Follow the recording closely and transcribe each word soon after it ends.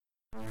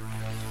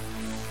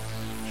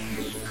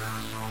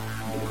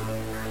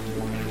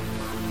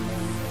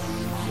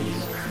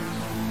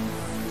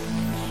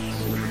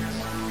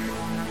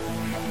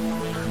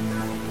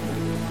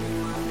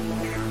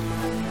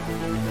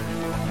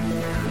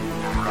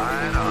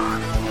Right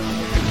on.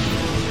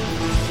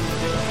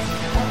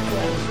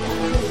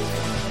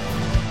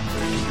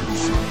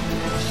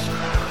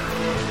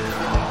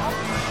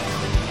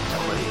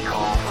 Somebody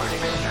call for an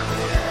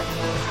exterminator.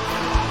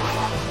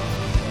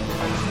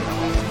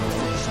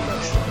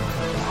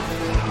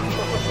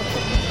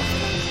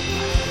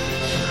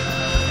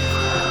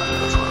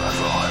 That's what I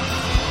thought.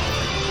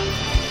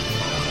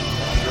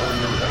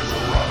 Failure has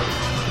arrived.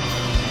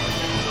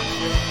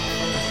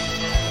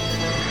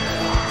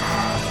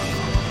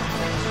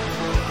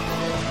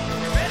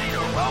 Ready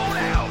to roll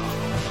out.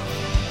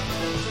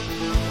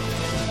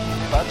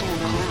 Battle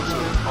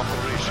cruiser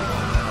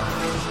operational.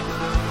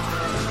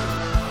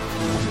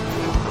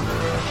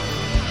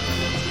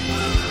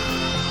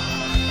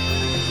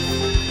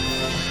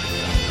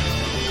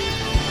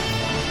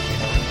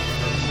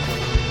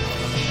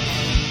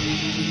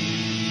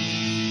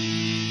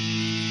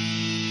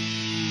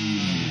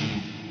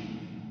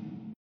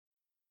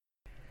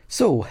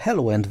 So,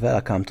 hello and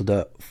welcome to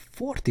the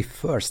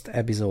 41st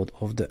episode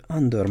of the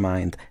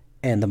Undermind,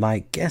 and my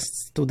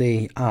guests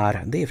today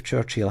are Dave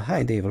Churchill.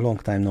 Hi Dave, long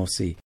time no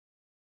see.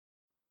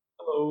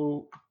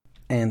 Hello.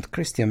 And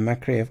Christian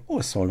McRae,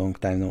 also long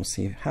time no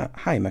see.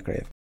 Hi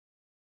McRae.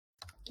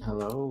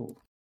 Hello.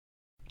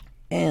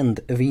 And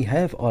we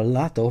have a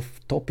lot of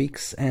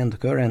topics and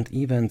current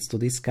events to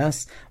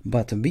discuss,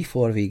 but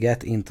before we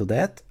get into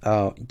that,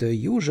 the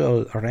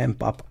usual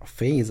ramp-up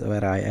phase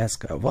where I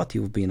ask what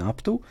you've been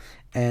up to,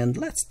 and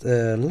let's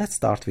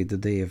start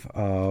with Dave.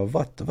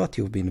 What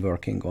you've been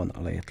working on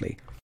lately?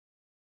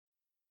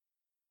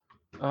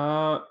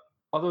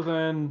 Other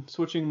than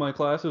switching my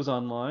classes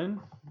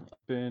online,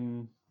 I've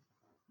been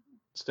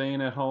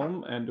staying at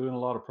home and doing a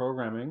lot of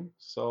programming.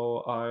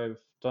 So I've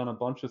done a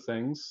bunch of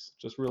things.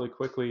 Just really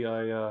quickly,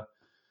 I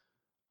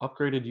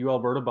upgraded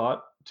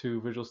UAlbertabot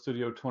to Visual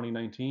Studio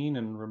 2019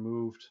 and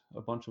removed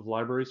a bunch of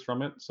libraries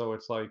from it. So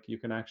it's like you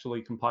can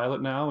actually compile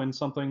it now in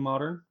something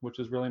modern, which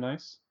is really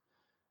nice.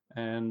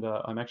 And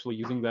I'm actually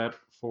using that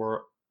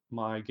for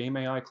my Game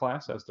AI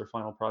class as their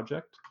final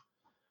project.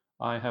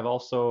 I have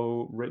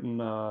also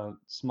written a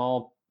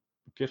small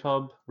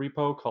GitHub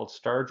repo called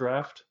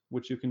StarDraft,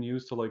 which you can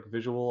use to like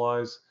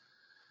visualize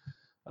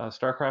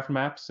StarCraft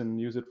maps and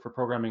use it for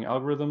programming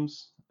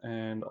algorithms.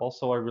 And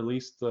also I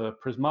released the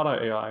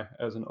Prismata AI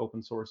as an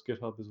open source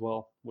GitHub as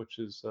well, which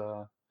is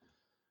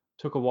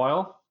took a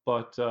while,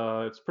 but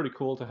it's pretty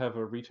cool to have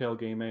a retail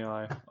game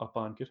AI up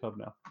on GitHub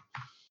now.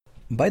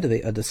 By the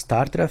way, the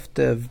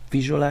StarDraft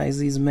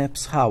visualizes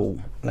maps how?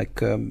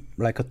 Like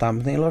a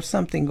thumbnail or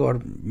something,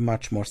 or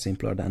much more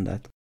simpler than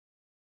that?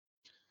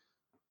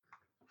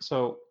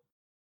 So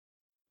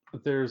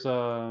there's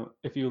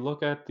if you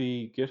look at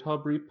the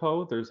GitHub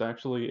repo, there's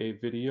actually a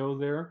video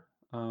there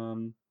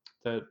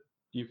that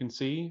you can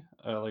see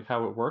like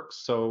how it works.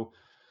 So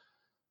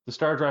the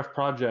StarDraft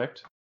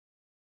project.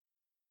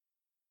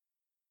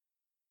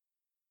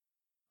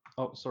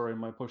 Oh, sorry,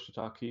 my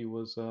push-to-talk key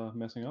was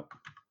messing up.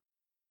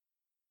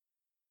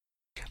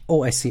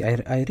 Oh, I see.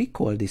 I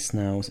recall this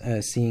now,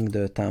 seeing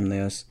the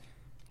thumbnails.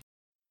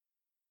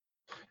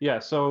 Yeah,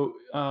 so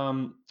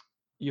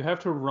you have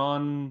to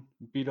run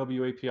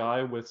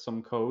BWAPI with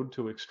some code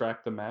to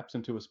extract the maps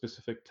into a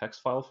specific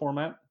text file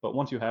format. But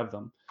once you have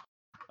them,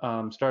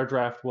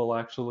 StarDraft will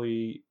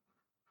actually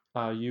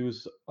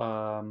use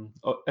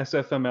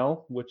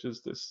SFML, which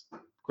is this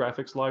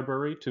graphics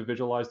library, to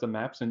visualize the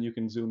maps, and you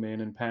can zoom in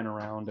and pan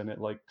around, and it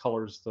like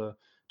colors the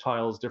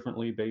tiles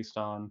differently based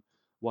on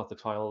what the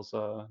tiles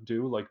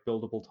do, like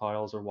buildable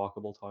tiles or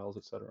walkable tiles,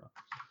 etc.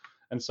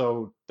 And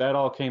so that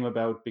all came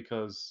about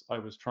because I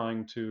was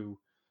trying to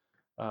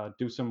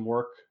do some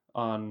work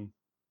on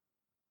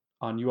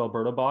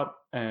UAlbertabot,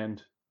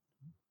 and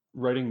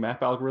writing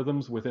map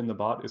algorithms within the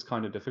bot is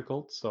kind of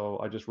difficult. So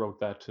I just wrote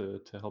that to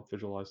help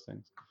visualize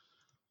things.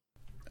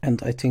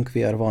 And I think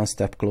we are one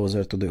step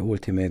closer to the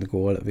ultimate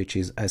goal, which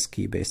is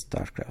ASCII-based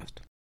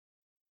StarCraft.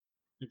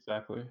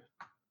 Exactly.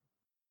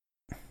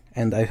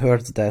 And I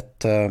heard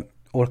that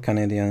all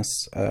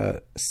Canadians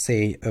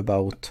say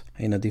about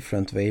in a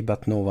different way,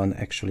 but no one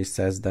actually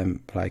says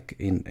them like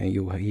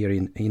you hear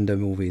in the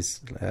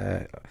movies.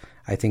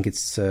 I think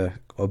it's a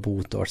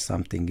boot or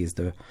something is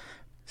the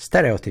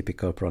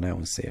stereotypical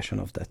pronunciation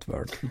of that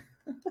word.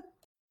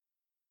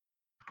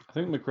 I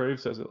think McRae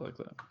says it like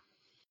that.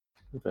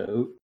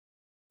 About.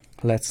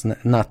 Let's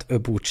not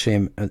boot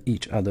shame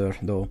each other,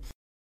 though.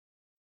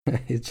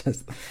 It's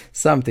just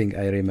something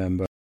I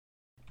remember.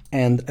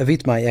 And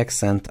with my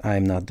accent,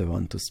 I'm not the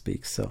one to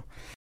speak, so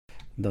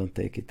don't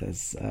take it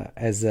as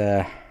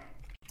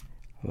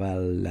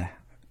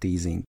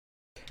teasing.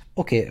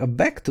 Okay,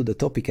 back to the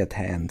topic at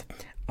hand.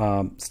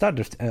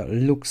 Stardust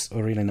looks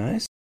really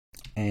nice,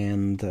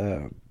 and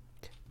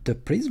the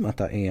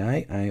Prismata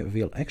AI I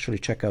will actually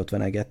check out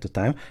when I get the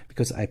time,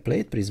 because I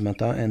played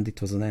Prismata and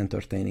it was an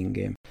entertaining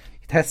game.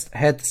 It has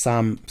had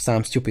some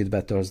stupid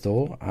battles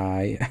though.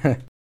 I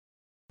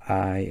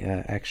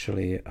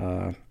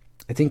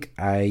think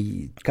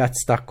I got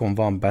stuck on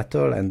one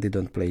battle and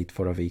didn't play it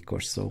for a week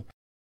or so.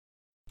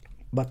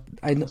 But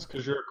I know. That's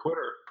because you're a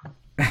quitter.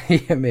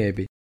 Yeah,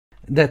 maybe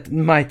that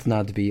might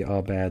not be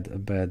a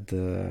bad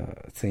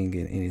thing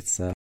in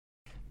itself.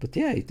 But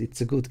yeah,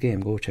 it's a good game.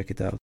 Go check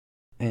it out.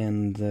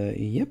 And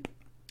yep,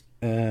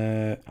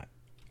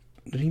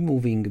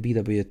 removing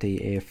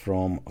BWTA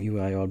from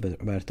UI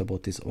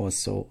Albertabot is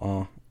also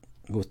a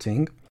good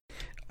thing.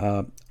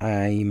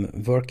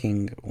 I'm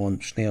working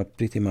on Snail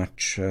pretty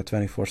much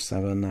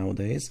 24/7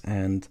 nowadays,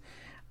 and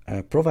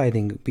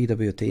providing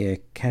BWTA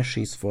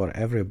caches for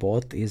every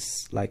bot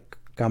is like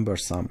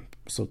cumbersome,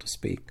 so to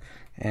speak.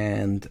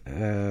 And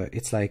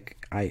it's like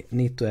I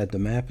need to add the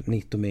map,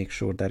 need to make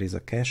sure there is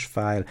a cache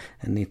file,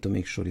 and need to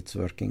make sure it's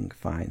working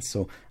fine.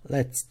 So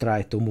let's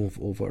try to move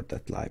over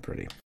that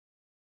library.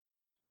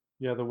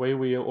 Yeah, the way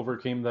we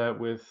overcame that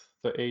with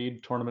the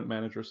AID tournament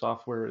manager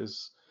software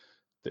is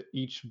that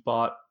each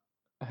bot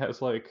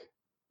has like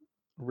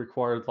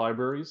required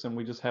libraries, and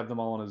we just have them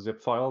all in a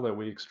zip file that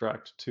we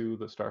extract to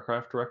the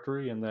StarCraft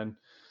directory, and then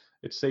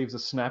it saves a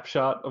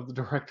snapshot of the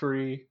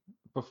directory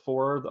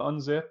before the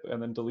unzip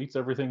and then deletes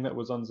everything that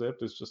was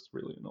unzipped. Is just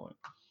really annoying.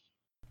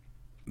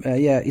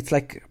 Yeah, it's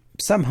like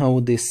somehow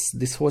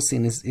this whole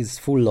scene is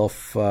full of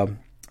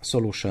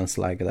solutions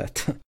like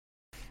that.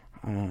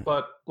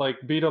 But like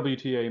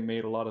BWTA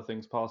made a lot of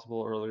things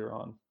possible earlier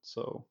on,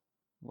 so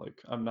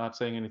like I'm not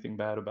saying anything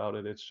bad about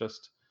it. It's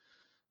just,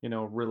 you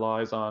know,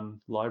 relies on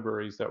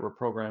libraries that were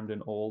programmed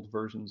in old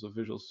versions of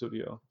Visual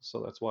Studio,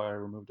 so that's why I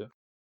removed it.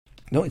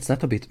 No, it's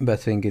not a bad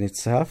thing in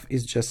itself.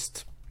 It's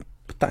just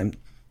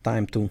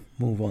time to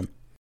move on.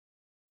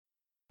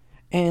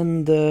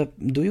 And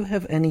do you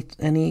have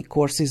any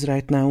courses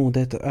right now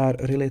that are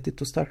related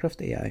to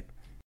StarCraft AI?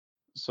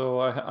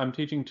 So I'm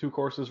teaching 2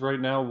 courses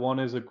right now. One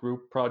is a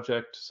group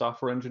project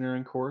software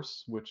engineering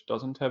course, which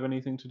doesn't have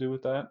anything to do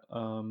with that.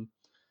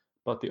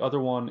 But the other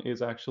one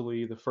is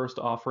actually the first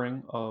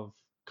offering of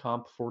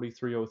Comp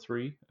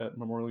 4303 at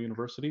Memorial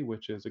University,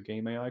 which is a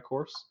game AI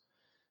course.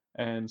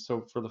 And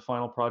so for the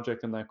final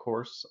project in that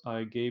course,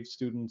 I gave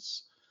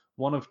students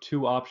one of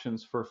 2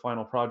 options for a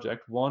final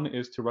project. One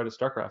is to write a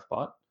StarCraft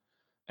bot,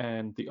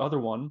 and the other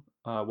one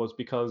was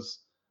because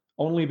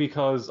a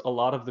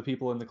lot of the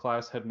people in the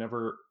class had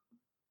never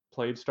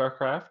played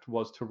StarCraft,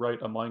 was to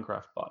write a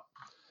Minecraft bot.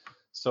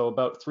 So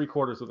about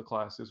 3/4 of the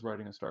class is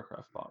writing a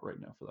StarCraft bot right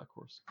now for that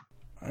course.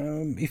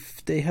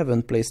 If they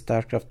haven't played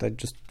StarCraft, I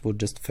would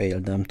just fail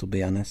them, to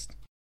be honest.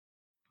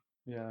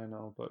 Yeah, I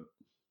know, but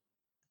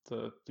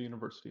the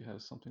university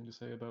has something to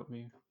say about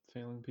me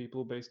failing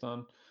people based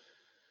on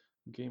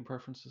game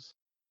preferences.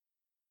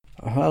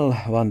 Well,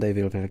 one day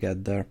we'll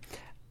get there.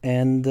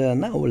 And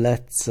now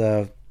let's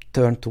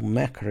turn to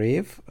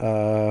MacRave.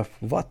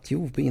 What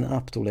you've been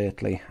up to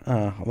lately?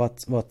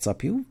 What's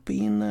up? You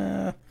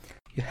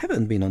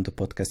haven't been on the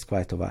podcast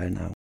quite a while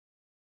now.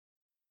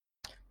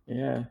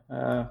 Yeah,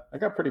 I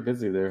got pretty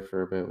busy there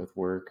for a bit with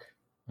work.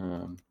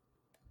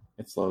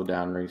 It slowed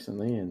down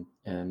recently,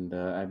 and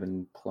I've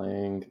been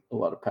playing a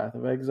lot of Path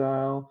of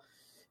Exile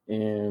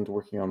and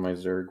working on my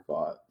Zerg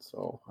bot.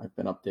 So I've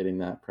been updating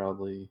that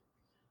probably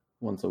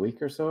once a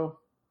week or so.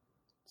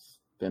 It's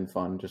been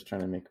fun just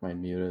trying to make my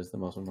mutas the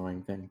most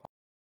annoying thing.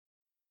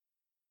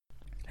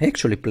 I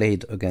actually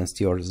played against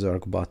your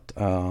Zerg bot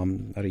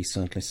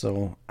recently,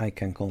 so I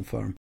can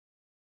confirm.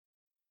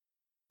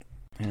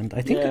 And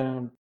I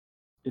think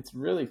it's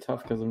really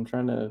tough because I'm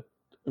trying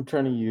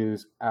to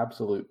use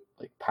absolute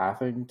like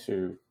pathing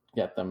to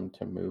get them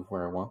to move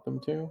where I want them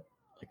to,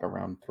 like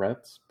around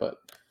threats, but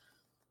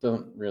it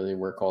doesn't really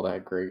work all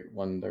that great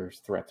when there's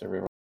threats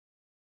everywhere.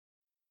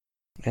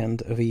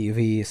 And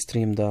we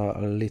streamed a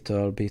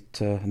little bit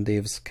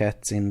Dave's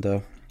cats in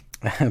the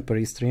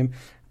pre-stream.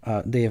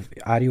 Dave,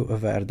 are you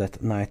aware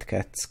that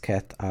Nightcat's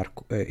cat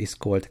is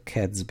called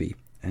Catsby?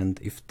 And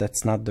if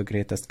that's not the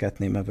greatest cat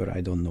name ever,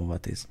 I don't know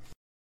what is.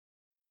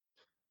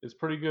 It's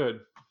pretty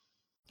good.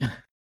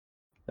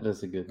 That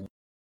is a good name.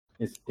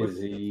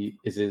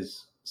 Is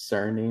his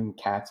surname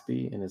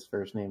Catsby and his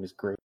first name is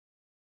Great?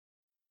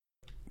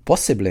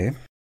 Possibly.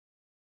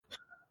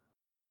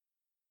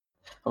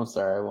 I'm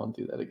sorry, I won't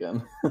do that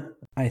again.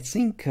 I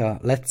think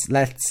let's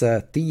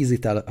tease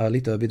it a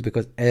little bit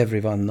because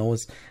everyone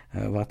knows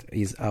what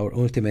is our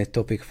ultimate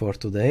topic for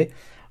today.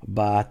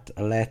 But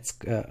let's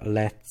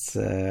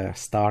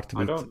start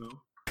with. I don't know.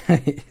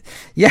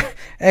 Yeah,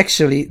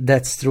 actually,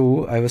 that's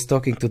true. I was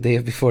talking to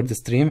Dave before the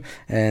stream,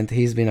 and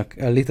he's been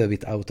a little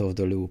bit out of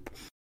the loop.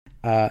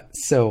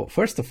 So,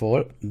 first of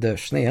all, the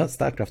Snail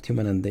StarCraft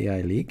Human and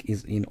AI League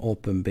is in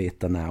open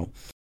beta now.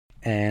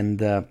 And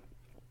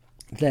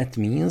that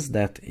means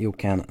that you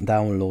can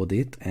download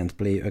it and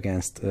play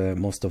against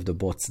most of the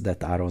bots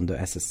that are on the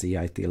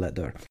SSCIT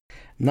ladder.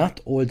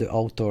 Not all the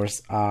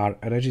authors are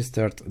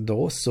registered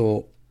though,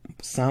 so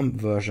some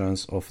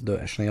versions of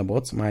the Snail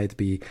bots might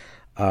be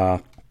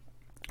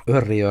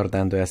earlier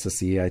than the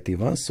SSCIT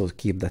ones, so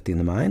keep that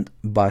in mind,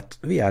 but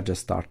we are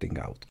just starting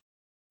out.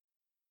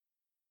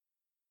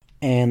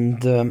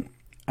 And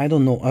I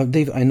don't know,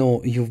 Dave, I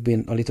know you've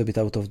been a little bit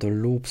out of the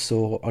loop,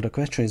 so the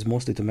question is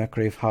mostly to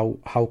MacRave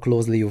how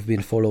closely you've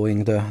been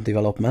following the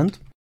development.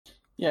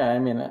 Yeah, I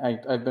mean,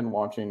 I've been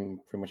watching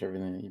pretty much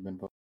everything that you've been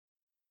posting.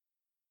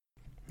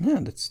 Yeah,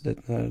 that's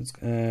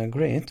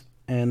great.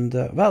 And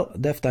well,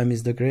 DevTime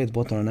is the great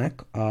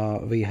bottleneck.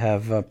 We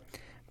have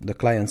the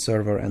client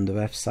server and the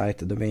website,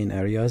 the main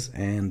areas,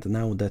 and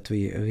now that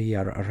we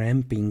are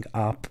ramping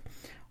up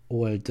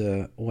all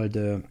the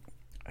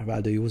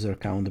user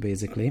count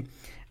basically.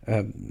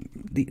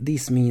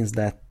 This means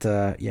that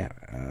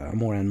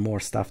more and more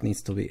stuff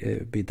needs to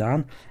be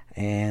done,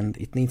 and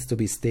it needs to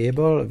be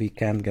stable. We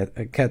can't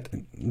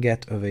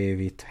get away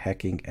with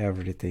hacking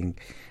everything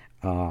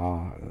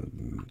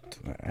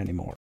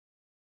anymore.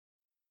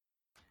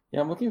 Yeah,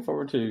 I'm looking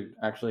forward to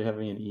actually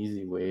having an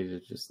easy way to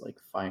just like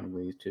find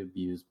ways to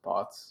abuse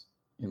bots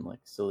in like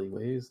silly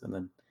ways, and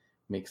then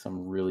make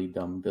some really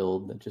dumb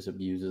build that just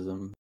abuses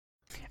them.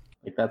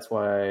 Like that's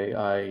why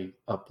I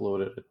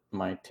uploaded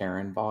my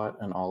Terran bot,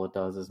 and all it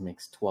does is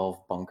makes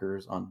 12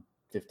 bunkers on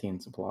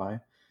 15 supply,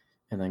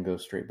 and then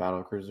goes straight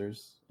battle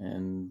cruisers.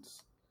 And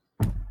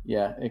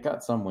yeah, it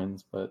got some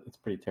wins, but it's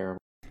pretty terrible.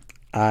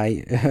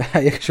 I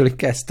actually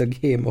cast a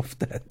game of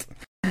that.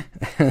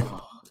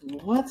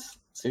 What?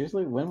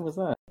 Seriously? When was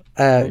that?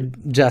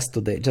 Just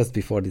today, just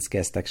before this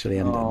cast actually,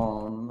 and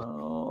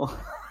no.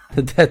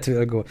 that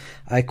will go.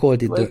 I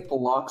called it like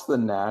blocks the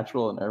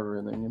natural and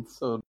everything. It's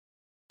so.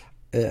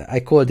 I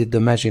called it the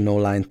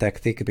Maginot Line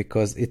tactic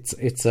because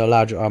it's a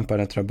large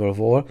impenetrable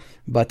wall,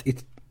 but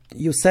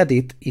you said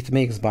it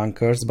makes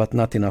bunkers, but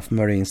not enough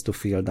Marines to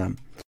fill them.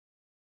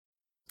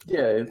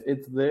 Yeah,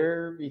 it's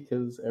there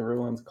because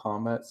everyone's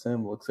combat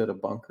sim looks at a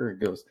bunker and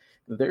goes,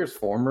 "There's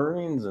 4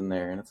 Marines in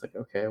there," and it's like,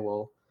 okay,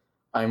 well,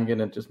 I'm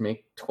gonna just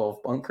make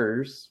 12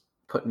 bunkers,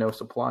 put no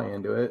supply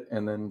into it,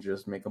 and then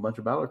just make a bunch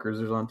of battle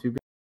cruisers on 2B.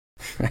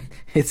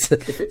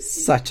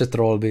 It's such a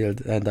troll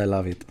build, and I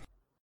love it.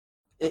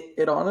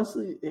 It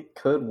honestly, it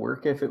could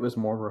work if it was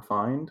more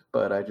refined,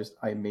 but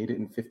I made it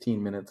in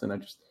 15 minutes, and I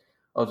was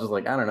just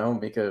like, I don't know,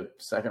 make a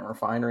second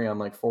refinery on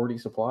like 40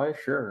 supply.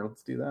 Sure,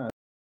 let's do that.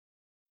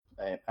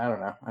 I don't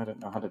know. I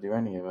didn't know how to do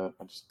any of it.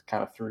 I just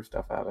kind of threw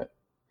stuff at it.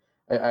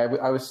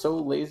 I was so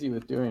lazy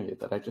with doing it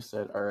that I just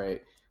said, all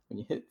right, when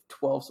you hit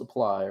 12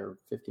 supply or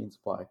 15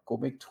 supply, go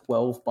make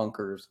 12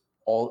 bunkers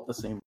all at the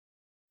same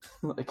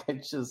time. Like, I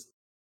just...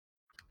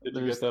 Did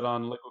you get that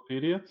on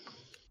Wikipedia?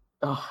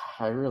 Oh,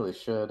 I really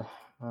should.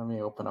 Let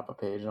me open up a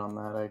page on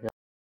that, I guess.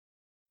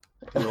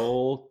 The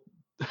old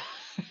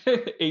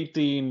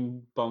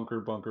 18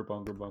 bunker.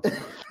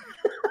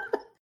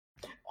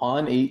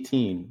 On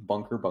 18,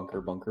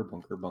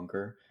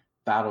 bunker,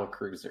 battle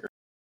cruiser.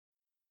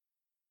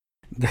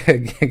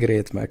 The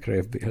great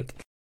MacRave build.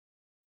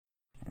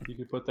 You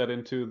could put that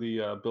into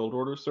the build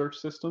order search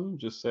system.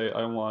 Just say,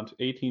 I want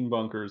 18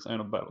 bunkers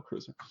and a battle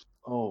cruiser.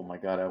 Oh my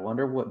god, I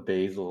wonder what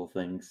Basil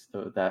thinks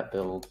of that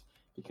build.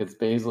 Because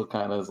Basil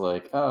kind of is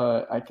like,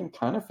 I can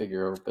kind of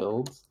figure out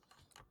builds.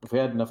 If we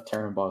had enough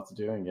Terran bots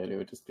doing it, it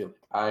would just be like,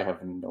 I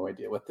have no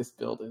idea what this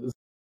build is.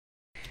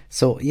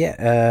 So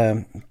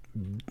yeah,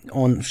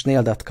 on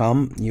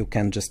Schnell.com you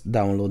can just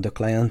download the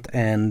client,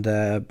 and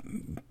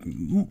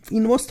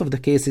in most of the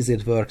cases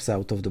it works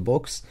out of the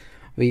box.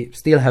 We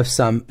still have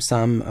some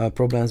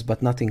problems,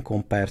 but nothing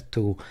compared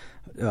to,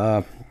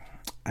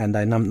 and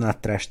I'm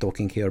not trash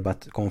talking here,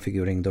 but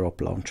configuring the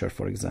ROP launcher,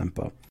 for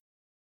example.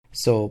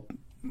 So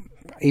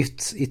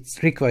it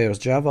requires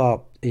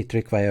Java, it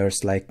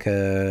requires like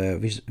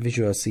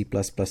Visual C++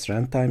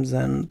 runtimes,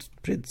 and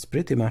it's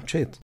pretty much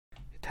it.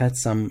 It had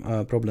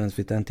some problems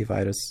with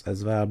antivirus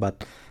as well,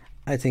 but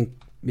I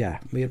think, yeah,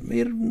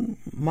 we're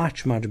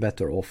much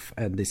better off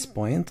at this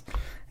point.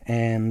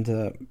 And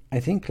I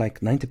think like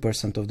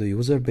 90% of the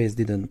user base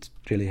didn't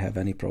really have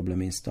any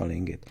problem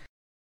installing it,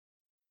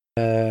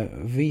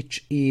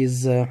 which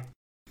is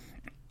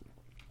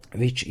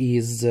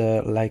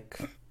like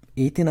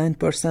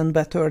 89%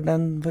 better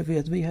than what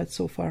we had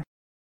so far.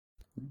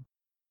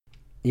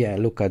 Yeah,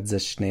 look at the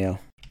Schnell.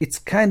 It's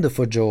kind of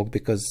a joke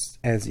because,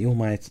 as you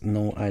might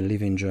know, I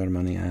live in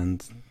Germany,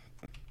 and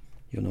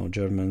you know,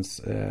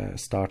 Germans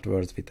start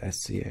words with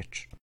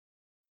SCH.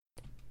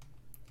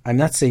 I'm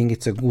not saying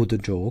it's a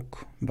good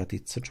joke, but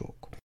it's a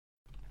joke.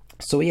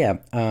 So yeah,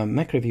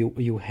 MacRave,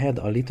 you had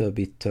a little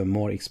bit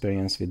more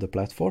experience with the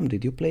platform.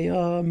 Did you play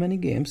many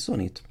games on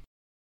it?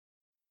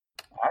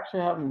 I actually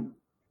haven't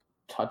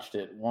touched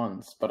it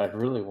once, but I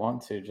really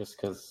want to,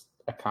 just because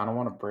I kind of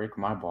want to break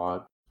my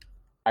bot.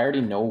 I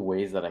already know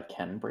ways that I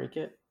can break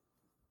it,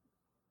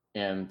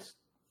 and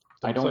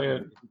I don't. Say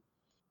it.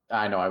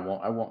 I know I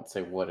won't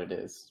say what it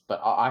is, but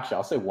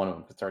I'll say one of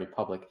them. It's already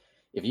public.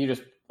 If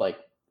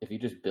you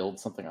just build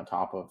something on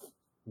top of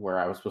where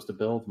I was supposed to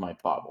build, my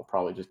bot will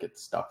probably just get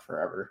stuck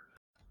forever.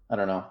 I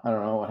don't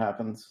know what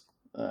happens.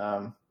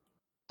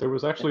 There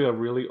was actually a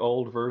really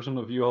old version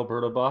of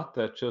UAlberta bot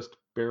that just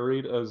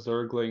buried a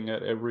Zergling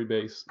at every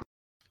base.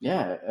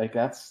 Yeah, like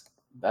that's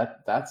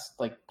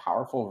like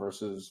powerful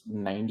versus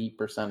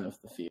 90% of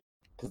the field.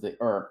 because they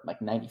are like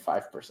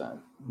 95%.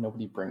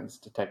 Nobody brings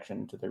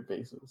detection to their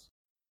bases.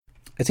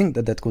 I think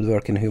that could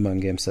work in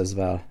human games as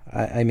well.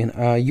 I mean,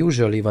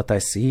 usually what I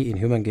see in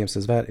human games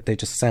as well, they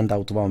just send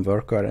out one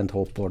worker and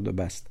hope for the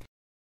best.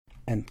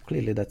 And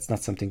clearly that's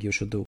not something you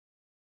should do.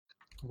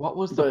 What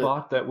was the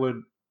bot that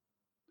would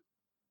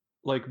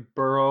like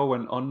burrow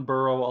and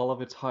unburrow all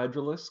of its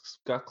hydralisks,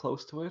 got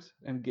close to it,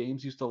 and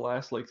games used to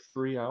last like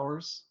 3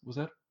 hours? Was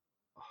that?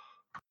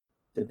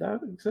 Did that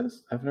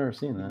exist? I've never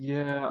seen that.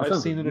 Yeah,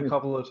 I've seen it a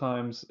couple of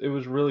times. It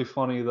was really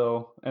funny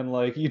though, and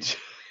like you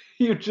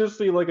just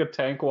see like a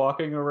tank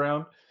walking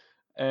around,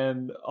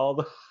 and all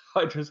the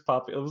hydras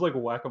pop. It was like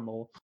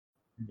whack-a-mole.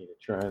 I need to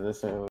try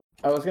this out.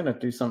 I was gonna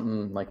do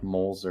something like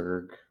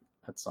Molzerg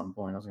at some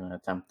point. I was gonna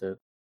attempt it.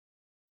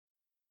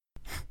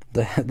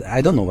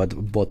 I don't know what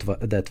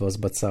that was,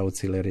 but sounds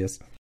hilarious.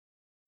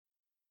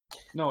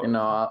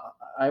 No,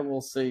 I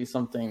will say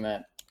something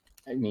that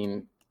I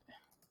mean.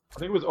 I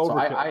think it was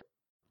overkill.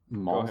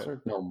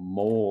 Molzerg? No,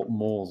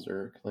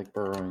 Molzerg, like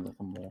burrowing like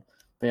a mole.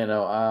 But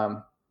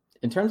yeah,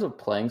 in terms of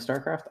playing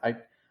StarCraft,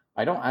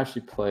 I don't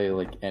actually play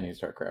like any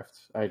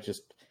StarCraft.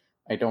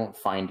 I don't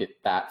find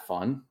it that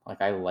fun.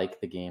 Like I like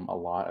the game a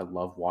lot. I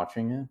love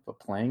watching it, but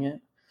playing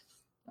it,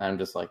 I'm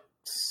just like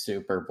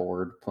super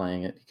bored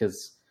playing it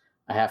because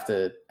I have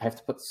to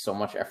put so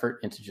much effort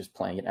into just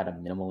playing it at a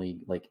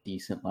minimally like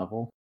decent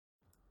level.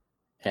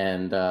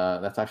 And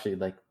that's actually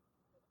like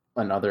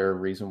another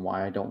reason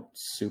why I don't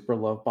super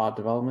love bot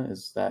development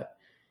is that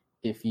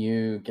if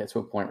you get to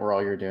a point where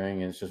all you're doing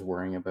is just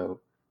worrying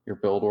about your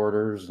build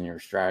orders and your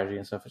strategy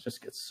and stuff, it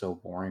just gets so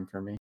boring for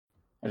me.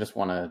 I just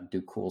want to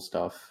do cool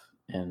stuff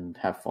and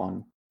have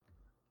fun.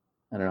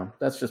 I don't know.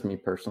 That's just me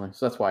personally.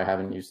 So that's why I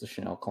haven't used the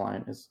Chanel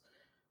client. Is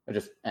I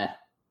just I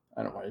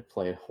don't want to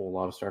play a whole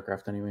lot of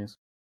StarCraft anyways.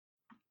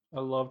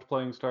 I loved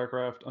playing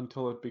StarCraft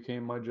until it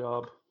became my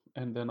job,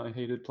 and then I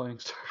hated playing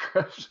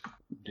StarCraft.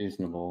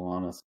 Reasonable,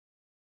 honest.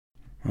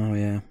 Oh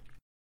yeah,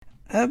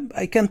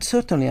 I can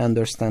certainly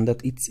understand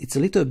that it's a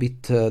little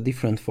bit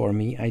different for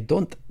me. I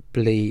don't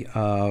play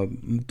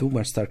too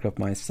much StarCraft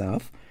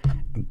myself,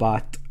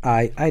 but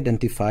I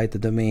identified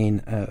the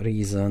main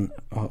reason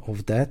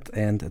of that,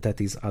 and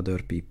that is other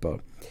people.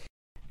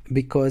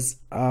 Because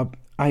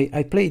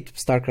I played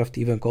StarCraft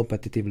even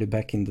competitively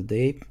back in the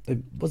day. It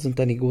wasn't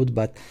any good,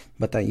 but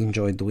I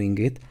enjoyed doing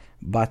it.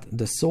 But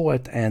the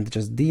salt and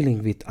just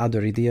dealing with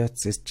other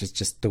idiots is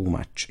just too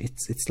much.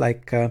 It's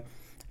like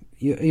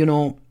you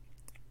know,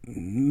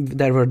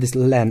 there were these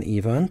LAN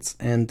events,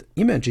 and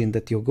imagine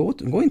that you go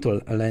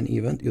into a LAN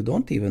event, you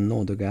don't even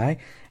know the guy,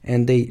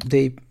 and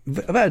they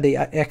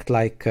act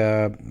like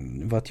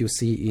what you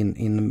see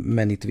in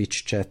many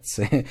Twitch chats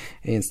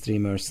in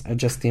streamers,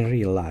 just in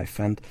real life.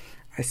 And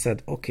I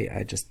said, okay,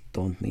 I just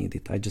don't need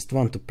it. I just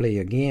want to play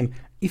a game.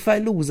 If I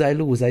lose, I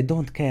lose. I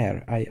don't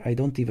care. I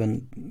don't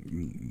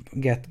even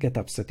get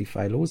upset if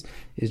I lose.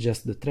 It's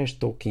just the trash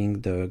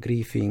talking, the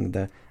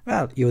griefing,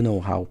 you know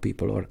how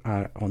people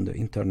are on the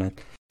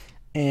internet.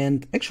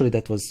 And actually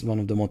that was one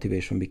of the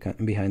motivation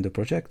behind the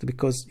project,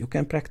 because you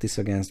can practice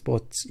against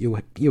bots.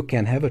 You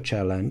can have a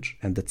challenge,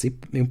 and that's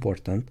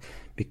important,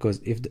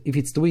 because if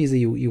it's too easy,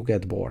 you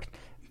get bored.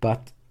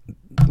 But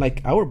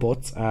like our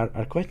bots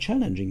are quite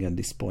challenging at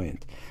this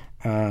point.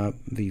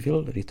 We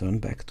will return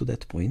back to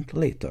that point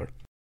later.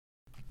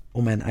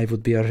 Oh man, I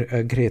would be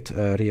a great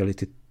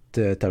reality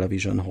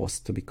television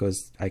host,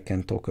 because I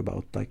can talk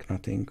about like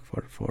nothing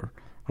for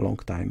a long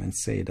time and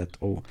say that,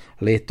 oh,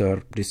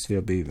 later this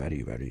will be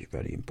very, very,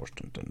 very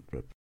important.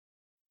 And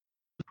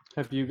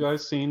have you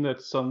guys seen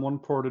that someone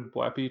ported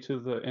Blappy to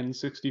the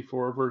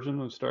N64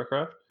 version of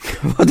StarCraft?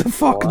 What the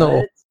fuck? What?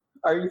 No.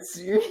 Are you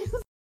serious?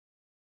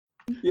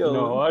 Yo,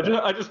 no,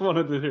 I just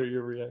wanted to hear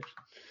your reaction.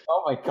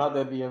 Oh my god,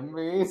 that'd be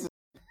amazing.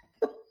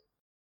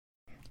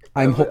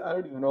 I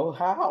don't even know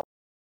how.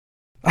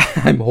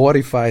 I'm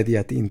horrified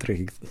yet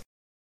intrigued.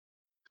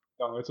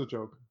 No, it's a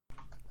joke.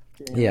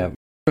 Yeah,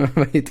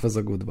 it was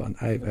a good one.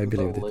 I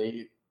believed it.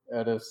 Late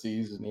out of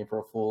season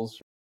April Fool's.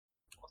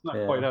 It's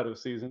not quite out of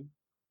season.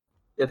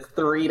 It's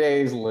 3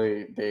 days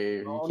late,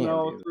 Dave. Oh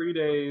no, 3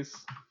 days.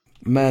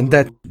 Man,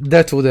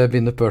 that would have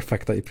been the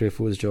perfect April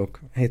Fool's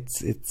joke.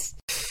 It's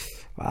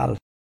well,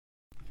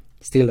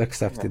 still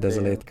accepted as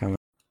a late comer.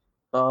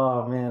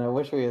 Oh man, I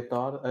wish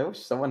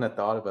someone had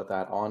thought about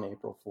that on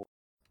April Fool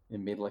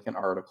and made like an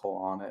article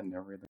on it and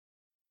everything.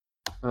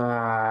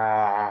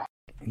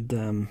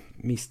 Damn,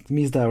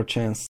 missed our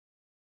chance.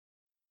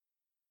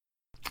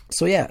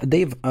 So yeah,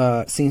 Dave,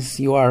 since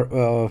you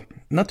are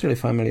not really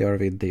familiar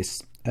with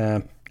this,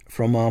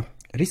 from a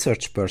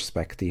research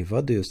perspective,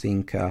 what do you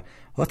think,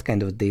 what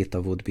kind of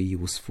data would be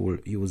useful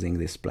using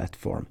this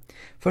platform?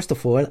 First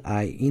of all,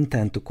 I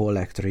intend to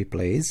collect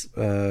replays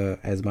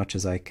as much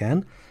as I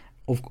can.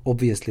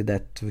 Obviously,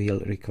 that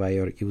will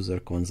require user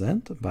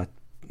consent, but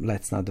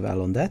let's not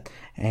dwell on that.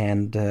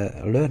 And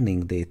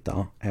learning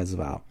data as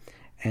well.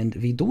 And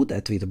we do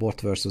that with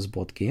bot versus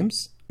bot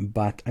games,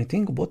 but I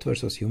think bot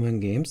versus human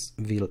games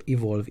will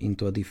evolve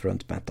into a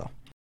different meta.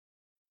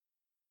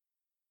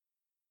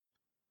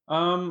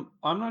 I'm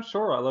not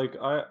sure.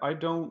 I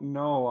don't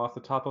know off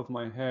the top of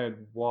my head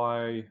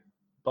why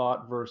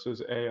bot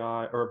versus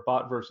AI or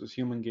bot versus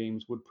human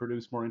games would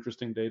produce more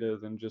interesting data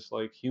than just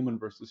like human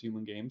versus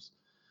human games.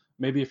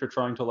 Maybe if you're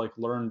trying to like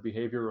learn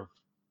behavior of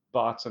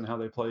bots and how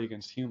they play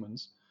against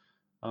humans,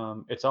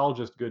 it's all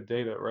just good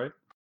data, right?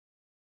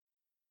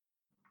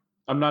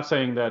 I'm not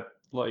saying that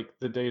like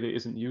the data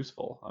isn't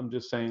useful. I'm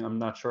just saying I'm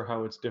not sure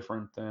how it's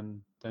different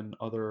than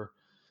other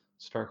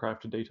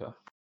StarCraft data.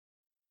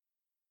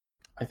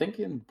 I think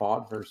in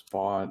bot versus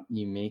bot,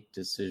 you make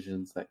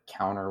decisions that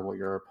counter what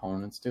your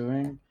opponent's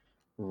doing,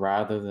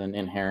 rather than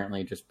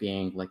inherently just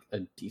being like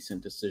a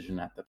decent decision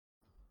at the,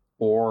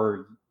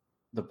 or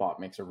the bot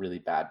makes a really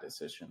bad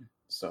decision.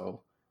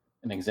 So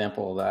an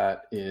example of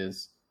that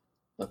is,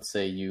 let's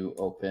say you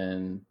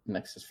open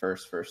Nexus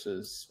First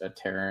versus a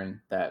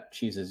Terran that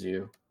cheeses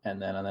you,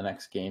 and then on the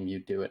next game you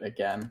do it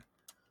again.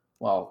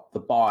 Well, the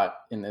bot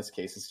in this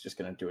case is just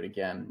going to do it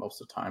again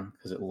most of the time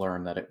because it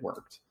learned that it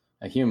worked.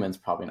 A human's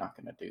probably not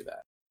going to do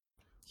that.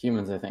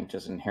 Humans, I think,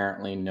 just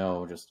inherently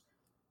know just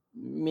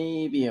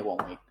maybe it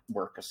won't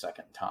work a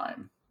second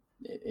time.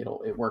 It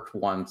worked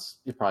once.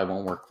 It probably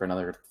won't work for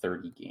another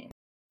 30 games.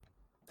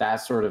 That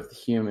sort of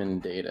human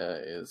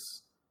data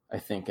is, I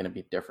think, going to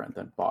be different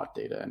than bot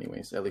data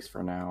anyways, at least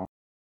for now.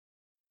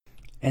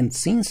 And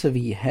since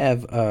we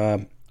have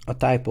a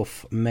type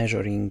of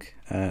measuring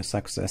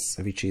success,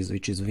 which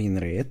is win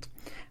rate,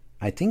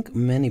 I think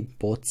many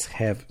bots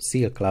have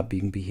seal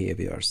clubbing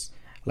behaviors.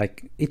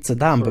 Like it's a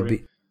dumb.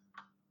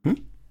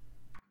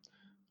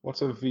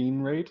 What's a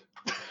Veen rate?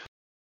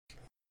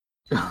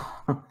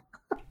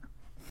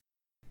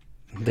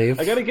 Dave,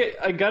 I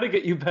gotta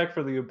get you back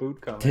for the Aboot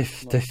comment.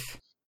 Dave,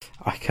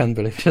 I can't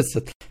believe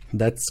that.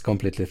 That's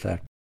completely fair.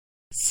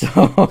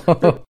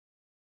 So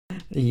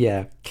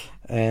yeah,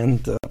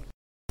 and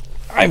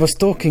I was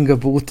talking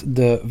about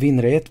the win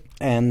rate,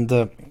 and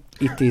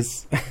it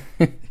is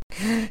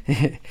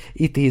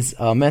it is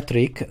a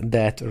metric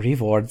that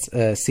rewards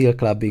seal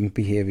clubbing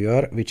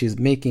behavior, which is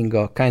making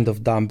a kind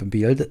of dumb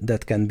build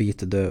that can beat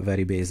the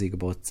very basic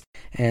bots.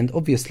 And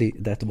obviously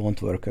that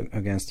won't work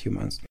against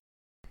humans.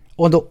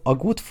 Although a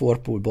good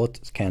 4-pool bot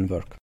can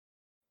work.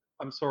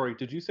 I'm sorry,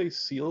 did you say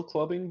seal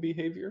clubbing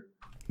behavior?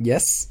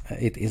 Yes,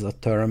 it is a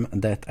term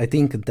that I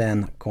think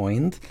Dan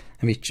coined,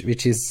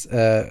 which is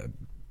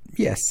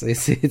yes,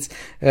 it's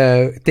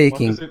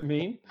taking. What does it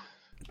mean?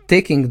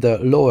 Taking the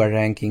lower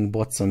ranking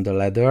bots on the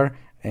ladder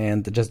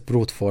and just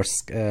brute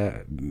force,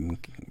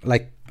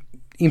 like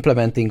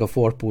implementing a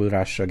 4-pool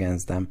rush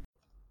against them.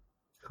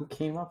 Who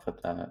came up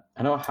with that?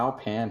 I know how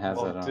Pan has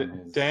that on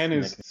his Dan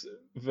is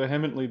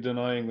vehemently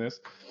denying this.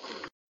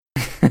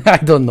 I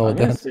don't know I'm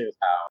gonna that. say it's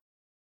how.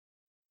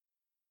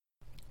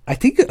 I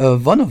think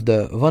one of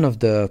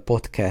the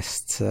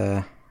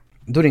podcasts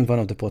during one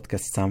of the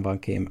podcasts someone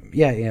came.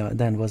 Yeah,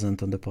 Dan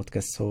wasn't on the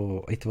podcast,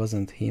 so it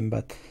wasn't him.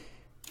 But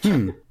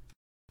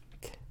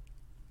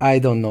I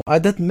don't know.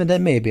 That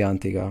may be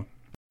Antigua.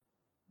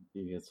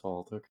 He gets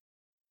halted.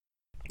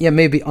 Yeah,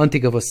 maybe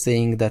Antigua was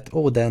saying that.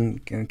 Oh, Dan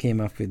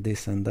came up with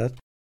this and that.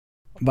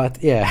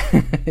 But yeah,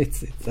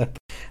 it's.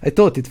 I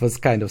thought it was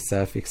kind of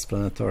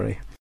self-explanatory.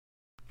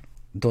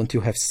 Don't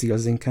you have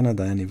seals in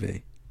Canada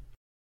anyway?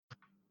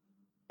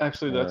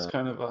 Actually, that's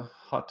kind of a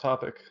hot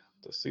topic.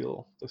 The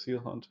seal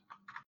hunt.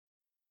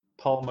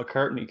 Paul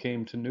McCartney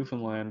came to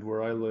Newfoundland,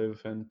 where I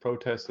live, and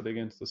protested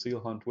against the seal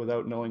hunt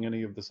without knowing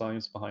any of the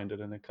science behind it,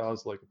 and it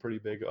caused like a pretty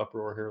big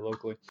uproar here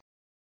locally.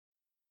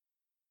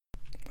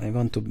 I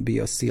want to be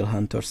a seal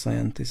hunter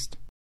scientist.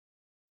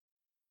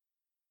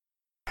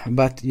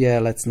 But yeah,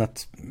 let's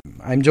not.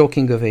 I'm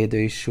joking away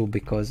the issue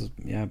because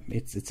yeah,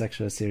 it's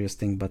actually a serious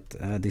thing. But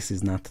this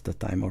is not the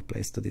time or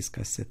place to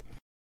discuss it.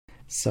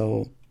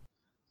 So,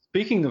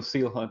 speaking of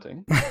seal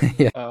hunting,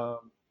 yeah.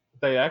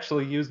 They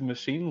actually used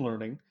machine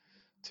learning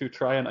to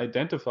try and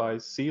identify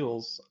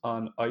seals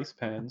on ice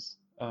pans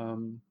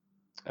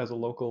as a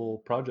local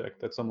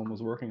project that someone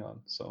was working on.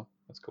 So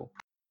that's cool.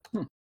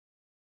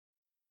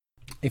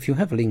 If you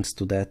have links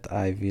to that,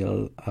 I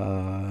will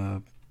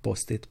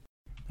post it.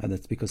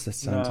 That's because that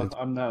sounds. No,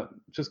 I'm not.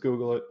 Just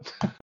Google it.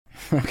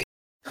 Okay.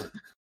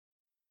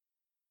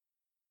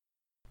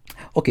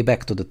 Okay,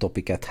 back to the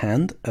topic at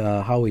hand.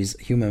 How is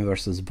human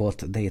versus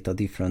bot data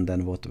different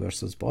than bot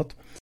versus bot?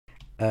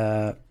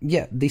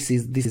 Yeah, this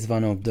is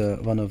one of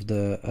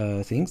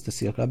the things, the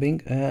seal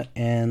clubbing,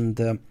 and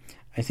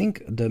I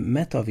think the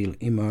meta will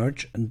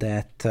emerge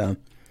that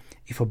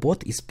if a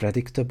bot is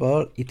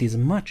predictable, it is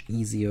much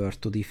easier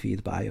to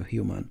defeat by a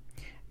human,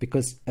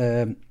 because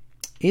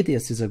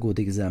ADS is a good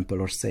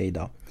example, or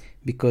SEIDA,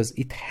 because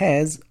it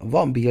has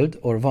one build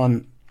or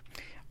one,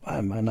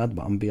 well, not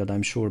one build,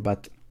 I'm sure,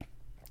 but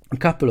a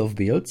couple of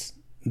builds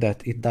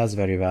that it does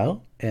very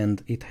well,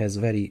 and it has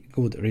very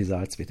good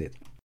results with it.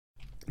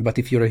 But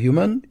if you're a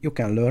human, you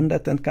can learn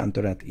that and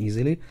counter that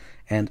easily,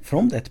 and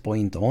from that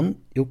point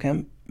on, you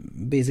can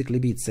basically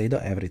beat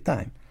SEIDA every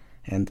time,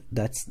 and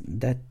that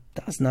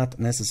does not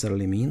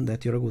necessarily mean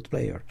that you're a good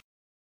player.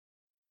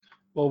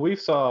 Well, we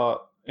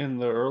saw in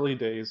the early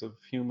days of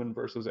human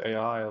versus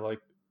AI, like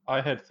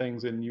I had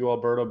things in U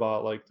Alberta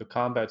bot like the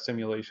combat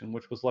simulation,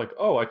 which was like,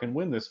 oh, I can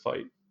win this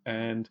fight,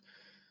 and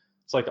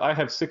it's like I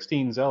have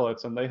 16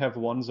 zealots and they have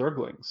one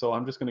zergling, so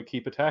I'm just going to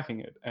keep attacking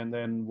it. And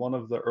then one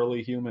of the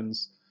early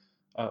humans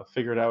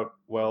figured out,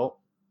 well,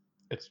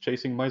 it's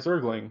chasing my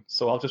zergling,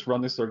 so I'll just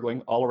run this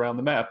zergling all around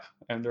the map,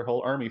 and their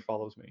whole army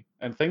follows me.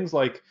 And things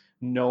like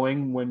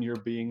knowing when you're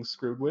being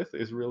screwed with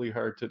is really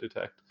hard to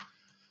detect.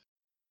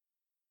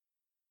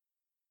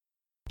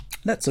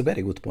 That's a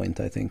very good point,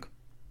 I think.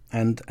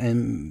 And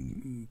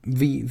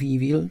we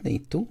will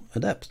need to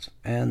adapt.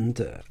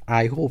 And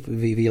I hope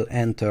we will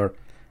enter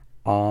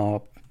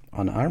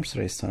an arms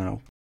race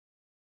now.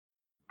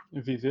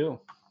 We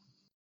will.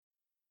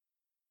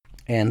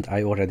 And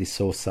I already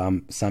saw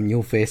some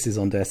new faces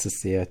on the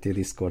SSCIT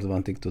Discord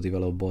wanting to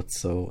develop bots,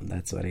 so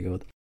that's very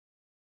good.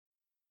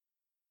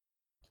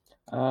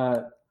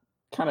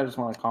 Kind of just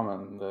want to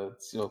comment on the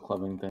seal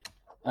clubbing thing.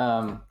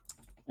 I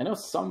know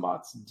some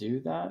bots do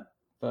that,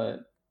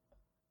 but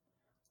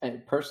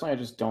personally, I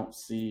just don't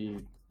see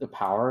the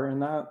power in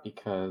that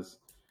because,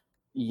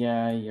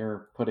 yeah,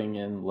 you're putting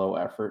in low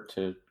effort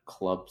to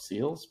club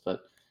seals,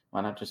 but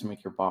why not just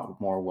make your bot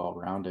more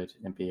well-rounded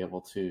and be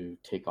able to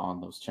take on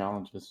those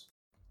challenges?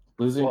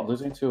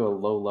 Losing to a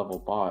low-level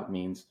bot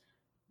means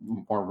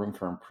more room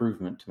for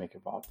improvement to make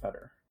your bot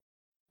better.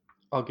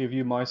 I'll give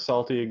you my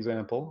salty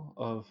example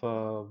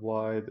of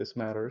why this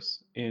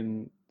matters.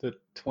 In the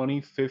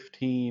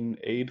 2015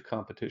 aid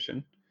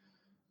competition,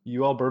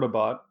 U Alberta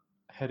bot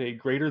had a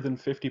greater than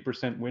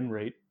 50% win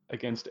rate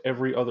against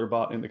every other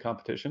bot in the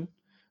competition,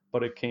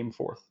 but it came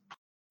fourth.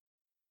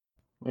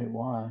 Wait,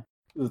 why?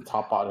 The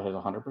top bot had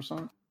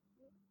 100%?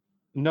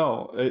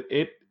 No,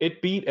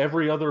 it beat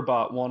every other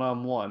bot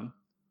one-on-one,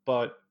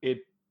 but it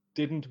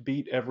didn't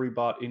beat every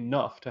bot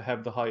enough to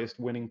have the highest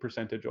winning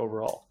percentage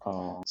overall.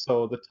 Oh.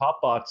 So the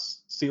top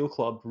bots seal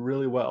clubbed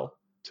really well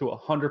to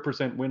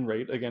 100% win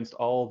rate against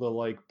all the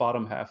like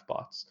bottom half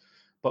bots.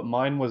 But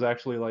mine was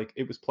actually like,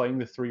 it was playing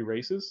the 3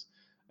 races.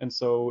 And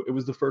so it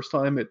was the first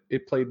time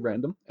it played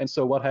random. And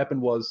so what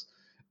happened was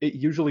it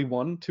usually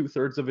won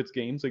 2/3 of its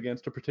games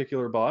against a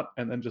particular bot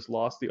and then just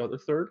lost the other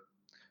third.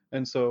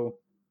 And so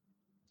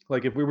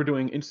like if we were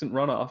doing instant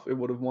runoff, it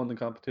would have won the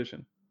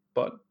competition.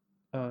 But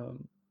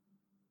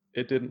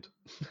it didn't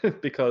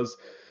because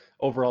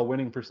overall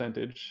winning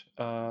percentage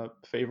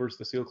favors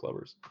the seal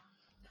clubbers.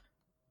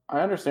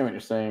 I understand what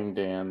you're saying,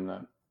 Dan,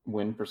 that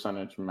win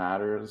percentage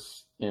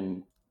matters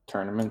in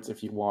tournaments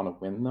if you want to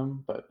win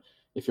them, but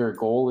if your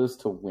goal is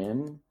to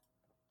win,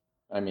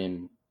 I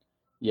mean,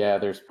 yeah,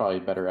 there's probably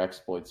better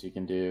exploits you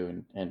can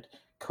do and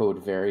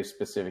code very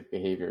specific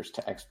behaviors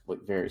to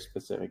exploit very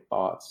specific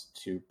bots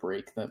to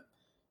break them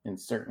in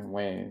certain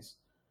ways.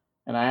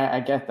 And I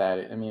get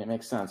that. I mean, it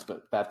makes sense,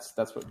 but that's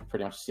what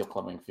pretty much seal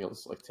clubbing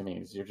feels like to me.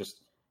 Is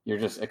you're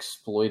just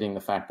exploiting the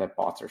fact that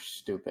bots are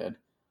stupid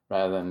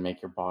rather than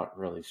make your bot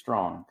really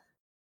strong.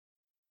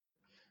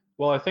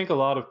 Well, I think a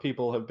lot of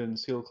people have been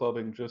seal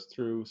clubbing just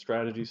through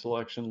strategy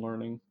selection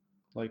learning.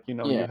 Like, you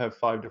have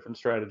 5 different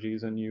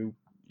strategies and you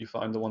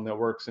find the one that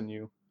works and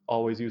you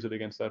always use it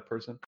against that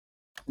person.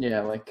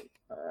 Yeah, like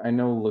I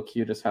know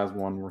Locutus has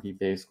one where he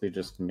basically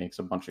just makes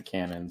a bunch of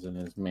cannons in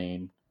his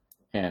main,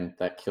 and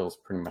that kills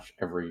pretty much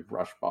every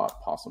rush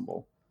bot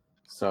possible.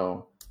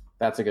 So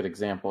that's a good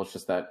example. It's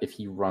just that if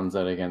he runs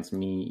that against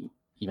me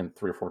even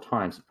 3 or 4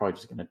 times, he's probably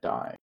just going to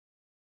die.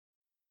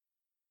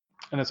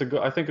 And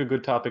I think a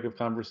good topic of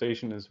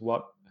conversation is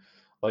what,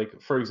 like,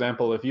 for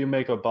example, if you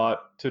make a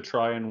bot to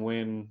try and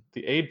win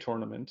the aid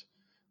tournament,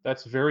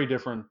 that's very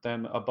different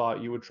than a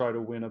bot you would try to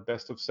win a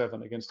best of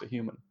 7 against a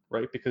human,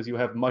 right? Because you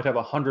might have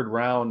 100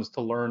 rounds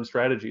to learn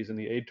strategies in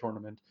the aid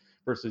tournament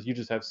versus you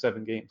just have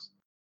 7 games.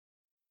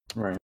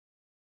 Right.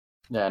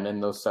 Yeah, and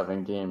in those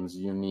 7 games,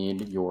 you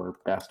need your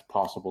best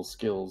possible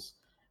skills.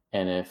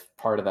 And if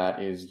part of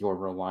that is your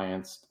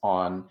reliance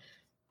on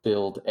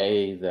build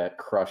A that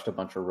crushed a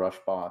bunch of rush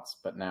bots,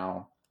 but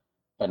now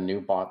a new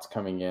bot's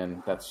coming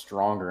in that's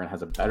stronger and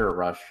has a better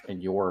rush,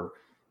 and your,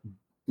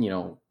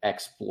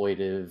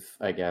 exploitive,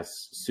 I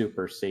guess,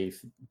 super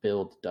safe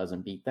build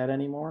doesn't beat that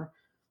anymore,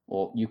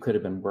 well, you could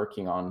have been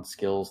working on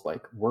skills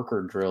like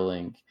worker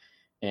drilling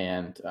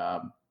and,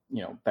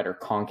 better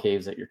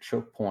concaves at your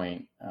choke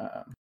point.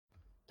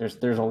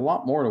 There's a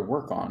lot more to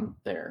work on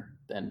there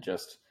than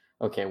just,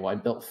 okay, well, I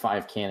built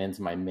 5 cannons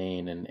in my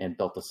main and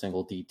built a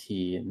single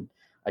DT and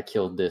I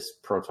killed this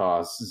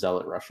Protoss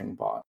zealot rushing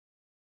bot.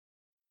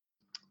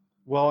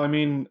 Well, I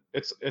mean,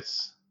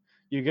 it's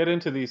you get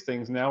into these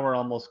things now. We're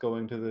almost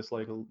going to this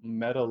like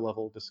meta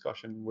level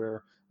discussion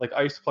where, like,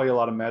 I used to play a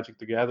lot of Magic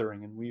the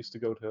Gathering, and we used to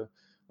go to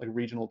like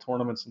regional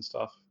tournaments and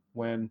stuff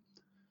when,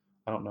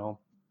 I don't know,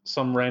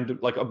 some random,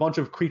 like a bunch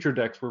of creature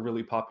decks were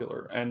really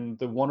popular, and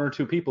the 1 or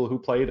 2 people who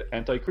played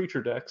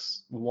anti-creature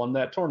decks won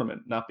that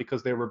tournament, not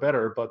because they were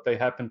better, but they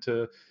happened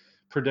to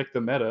predict the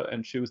meta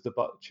and choose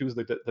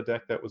the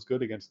deck that was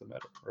good against the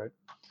meta, right?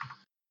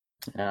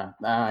 Yeah,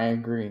 I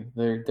agree.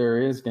 There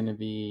is going to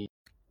be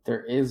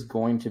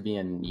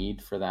a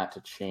need for that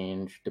to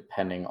change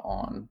depending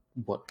on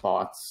what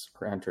bots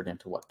are entered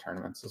into what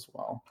tournaments as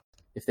well.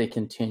 if they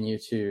continue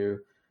to,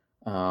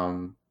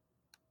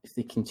 if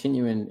they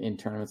continue in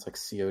tournaments like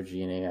COG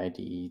and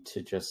AID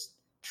to just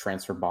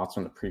transfer bots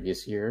from the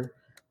previous year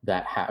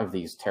that have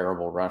these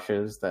terrible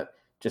rushes that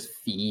just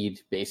feed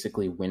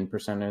basically win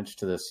percentage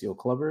to the seal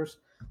clubbers,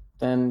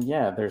 then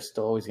yeah, there's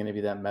still always going to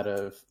be that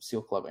meta of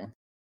seal clubbing.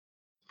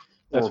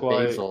 That's or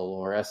why Basil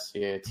or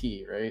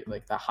SCAT, right?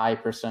 Like the high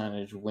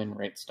percentage win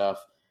rate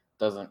stuff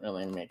doesn't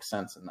really make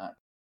sense in that.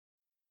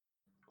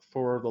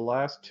 for the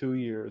last 2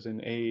 years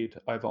in aid,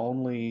 I've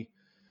only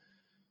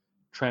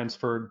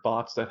transferred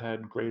bots that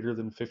had greater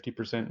than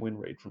 50% win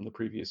rate from the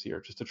previous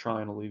year, just to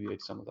try and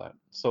alleviate some of that.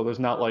 So there's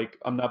not like,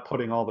 I'm not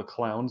putting all the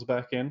clowns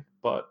back in,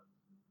 but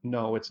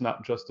no, it's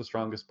not just the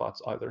strongest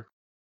bots either.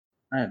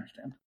 I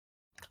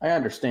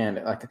understand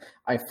it. Like,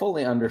 I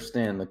fully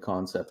understand the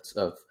concepts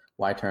of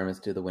why tournaments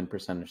do the win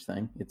percentage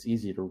thing. It's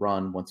easy to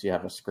run once you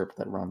have a script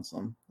that runs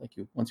them. Like,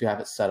 once you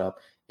have it set up,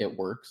 it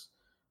works.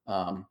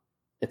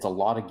 It's a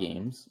lot of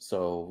games,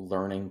 so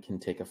learning can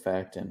take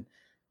effect, and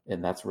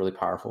that's really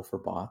powerful for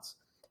bots.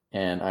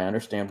 And I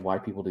understand why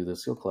people do the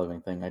seal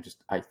clubbing thing.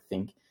 I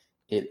think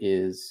it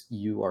is,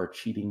 you are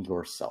cheating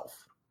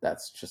yourself.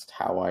 That's just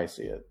how I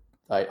see it.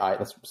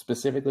 That's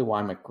specifically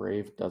why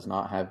McGrave does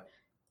not have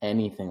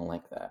anything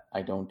like that.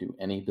 I don't do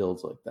any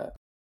builds like that.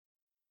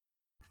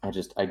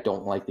 I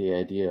don't like the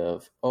idea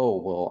of, oh,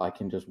 well, I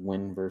can just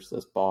win versus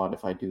this bot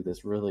if I do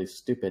this really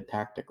stupid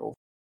tactical.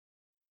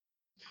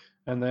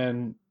 And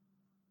then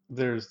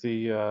there's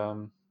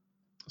the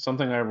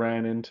something I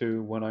ran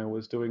into when I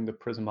was doing the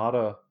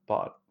Prismata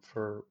bot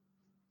for,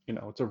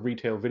 it's a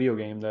retail video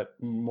game that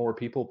more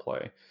people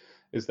play,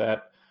 is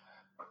that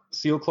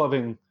seal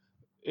clubbing,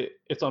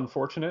 it's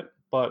unfortunate,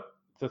 but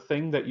the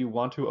thing that you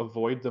want to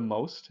avoid the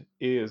most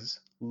is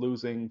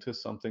losing to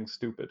something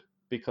stupid,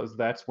 because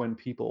that's when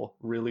people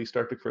really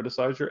start to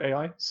criticize your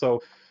AI.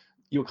 So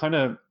you kind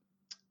of,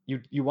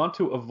 you want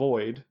to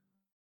avoid,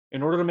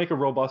 in order to make a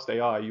robust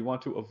AI, you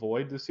want to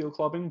avoid the seal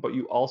clubbing, but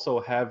you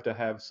also have to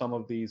have some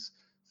of these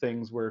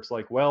things where it's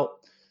like, well,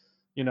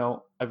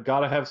 I've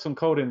got to have some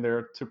code in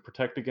there to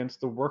protect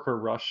against the worker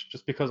rush,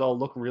 just because I'll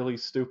look really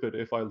stupid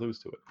if I lose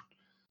to it.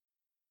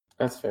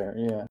 That's fair,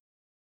 yeah.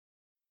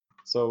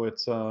 So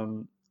it's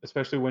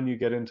especially when you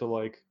get into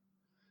like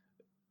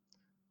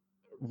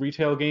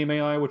retail game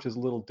AI, which is a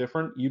little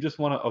different, you just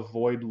want to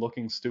avoid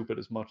looking stupid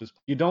as much as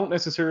you don't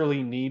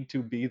necessarily need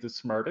to be the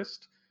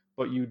smartest,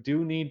 but you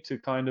do need to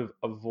kind of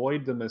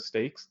avoid the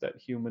mistakes that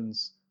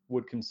humans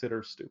would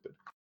consider stupid.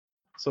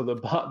 So the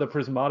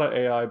Prismata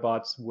AI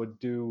bots would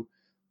do,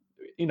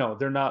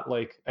 they're not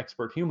like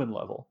expert human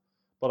level,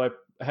 but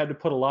I had to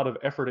put a lot of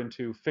effort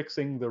into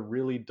fixing the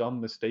really dumb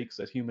mistakes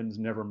that humans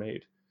never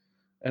made.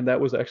 And that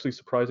was actually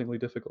surprisingly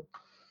difficult.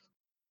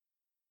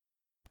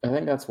 I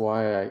think that's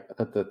why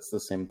that's the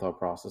same thought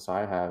process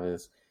I have,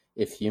 is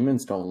if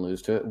humans don't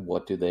lose to it,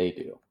 what do they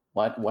do?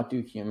 What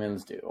do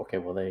humans do? Okay,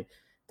 well,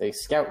 they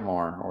scout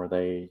more, or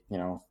they,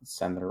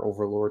 send their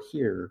overlord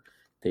here.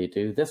 They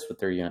do this with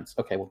their units.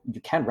 Okay, well, you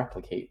can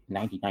replicate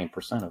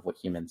 99% of what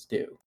humans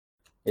do.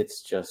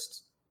 It's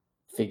just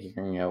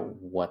figuring out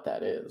what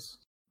that is.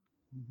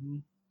 Mm-hmm.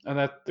 And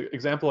that the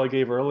example I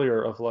gave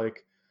earlier of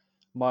like,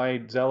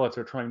 my zealots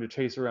are trying to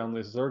chase around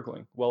this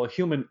Zergling. Well, a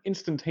human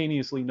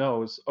instantaneously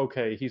knows,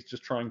 okay, he's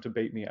just trying to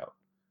bait me out.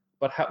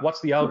 But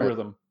what's the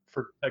algorithm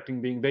for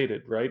detecting being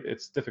baited, right?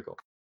 It's difficult.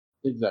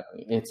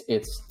 Exactly.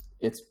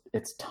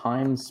 It's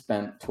time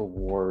spent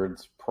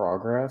towards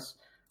progress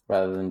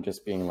rather than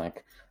just being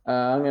like,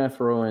 I'm going to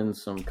throw in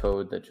some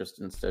code that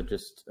just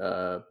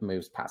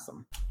moves past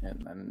them,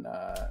 and then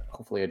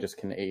hopefully I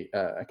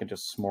can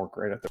just smork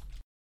right at them.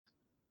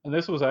 And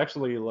this was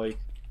actually like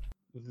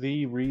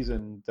the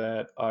reason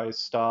that I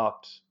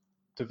stopped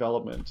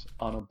development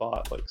on a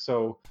bot. Like,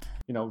 so,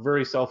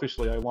 very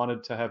selfishly, I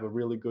wanted to have a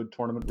really good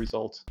tournament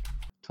result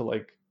to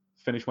like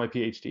finish my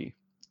PhD.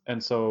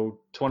 And so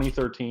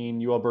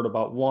 2013, Alberta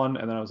bot won,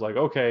 and then I was like,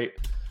 okay,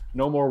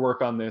 no more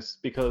work on this,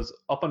 because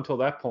up until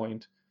that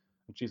point,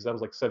 geez, that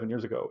was like 7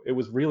 years ago, it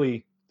was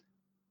really,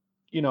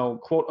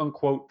 quote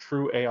unquote,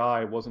 true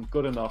AI wasn't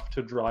good enough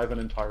to drive an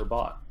entire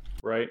bot,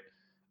 right?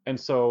 And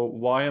so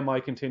why am I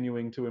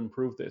continuing to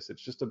improve this?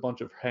 It's just a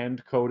bunch of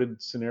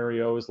hand-coded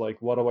scenarios like,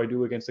 what do I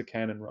do against a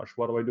cannon rush?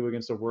 What do I do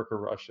against a worker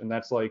rush? And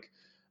that's like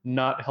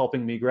not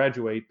helping me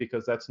graduate,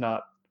 because that's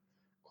not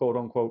quote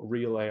unquote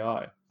real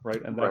AI,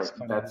 right? And that's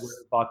kind of where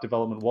bot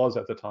development was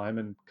at the time,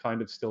 and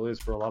kind of still is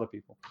for a lot of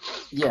people.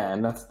 Yeah,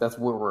 and that's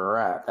where we're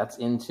at. That's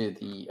into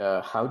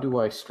the how do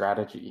I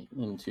strategy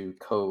into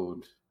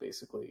code,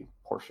 basically,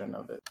 portion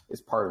of it is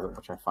part of it,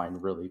 which I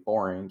find really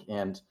boring.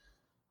 And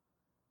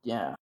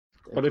yeah.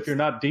 But if you're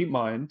not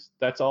DeepMind,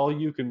 that's all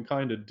you can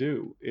kind of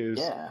do is,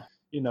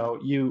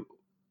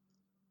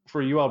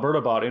 for Alberta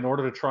bot, in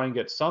order to try and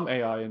get some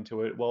AI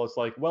into it, well, it's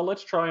like, well,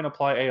 let's try and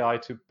apply AI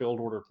to build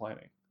order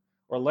planning,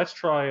 or let's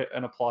try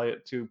and apply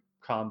it to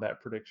combat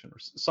prediction, or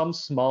some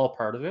small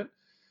part of it.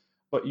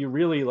 But you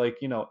really, like,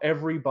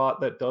 every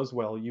bot that does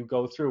well, you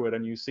go through it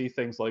and you see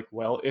things like,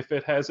 well, if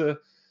it has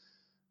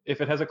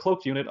if it has a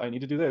cloaked unit, I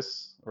need to do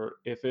this. Or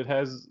if it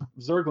has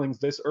Zerglings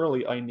this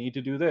early, I need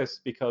to do this.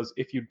 Because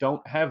if you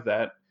don't have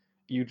that,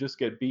 you just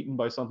get beaten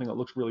by something that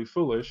looks really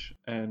foolish,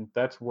 and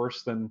that's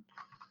worse than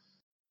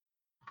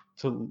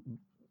to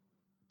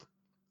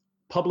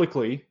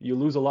publicly. You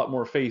lose a lot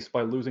more face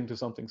by losing to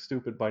something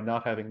stupid by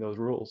not having those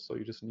rules, so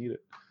you just need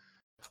it.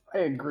 I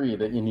agree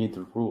that you need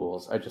the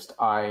rules.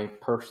 I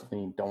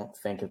personally don't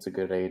think it's a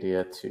good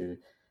idea to,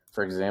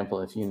 for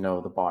example, if you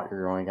know the bot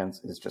you're going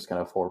against is just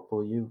going to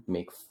 4-pull you,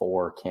 make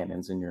 4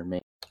 cannons in your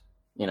main.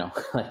 You know,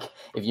 like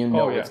if you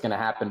know it's going to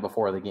happen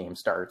before the game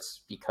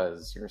starts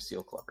because you're a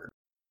seal clubber.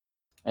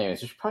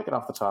 Anyways, you should probably get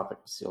off the topic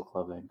of seal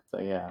clubbing.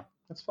 So yeah,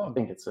 that's fun. I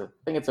think it's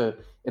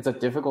a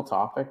difficult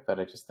topic, but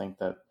I just think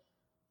that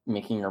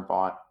making your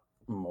bot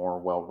more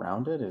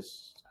well-rounded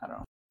is, I don't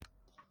know,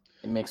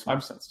 it makes more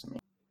sense to me.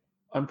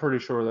 I'm pretty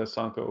sure that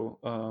Sanko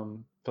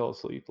fell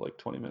asleep like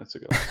 20 minutes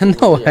ago.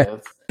 No, yeah,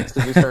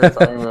 because we started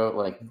talking about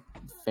like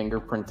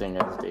fingerprinting,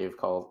 as Dan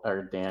called.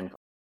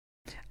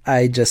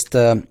 I just,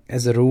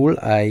 as a rule,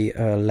 I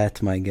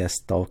let my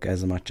guests talk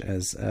as much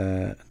as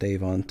they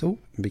want to,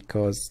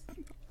 because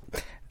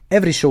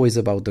every show is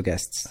about the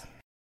guests.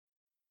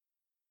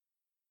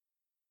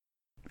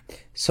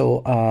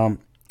 So,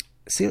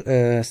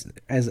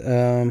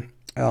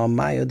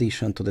 my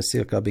addition to the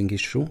seal clubbing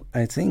issue,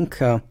 I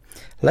think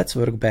let's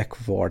work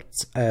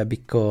backwards,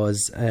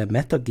 because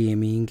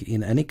metagaming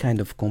in any kind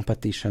of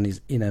competition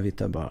is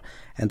inevitable.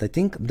 And I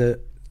think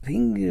the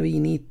thing we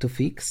need to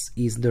fix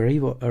is the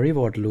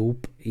reward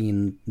loop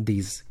in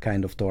these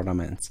kind of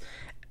tournaments.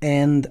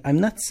 And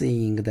I'm not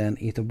saying then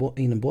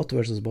in bot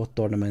versus bot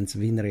tournaments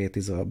win rate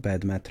is a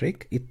bad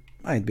metric. It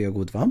might be a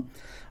good one,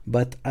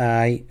 but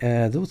I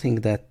do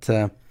think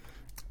that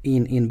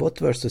in bot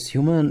versus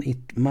human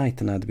it might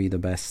not be the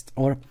best.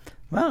 Or,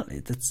 well,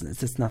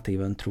 it's not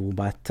even true,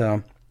 but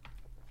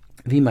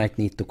we might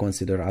need to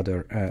consider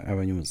other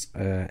avenues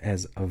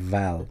as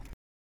well.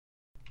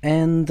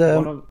 And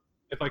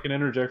if I can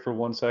interject for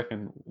 1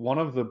 second, one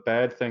of the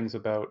bad things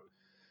about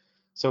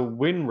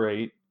win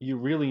rate, you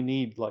really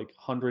need like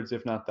hundreds,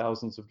 if not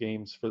thousands of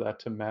games for that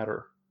to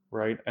matter,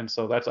 right? And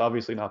so that's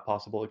obviously not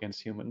possible against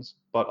humans.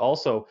 But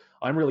also,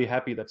 I'm really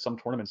happy that some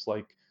tournaments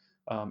like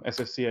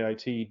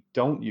SSCIT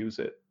don't use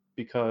it,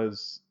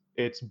 because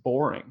it's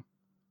boring,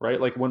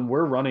 right? Like when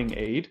we're running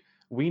aid,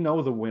 we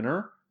know the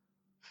winner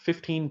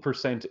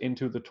 15%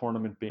 into the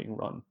tournament being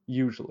run,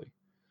 usually.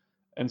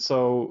 And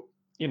so,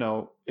 you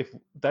know, if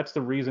that's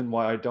the reason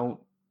why I don't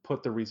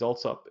put the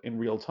results up in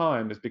real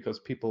time, is because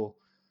people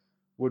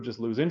would just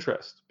lose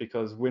interest,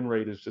 because win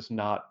rate is just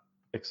not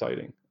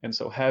exciting. And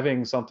so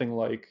having something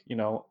like, you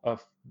know, a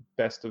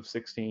best of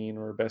 16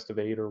 or best of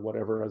 8 or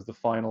whatever as the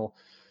final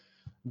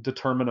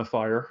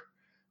determinifier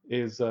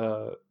is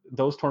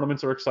those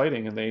tournaments are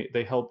exciting, and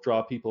they help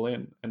draw people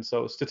in. And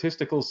so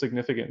statistical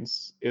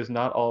significance is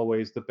not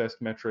always the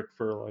best metric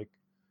for like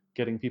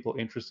getting people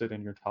interested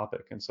in your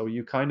topic. And so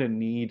you kind of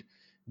need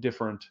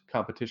different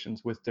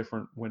competitions with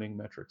different winning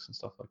metrics and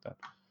stuff like that.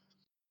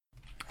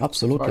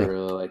 Absolutely. I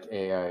really like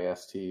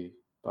AIST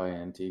by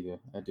Antigua.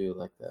 I do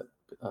like that.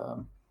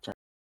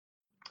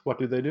 What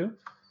do they do?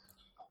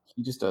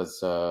 He just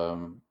does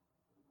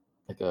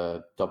like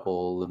a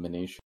double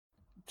elimination,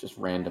 just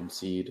random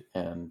seed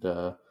and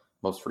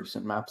most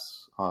recent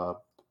maps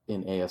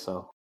in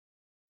ASL.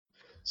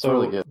 So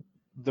really good.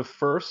 The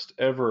first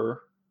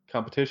ever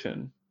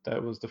competition,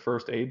 that was the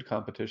first aid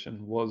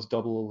competition, was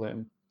double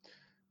elim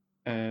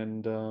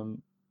and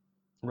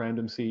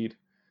random seed.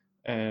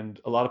 And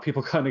a lot of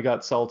people kind of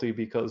got salty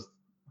because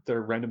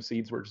their random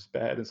seeds were just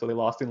bad, and so they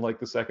lost in like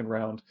the second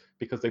round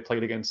because they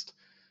played against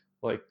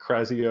like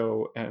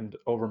Crazio and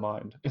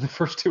Overmind in the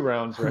first 2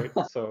 rounds, right?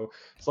 So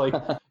it's like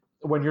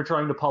when you're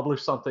trying to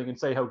publish something and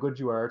say how good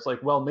you are, it's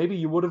like, well, maybe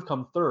you would have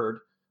come 3rd,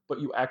 but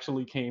you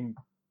actually came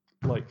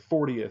like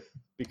 40th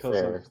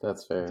because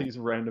of these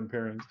random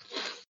pairings.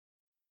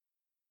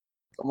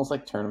 It's almost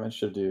like tournaments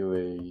should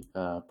do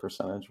a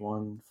percentage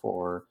one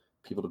for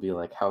people to be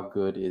like, how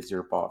good is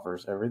your bot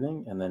versus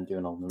everything, and then do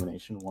an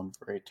elimination one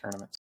for 8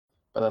 tournaments.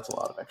 But that's a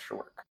lot of extra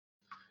work.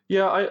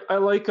 Yeah, I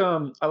like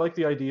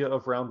the idea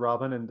of round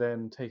robin and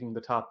then taking the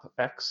top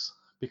X,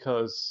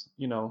 because,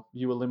 you know,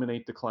 you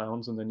eliminate the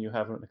clowns and then you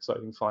have an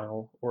exciting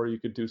final. Or you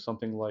could do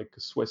something like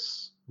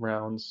Swiss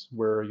rounds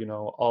where, you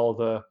know,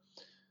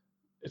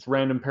 it's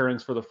random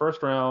pairings for the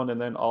first round, and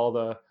then all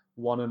the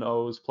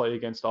 1-0s play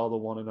against all the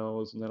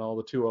 1-0s, and then all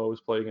the 2-0s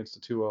play against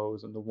the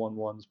 2-0s, and the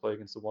 1-1s play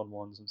against the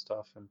 1-1s and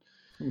stuff.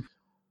 And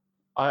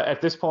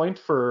at this point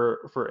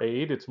for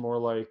aid, it's more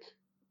like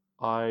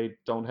I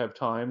don't have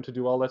time to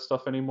do all that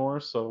stuff anymore,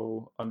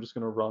 so I'm just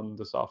going to run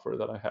the software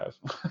that I have.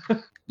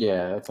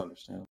 Yeah, that's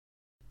understandable.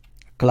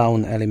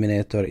 Clown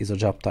Eliminator is a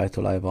job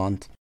title I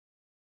want.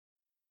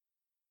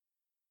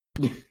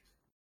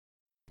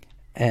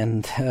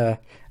 And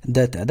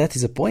that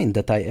is a point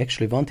that I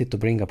actually wanted to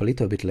bring up a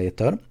little bit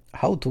later.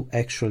 How to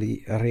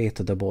actually rate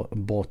the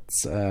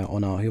bots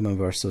on a human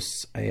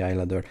versus AI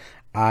ladder.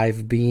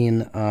 I've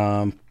been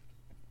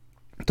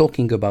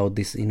talking about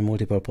this in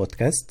multiple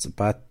podcasts,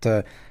 but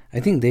I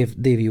think Dave,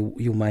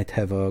 you might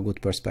have a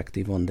good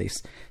perspective on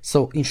this.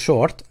 So in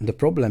short, the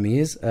problem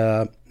is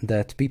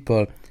that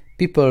people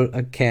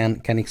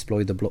can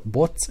exploit the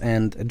bots,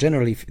 and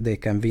generally if they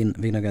can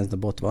win against the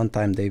bot one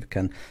time, they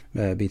can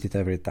beat it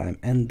every time,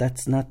 and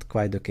that's not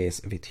quite the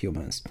case with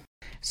humans.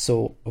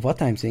 So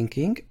what I'm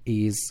thinking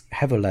is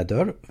have a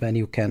ladder when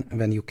you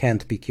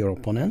can't pick your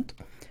opponent.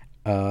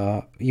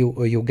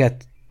 You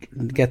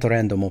get a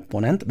random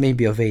opponent,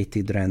 maybe a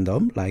weighted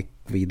random, like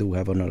we do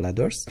have on our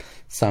ladders,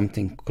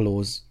 something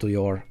close to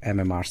your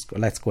MMR score.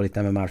 Let's call it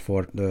MMR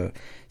for the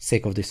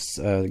sake of this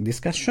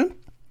discussion.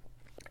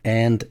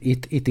 And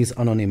it is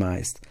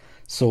anonymized,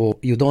 so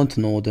you don't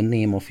know the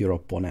name of your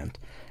opponent,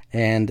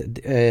 and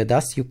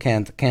thus you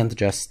can't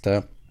just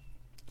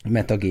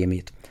metagame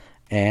it.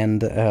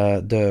 And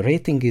the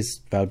rating is,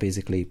 well,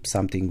 basically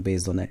something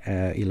based on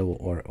ELO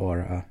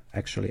or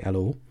actually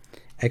ELO.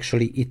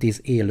 Actually, it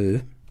is ELO,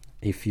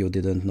 if you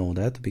didn't know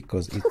that,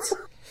 because it's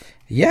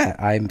yeah,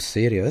 I'm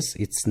serious.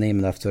 It's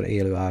named after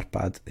Elo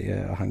Arpad,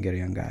 a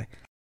Hungarian guy,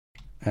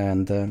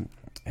 and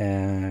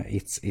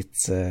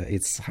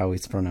it's how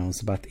it's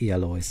pronounced, but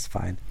ELO is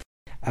fine.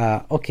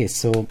 Okay,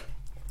 so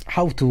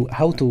how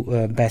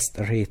to best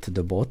rate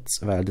the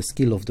bots? Well, the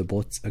skill of the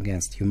bots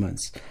against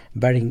humans,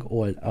 bearing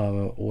all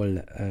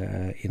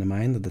in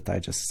mind that I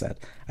just said.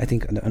 I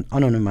think an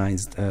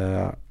anonymized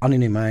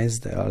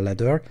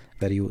ladder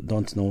where you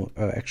don't know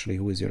actually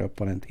who is your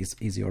opponent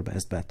is your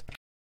best bet.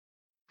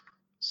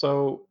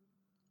 So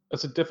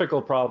it's a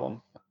difficult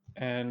problem,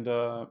 and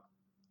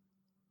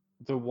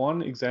the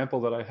one example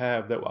that I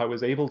have that I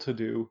was able to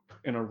do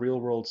in a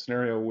real world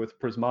scenario with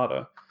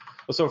Prismata.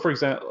 So for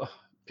example,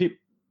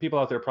 people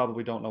out there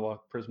probably don't know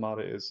what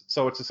Prismata is.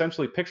 So it's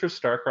essentially picture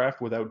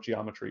StarCraft without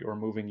geometry or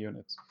moving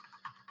units.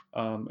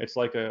 It's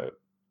like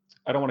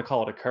I don't want to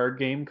call it a card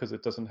game because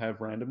it doesn't have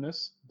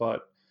randomness,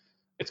 but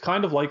it's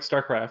kind of like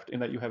StarCraft in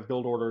that you have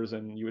build orders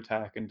and you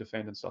attack and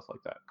defend and stuff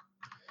like that.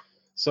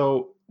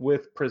 So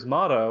with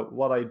Prismata,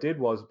 what I did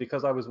was,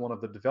 because I was one of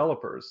the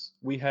developers,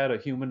 we had a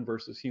human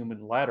versus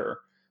human ladder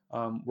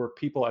where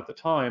people at the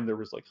time, there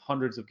was like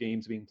hundreds of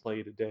games being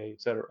played a day,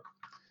 etc.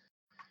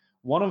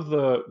 One of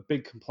the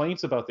big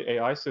complaints about the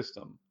AI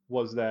system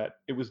was that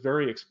it was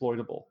very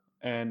exploitable.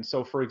 And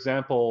so, for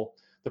example,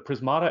 the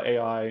Prismata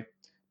AI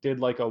did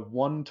like a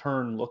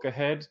one-turn look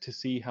ahead to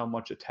see how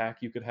much attack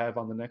you could have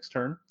on the next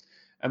turn.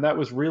 And that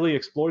was really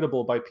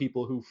exploitable by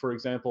people who, for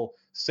example,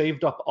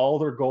 saved up all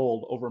their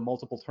gold over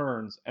multiple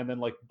turns and then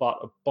like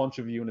bought a bunch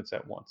of units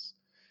at once.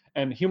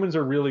 And humans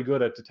are really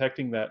good at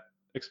detecting that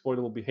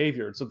exploitable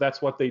behavior. So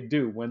that's what they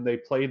do when they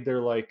played their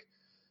like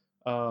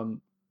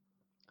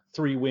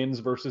 3 wins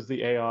versus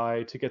the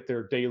AI to get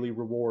their daily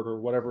reward or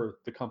whatever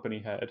the company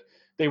had.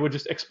 They would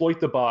just exploit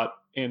the bot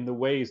in the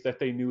ways that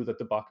they knew that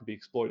the bot could be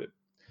exploited.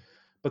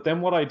 But then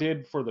what I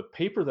did for the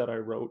paper that I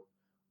wrote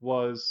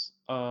was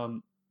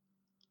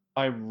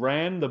I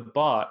ran the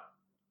bot.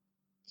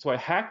 So I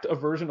hacked a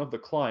version of the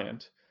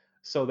client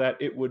so that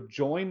it would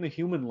join the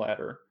human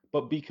ladder,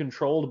 but be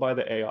controlled by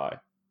the AI.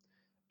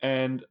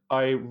 And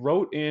I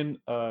wrote in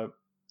a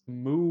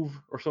move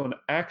an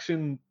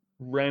action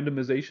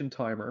randomization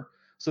timer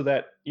so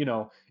that, you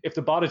know, if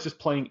the bot is just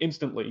playing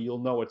instantly, you'll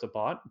know it's a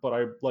bot. But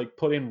I like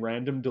put in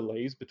random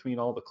delays between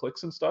all the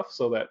clicks and stuff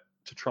so that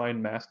to try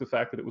and mask the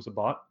fact that it was a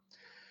bot.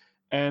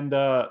 And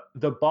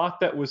the bot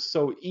that was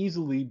so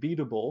easily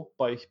beatable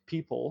by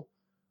people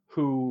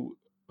who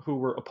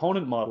were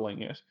opponent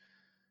modeling it,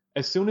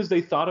 as soon as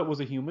they thought it was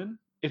a human,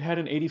 it had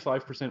an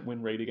 85%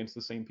 win rate against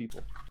the same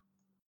people.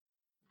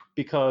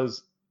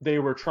 Because they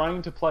were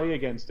trying to play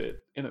against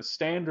it in a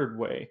standard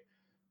way,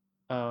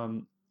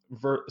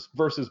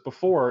 versus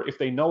before, if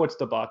they know it's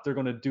the bot, they're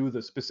going to do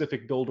the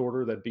specific build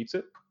order that beats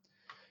it.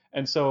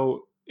 And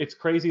so it's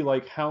crazy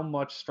like how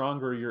much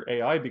stronger your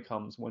AI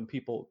becomes when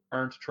people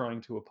aren't trying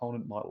to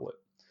opponent model it.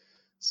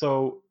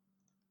 So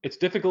it's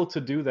difficult to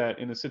do that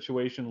in a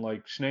situation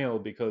like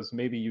Schnail because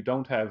maybe you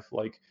don't have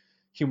like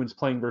humans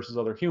playing versus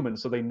other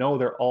humans, so they know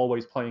they're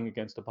always playing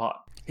against a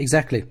bot.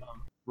 Exactly.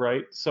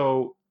 Right?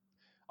 So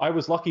I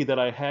was lucky that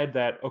I had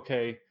that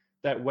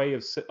way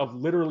of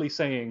literally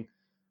saying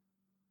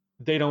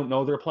they don't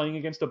know they're playing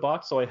against a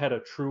bot, so I had a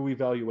true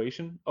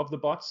evaluation of the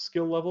bot's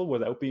skill level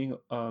without being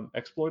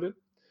exploited.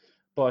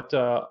 But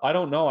I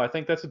don't know. I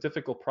think that's a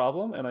difficult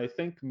problem, and I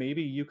think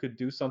maybe you could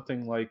do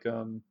something like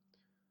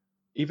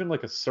even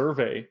like a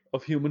survey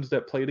of humans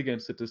that played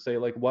against it to say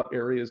like what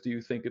areas do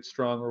you think it's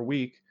strong or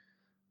weak.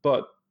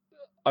 But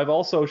I've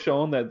also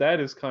shown that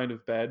is kind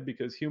of bad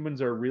because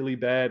humans are really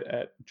bad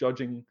at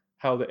judging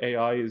how the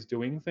AI is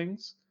doing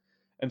things,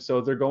 and so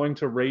they're going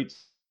to rate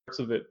parts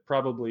of it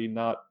probably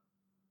not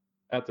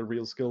at the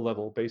real skill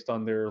level based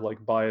on their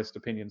like biased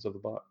opinions of the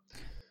bot.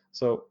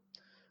 So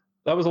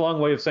that was a long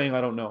way of saying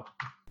I don't know.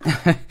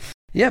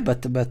 Yeah,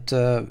 but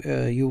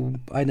you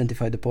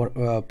identify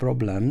the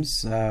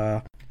problems,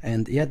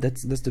 and yeah,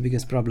 that's the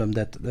biggest problem,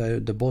 that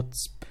the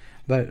bots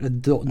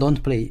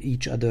don't play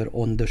each other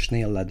on the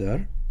Schnail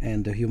ladder,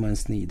 and the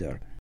humans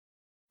neither.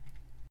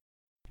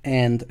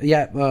 And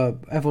yeah,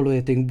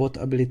 evaluating bot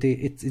ability,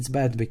 it's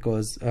bad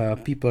because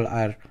people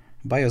are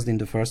biased in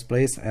the first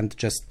place and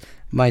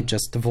might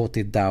just vote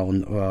it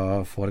down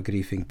for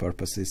griefing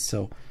purposes.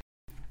 So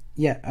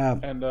yeah.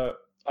 And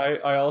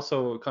I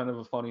also, kind of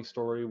a funny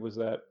story was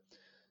that,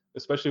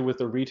 especially with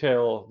the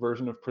retail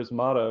version of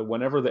Prismata,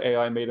 whenever the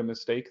AI made a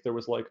mistake, there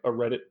was like a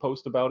Reddit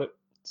post about it.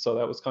 So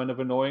that was kind of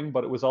annoying,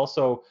 but it was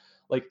also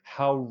like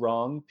how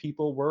wrong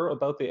people were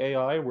about the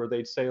AI, where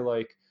they'd say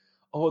like,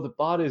 oh, the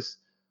bot is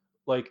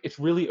like, it's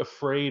really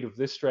afraid of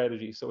this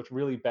strategy, so it's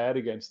really bad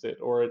against it,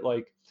 or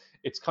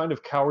it's kind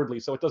of cowardly,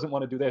 so it doesn't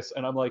want to do this.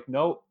 And I'm like,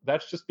 no,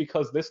 that's just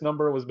because this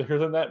number was bigger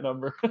than that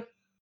number.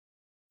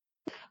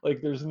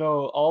 Like, there's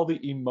no, all the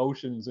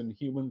emotions and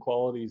human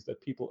qualities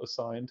that people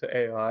assign to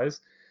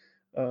AIs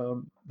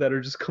that are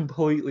just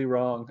completely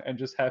wrong and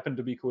just happen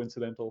to be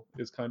coincidental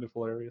is kind of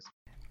hilarious.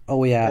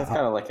 Oh yeah, That's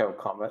kind of like how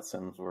combat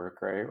sims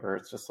work, right? Where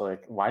it's just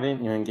like, why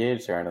didn't you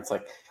engage there? And it's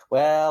like,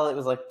 well, it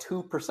was like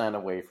 2%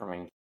 away from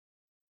engaging.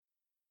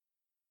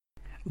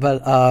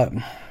 well,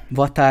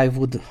 what I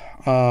would,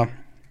 how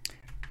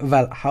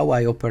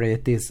I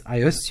operate is I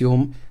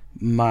assume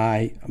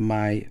my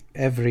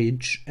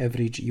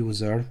average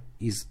user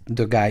is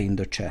the guy in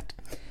the chat.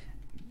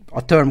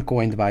 A term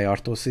coined by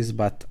Artosis,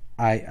 but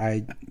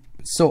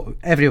so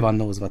everyone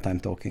knows what I'm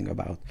talking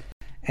about.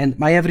 And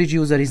my average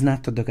user is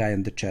not the guy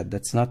in the chat.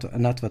 That's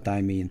not what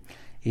I mean.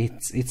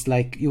 It's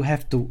like you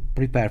have to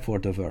prepare for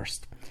the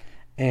worst.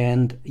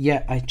 And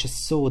yeah, I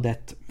just saw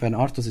that when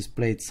Artosis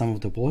played some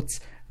of the bots,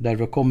 there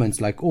were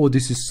comments like, "Oh,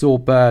 this is so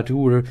bad,"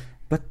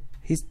 but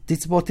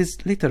this bot is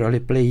literally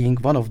playing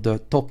one of the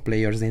top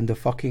players in the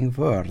fucking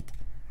world.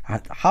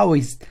 How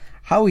is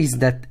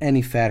that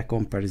any fair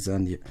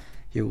comparison?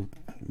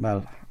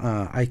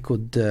 I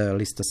could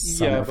list a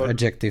sum of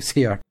adjectives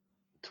here.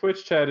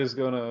 Twitch chat is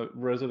gonna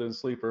resident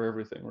sleeper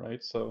everything,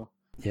 right? So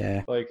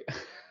yeah, like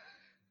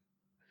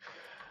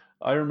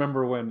I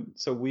remember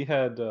so we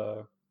had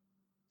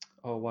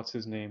what's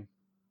his name?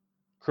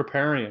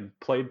 Kriparian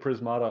played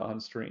Prismata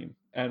on stream,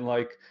 and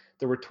like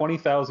there were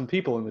 20,000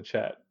 people in the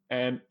chat,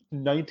 and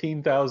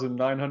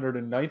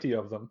 19,990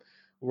 of them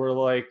were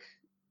like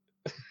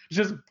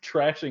just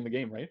trashing the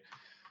game, right?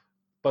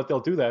 But they'll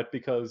do that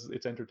because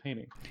it's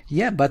entertaining.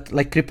 Yeah, but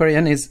like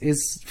Kriparian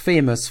is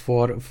famous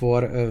for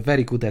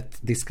very good at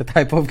this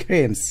type of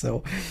games.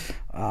 So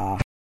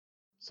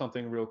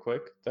something real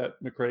quick that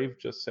McRave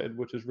just said,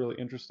 which is really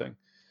interesting.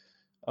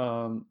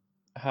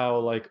 How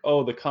like,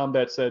 oh, the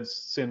combat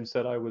sim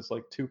said I was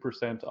like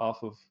 2%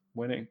 off of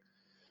winning.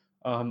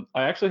 I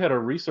actually had a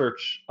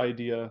research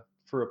idea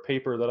for a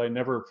paper that I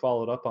never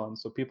followed up on,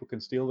 so people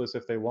can steal this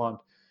if they want,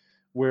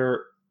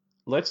 where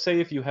let's say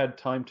if you had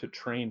time to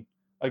train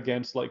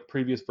against like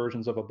previous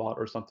versions of a bot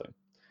or something,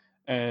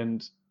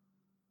 and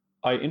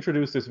I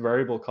introduced this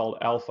variable called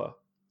alpha.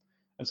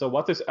 And so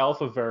what this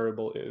alpha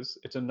variable is,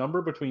 it's a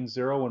number between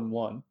 0 and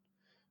 1,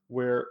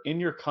 where in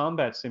your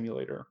combat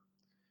simulator,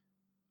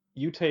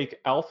 you take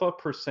alpha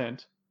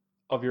 %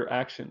 of your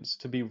actions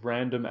to be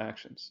random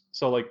actions.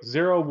 So like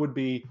 0 would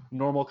be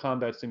normal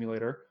combat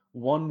simulator,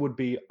 1 would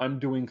be I'm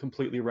doing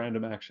completely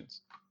random actions.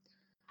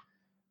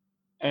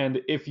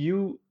 And if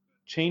you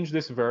change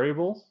this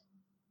variable,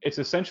 it's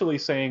essentially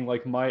saying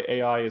like my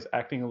AI is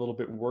acting a little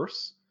bit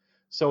worse.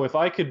 So if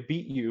I could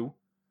beat you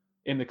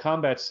in the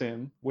combat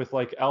sim with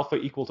like alpha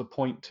equal to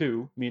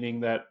 0.2, meaning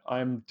that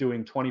I'm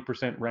doing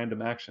 20%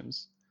 random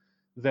actions,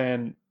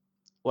 then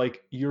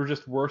like you're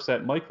just worse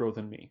at micro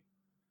than me,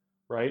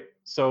 right?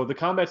 So the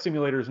combat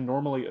simulators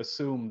normally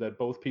assume that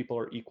both people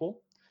are equal,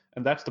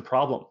 and that's the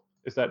problem,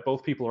 is that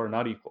both people are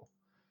not equal.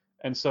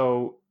 And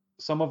so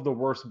some of the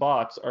worst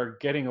bots are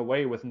getting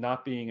away with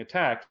not being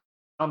attacked.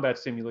 Combat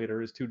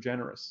simulator is too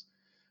generous.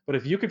 But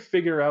if you could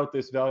figure out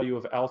this value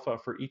of alpha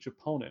for each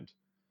opponent,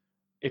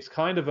 it's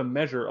kind of a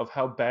measure of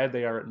how bad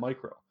they are at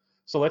micro.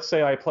 So let's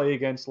say I play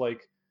against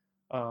like,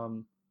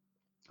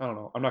 I don't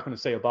know, I'm not going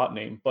to say a bot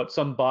name, but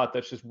some bot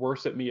that's just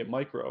worse at me at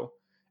micro,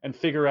 and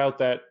figure out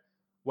that,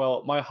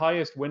 well, my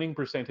highest winning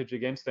percentage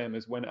against them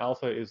is when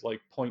alpha is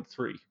like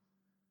 0.3.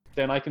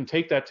 Then I can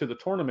take that to the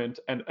tournament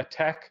and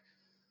attack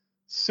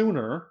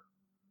sooner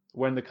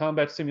when the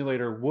combat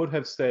simulator would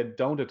have said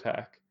don't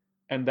attack,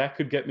 and that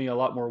could get me a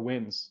lot more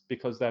wins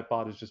because that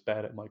bot is just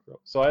bad at micro.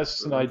 So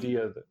that's an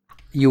idea that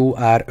you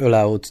are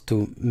allowed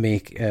to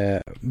make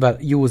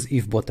use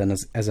if button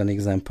as an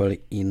example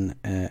in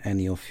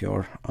any of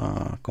your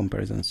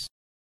comparisons.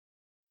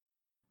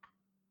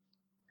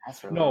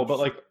 Really no, but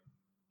like,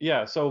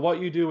 yeah. So what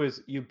you do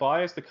is you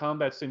bias the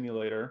combat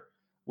simulator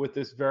with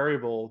this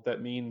variable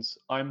that means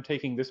I'm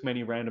taking this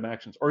many random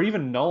actions or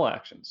even null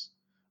actions,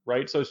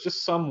 right? So it's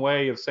just some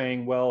way of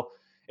saying, well,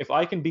 if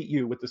I can beat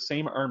you with the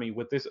same army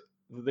with this,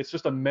 it's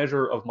just a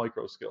measure of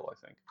micro skill,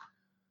 I think.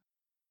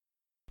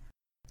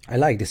 I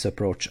like this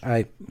approach.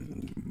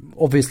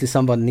 Obviously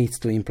someone needs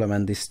to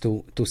implement this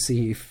to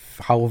see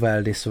how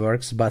well this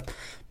works, but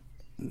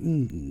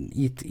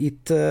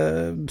it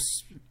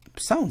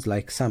sounds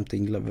like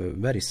something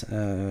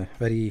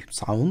very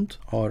sound,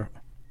 or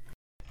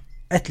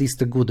at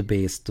least a good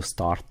base to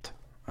start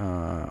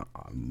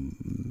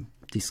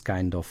this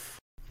kind of,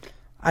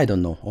 I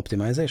don't know,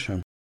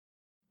 optimization.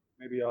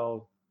 Maybe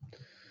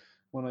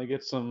when I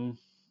get some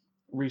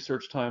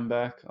research time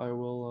back, I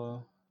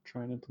will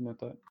try and implement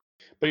that.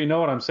 But you know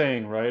what I'm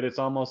saying, right? It's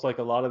almost like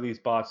a lot of these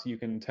bots, you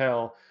can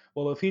tell,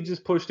 well, if he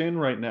just pushed in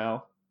right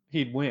now,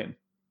 he'd win.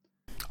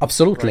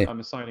 Absolutely. Right? I'm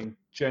assigning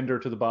gender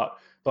to the bot.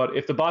 But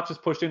if the bot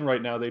just pushed in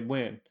right now, they'd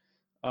win.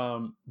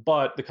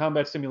 But the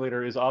combat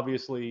simulator is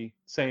obviously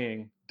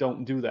saying,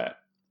 don't do that.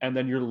 And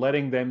then you're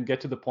letting them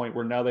get to the point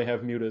where now they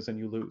have mutas and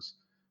you lose,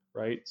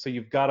 right? So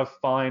you've got to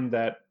find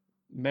that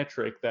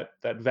metric,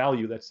 that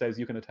value that says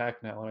you can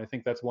attack now. And I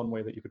think that's one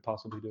way that you could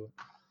possibly do it.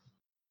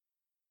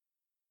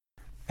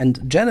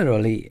 And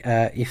generally,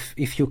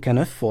 if you can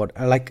afford,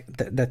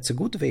 that's a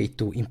good way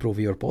to improve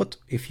your bot.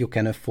 If you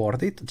can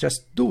afford it,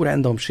 just do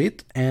random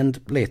shit and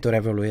later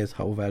evaluate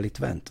how well it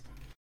went.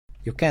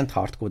 You can't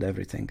hardcode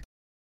everything.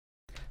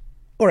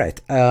 All right,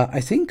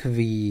 I think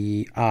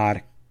we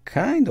are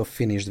kind of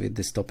finished with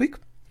this topic.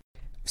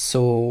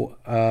 So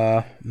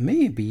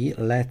maybe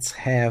let's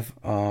have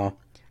the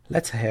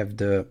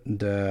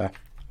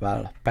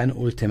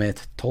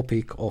penultimate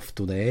topic of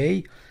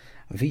today,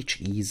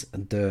 which is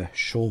the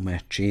show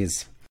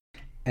matches.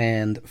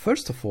 And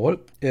first of all,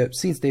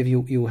 since Dave,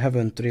 you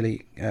haven't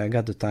really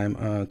got the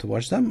time to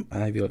watch them,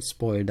 I will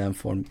spoil them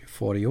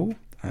for you.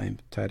 I'm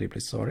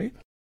terribly sorry.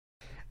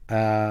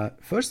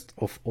 First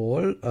of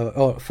all,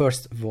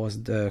 first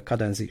was the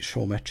Cadenzi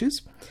show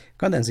matches.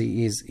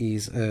 Cadenzi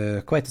is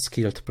quite a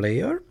skilled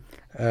player,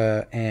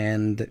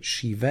 and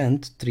she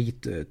went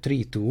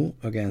 3-2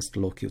 against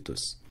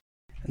Locutus.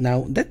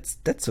 Now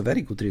that's a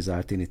very good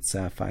result in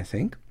itself, I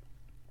think.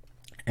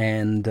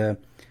 And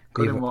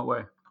good in what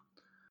way?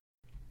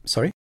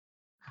 Sorry?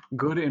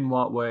 Good in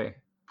what way?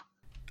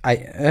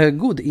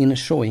 Good in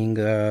showing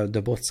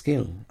the bot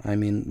skill. I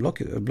mean,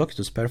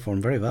 Locutus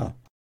performed very well.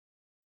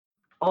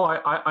 Oh,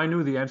 I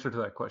knew the answer to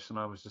that question.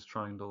 I was just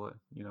trying to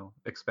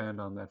expand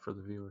on that for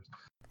the viewers.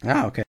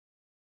 Okay.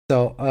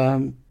 So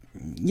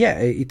yeah,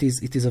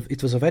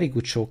 it was a very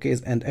good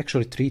showcase, and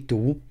actually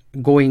 3-2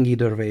 going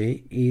either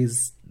way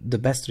is the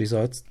best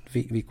results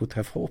we could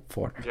have hoped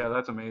for. Yeah,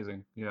 that's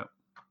amazing. Yeah.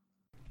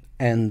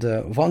 And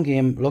one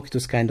game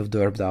Locutus kind of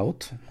derbed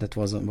out. That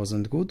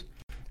wasn't good.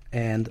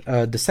 And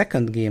the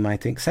second game, I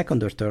think,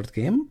 second or third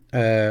game,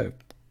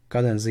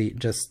 Cadenzi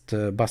just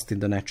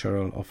busted the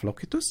natural of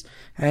Locutus,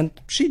 and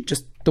she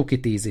just took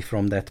it easy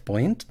from that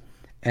point,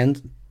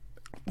 and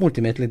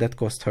ultimately that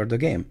cost her the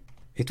game.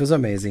 It was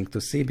amazing to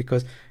see,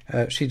 because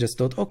she just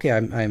thought, okay,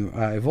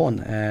 I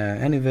won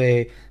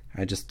anyway.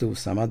 I just do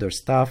some other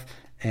stuff,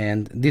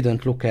 and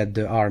didn't look at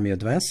the army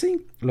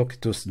advancing.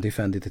 Locutus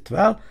defended it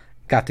well,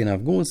 got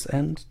enough goons,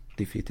 and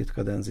defeated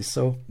Cadenzi.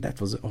 So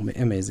that was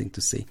amazing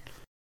to see.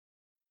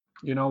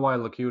 You know why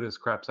Locutus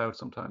craps out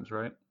sometimes,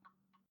 right?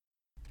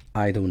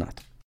 I do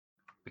not.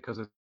 Because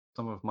it's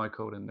some of my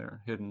code in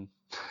there hidden.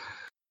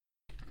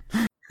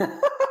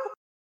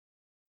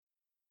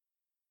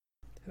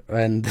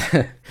 And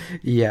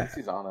yeah.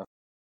 He's honest.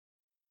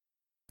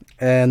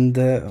 And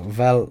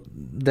well,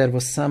 there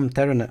was some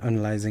terrain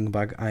analyzing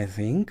bug, I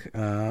think.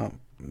 And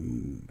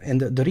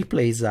the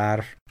replays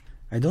are,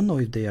 I don't know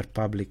if they are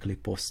publicly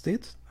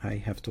posted. I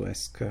have to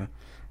ask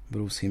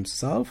Bruce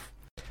himself.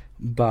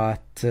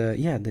 But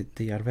yeah,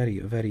 they are very,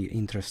 very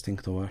interesting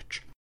to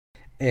watch.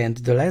 And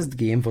the last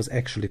game was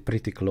actually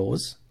pretty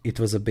close. It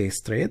was a base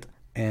trade,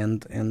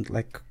 and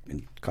like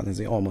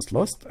Cadenzi almost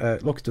lost.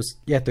 Locutus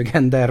yet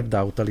again derbed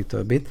out a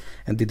little bit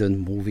and didn't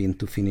move in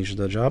to finish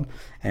the job,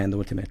 and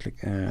ultimately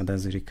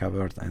Cadenzi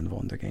recovered and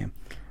won the game.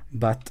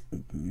 But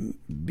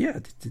yeah,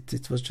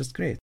 it was just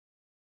great.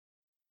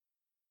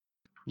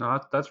 No,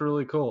 that's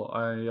really cool.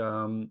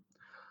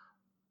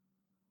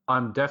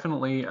 I'm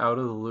definitely out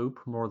of the loop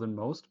more than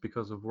most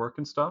because of work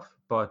and stuff.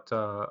 But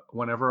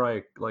whenever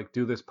I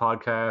do this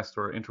podcast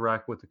or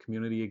interact with the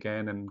community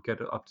again and get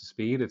up to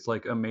speed, it's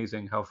like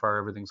amazing how far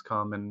everything's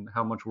come and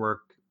how much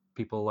work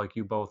people like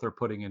you both are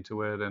putting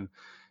into it and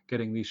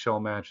getting these show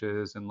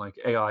matches. And like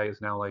AI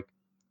is now like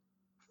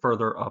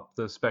further up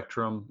the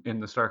spectrum in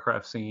the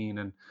StarCraft scene.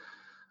 And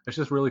it's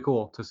just really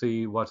cool to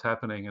see what's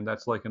happening. And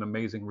that's like an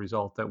amazing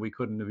result that we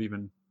couldn't have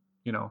even,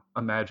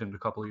 imagined a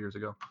couple of years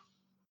ago.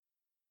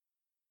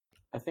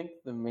 I think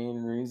the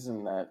main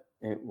reason that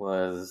it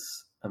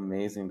was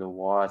amazing to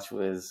watch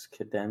was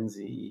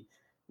Cadenzi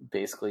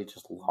basically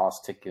just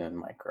lost to Goon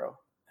Micro.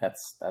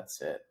 That's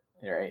it,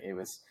 right? It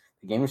was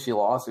the game she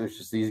lost. It was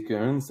just these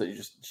goons that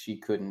she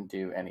couldn't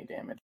do any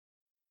damage.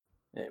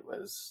 It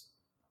was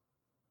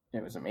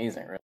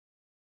amazing, right?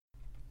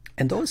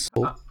 And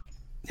also,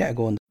 yeah,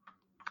 go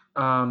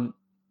on.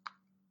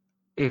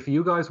 If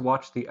you guys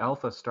watched the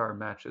Alpha Star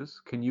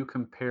matches, can you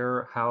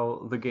compare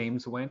how the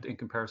games went in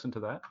comparison to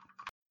that?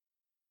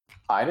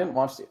 I didn't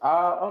watch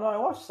I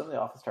watched some of the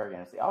Alpha Star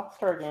games. The Alpha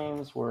Star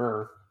games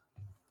were,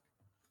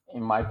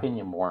 in my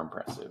opinion, more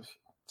impressive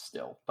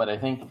still. But I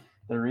think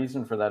the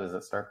reason for that is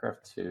that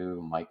StarCraft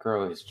 2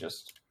 Micro is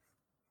just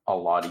a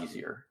lot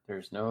easier.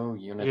 There's no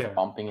units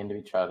bumping into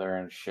each other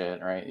and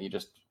shit, right?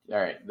 all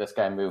right, this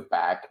guy moves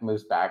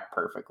back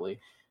perfectly.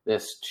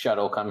 This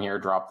shuttle come here,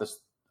 drop this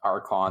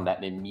Archon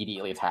that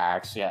immediately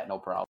attacks. Yeah, no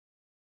problem.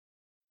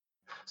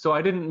 So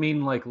I didn't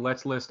mean like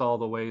let's list all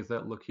the ways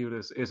that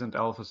Locutus isn't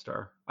Alpha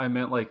Star. I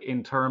meant like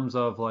in terms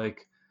of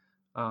like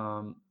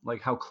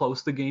how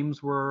close the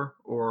games were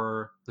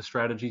or the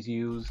strategies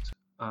used.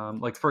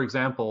 Like for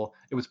example,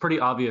 it was pretty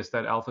obvious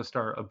that Alpha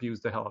Star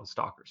abused the hell out of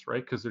Stalkers,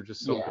 right? Because they're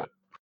just so good.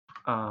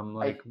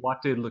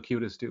 What did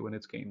Locutus do in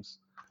its games?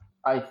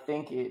 I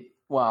think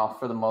well,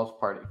 for the most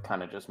part, it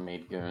kind of just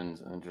made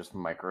goons and just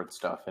microed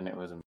stuff, and it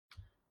was,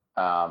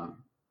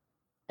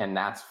 and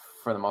that's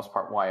for the most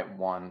part why it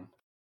won.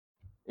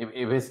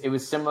 It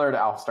was similar to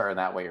Alpha in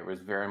that way. It was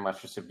very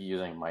much just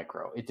abusing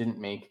micro. It didn't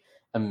make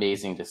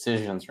amazing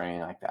decisions or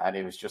anything like that.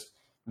 It was just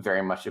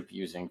very much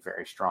abusing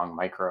very strong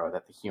micro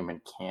that the human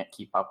can't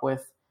keep up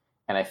with.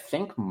 And I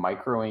think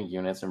microing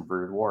units in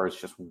Brood War is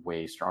just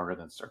way stronger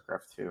than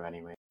StarCraft 2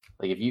 anyway.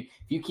 Like if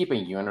you keep a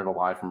unit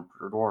alive from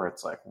Brood War,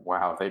 it's like,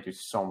 wow, they do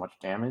so much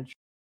damage.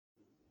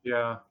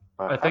 Yeah.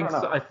 But I think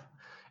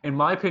in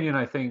my opinion,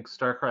 I think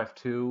StarCraft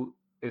 2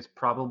 is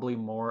probably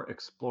more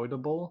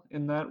exploitable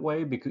in that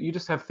way because you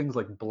just have things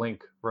like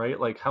Blink, right?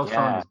 Like how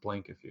strong is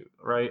Blink if you,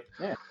 right?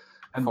 Yeah.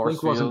 And Force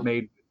Blink wasn't field.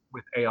 made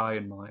with AI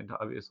in mind,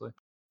 obviously.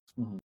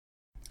 Mm-hmm.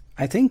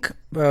 I think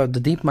the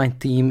DeepMind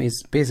team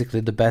is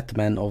basically the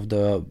Batman of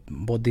the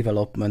bot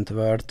development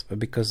world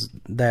because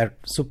their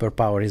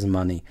superpower is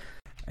money.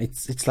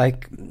 It's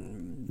like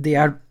they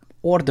are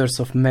orders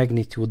of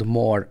magnitude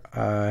more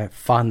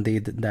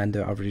funded than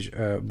the average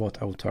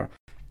bot author.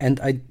 And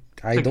I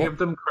to don't give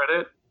them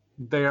credit,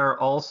 they are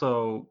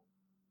also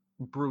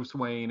Bruce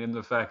Wayne in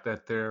the fact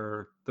that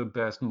they're the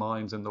best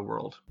minds in the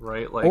world,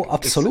 right? Like,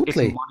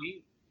 absolutely. It's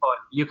money, but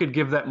you could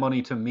give that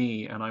money to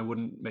me, and I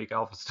wouldn't make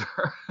Alpha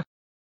Star.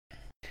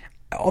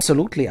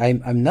 Absolutely,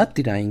 I'm not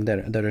denying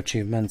their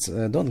achievements.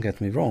 Don't get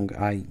me wrong.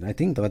 I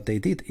think what they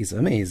did is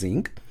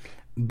amazing,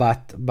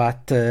 but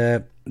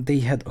they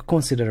had a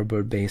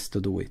considerable base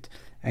to do it,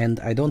 and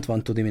I don't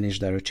want to diminish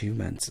their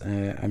achievements.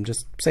 I'm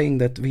just saying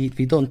that we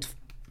don't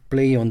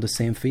play on the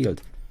same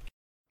field.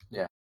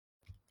 Yeah,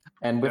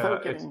 and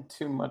without getting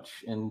too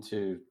much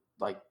into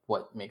like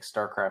what makes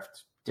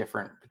StarCraft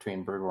different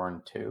between Brood War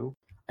and 2,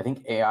 I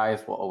think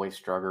AIs will always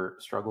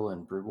struggle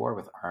in Brood War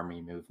with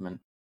army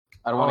movement.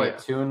 I don't want to get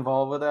too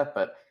involved with that,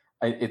 but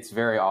it's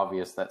very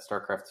obvious that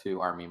StarCraft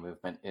 2 army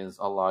movement is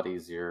a lot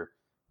easier.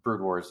 Brood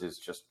Wars is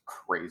just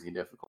crazy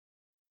difficult.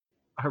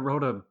 I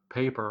wrote a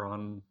paper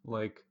on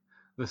like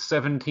the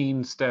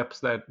 17 steps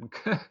that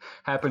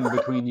happen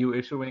between you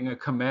issuing a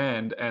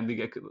command and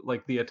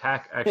the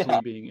attack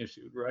actually being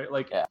issued, right?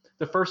 Like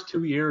the first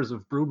 2 years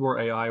of Brood War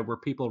AI were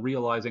people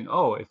realizing,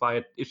 oh, if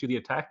I issue the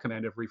attack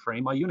command every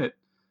frame, my unit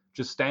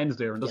just stands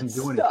there and doesn't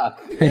do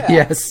anything.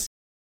 Yes.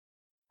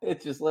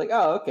 It's just like,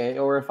 oh, okay.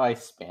 Or if I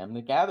spam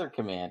the gather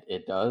command,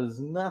 it does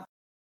nothing.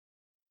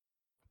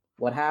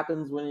 What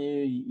happens when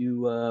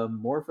you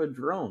morph a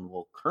drone?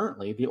 Well,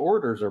 currently the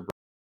orders are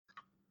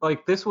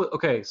like this was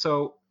okay.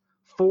 So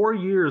 4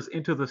 years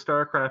into the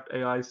StarCraft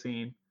AI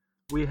scene,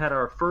 we had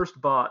our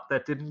first bot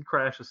that didn't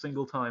crash a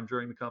single time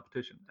during the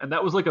competition, and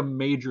that was like a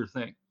major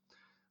thing.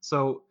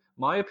 So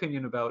my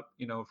opinion about,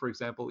 for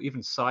example,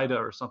 even SIDA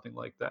or something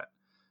like that,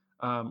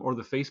 or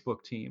the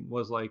Facebook team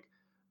was like,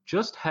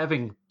 just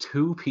having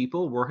 2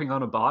 people working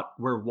on a bot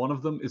where one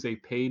of them is a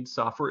paid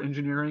software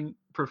engineering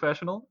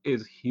professional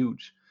is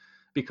huge,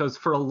 because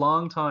for a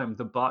long time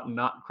the bot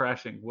not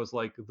crashing was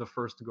like the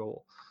first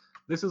goal.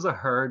 This is a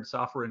hard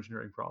software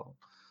engineering problem.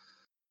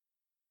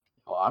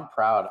 Well, I'm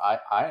proud.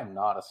 I am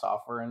not a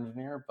software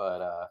engineer,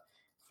 but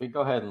if we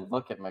go ahead and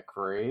look at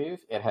McRave,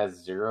 it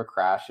has 0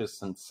 crashes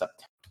since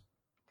September.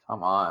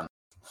 Come on.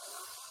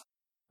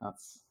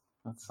 That's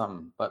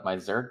some, but my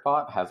Zerg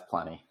bot has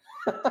plenty.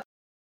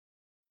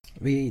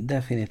 We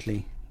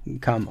definitely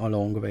come a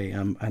long way,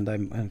 and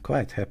I'm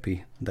quite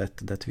happy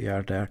that we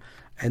are there.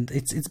 And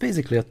it's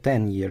basically a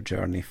 10-year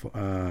journey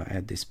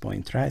at this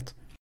point, right?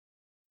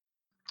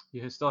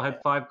 You still had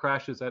 5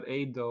 crashes at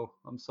Aid, though.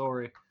 I'm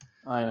sorry.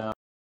 I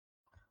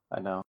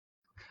know.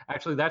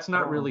 Actually, that's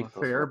not really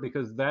fair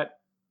because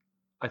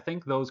I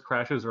think those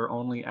crashes are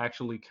only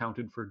actually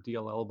counted for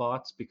DLL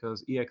bots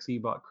because EXE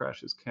bot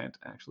crashes can't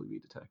actually be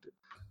detected.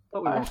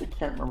 I actually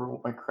can't remember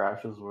what my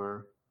crashes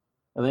were.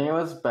 I think it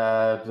was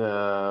bad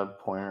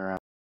point around.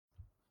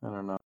 I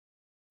don't know.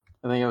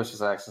 I think it was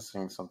just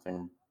accessing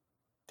something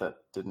that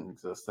didn't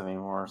exist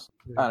anymore. So,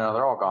 I don't know.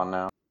 They're all gone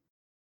now.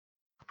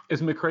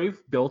 Is McRave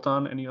built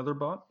on any other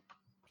bot?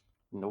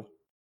 Nope.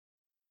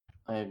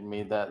 I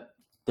made that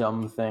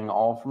dumb thing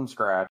all from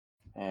scratch.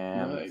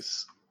 And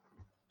nice.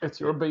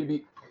 It's your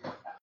baby.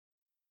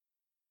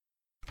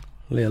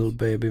 Little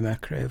baby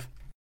McRave.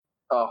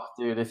 Oh,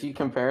 dude, if you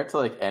compare it to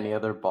like any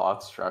other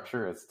bot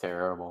structure, it's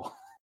terrible.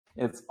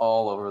 It's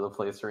all over the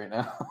place right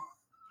now.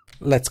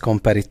 Let's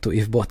compare it to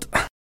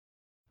IfBot.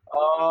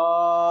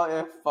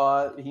 Oh,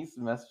 IfBot. He's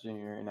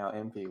messaging you right now,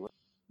 MP.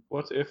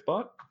 What's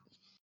IfBot?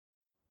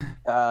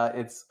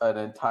 It's an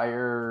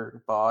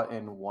entire bot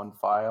in one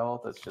file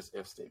that's just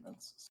if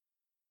statements.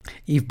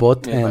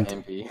 Evebot Made by and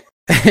MP.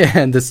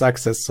 and the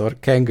successor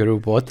Kangaroo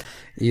bot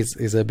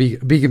is a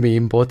big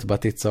meme bot,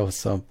 but it's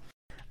awesome.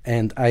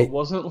 And It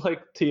wasn't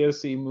like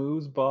TSC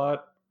Moves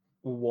bot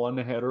one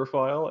header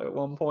file at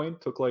one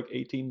point, took like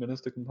 18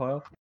 minutes to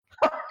compile.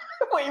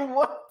 Wait,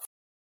 what?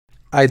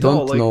 I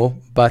don't like- know,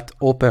 but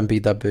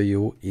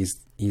OpenBW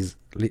is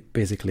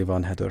basically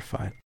one header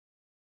file.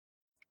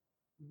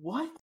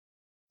 What?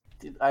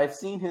 Dude, I've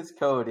seen his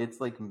code.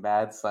 It's like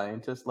mad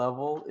scientist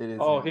level. It is.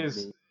 Oh,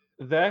 amazing.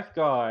 that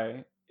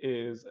guy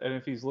is, and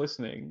if he's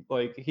listening,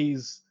 like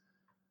he's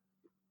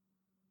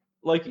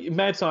like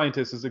mad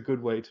scientist is a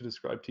good way to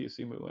describe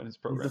TSC Moo and his He's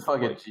program. a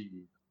fucking Like, G.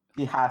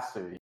 He has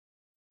to be.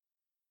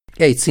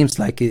 Yeah, it seems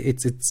like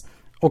it's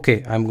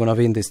okay. I'm gonna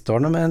win this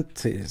tournament.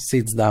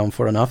 Sits down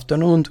for an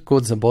afternoon,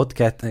 codes a bot,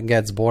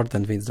 gets bored,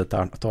 and wins the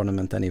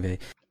tournament anyway.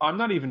 I'm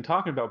not even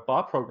talking about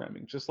bot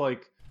programming, just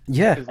like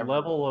Yeah, his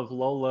level of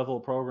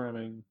low-level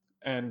programming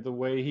and the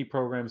way he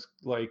programs,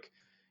 like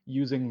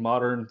using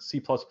modern C++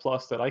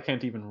 that I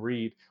can't even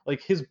read.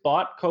 Like his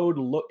bot code,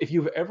 if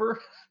you've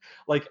ever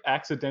like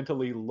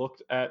accidentally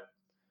looked at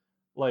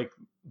like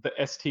the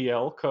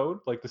STL code,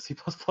 like the C++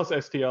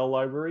 STL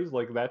libraries,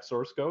 like that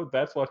source code,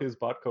 that's what his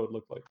bot code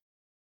looked like.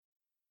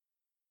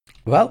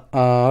 well,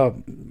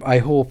 I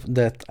hope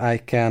that I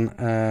can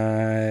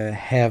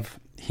have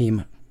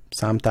him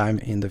sometime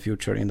in the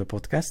future in the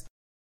podcast.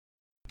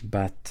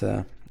 But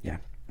yeah,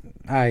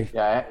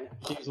 Yeah,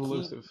 He's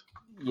elusive.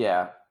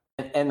 yeah,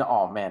 and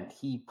oh man,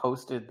 he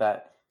posted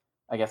that.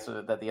 I guess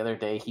that the other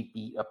day he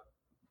beat a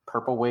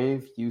purple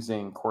wave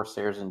using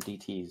Corsairs and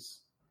DTs.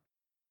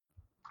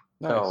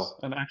 Nice. So-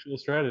 An actual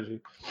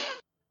strategy.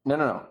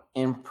 No.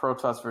 In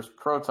Protoss versus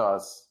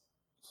Protoss,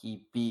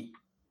 he beat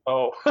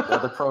Oh. the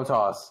other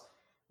Protoss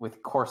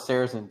with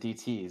Corsairs and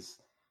DTs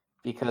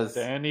because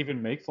Dan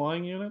even make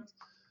flying units?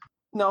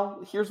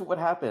 no, here's what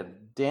happened.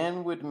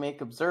 Dan would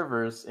make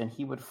observers and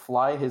he would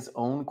fly his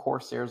own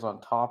Corsairs on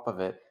top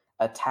of it,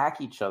 attack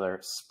each other,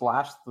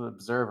 splash the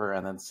observer,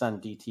 and then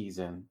send DTs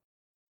in.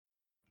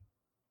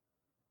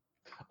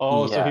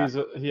 Oh, Yeah.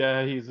 so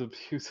he's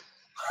abusive.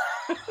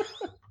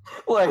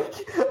 Like,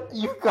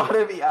 you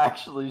gotta be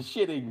actually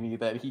shitting me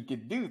that he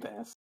could do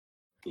this.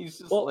 He's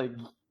just Well, like,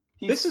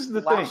 he's this is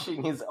the thing.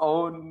 flashing his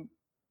own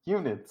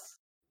units.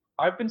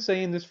 I've been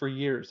saying this for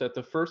years that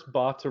the first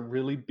bot to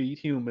really beat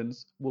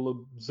humans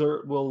will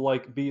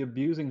like be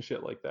abusing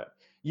shit like that.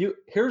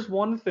 Here's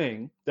one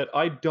thing that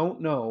I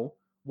don't know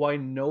why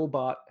no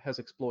bot has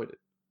exploited.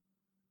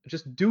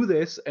 Just do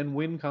this and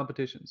win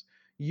competitions.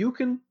 You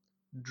can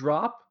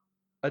drop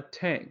a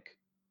tank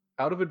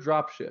out of a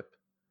dropship,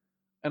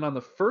 and on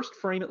the first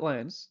frame it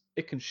lands,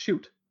 it can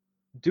shoot,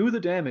 do the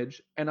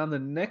damage, and on the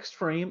next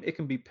frame it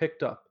can be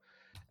picked up.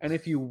 And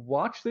if you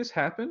watch this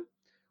happen,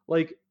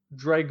 like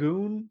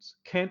Dragoons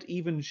can't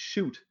even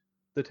shoot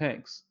the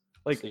tanks.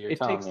 Like So you're it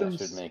telling takes me I them.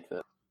 should make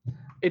this.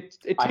 It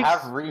I takes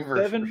have reverse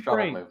for 7 shuttle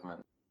frames.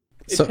 movement.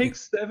 It So-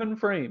 takes 7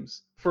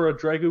 frames for a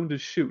Dragoon to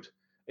shoot.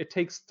 It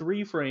takes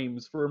 3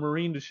 frames for a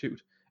Marine to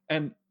shoot.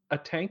 And a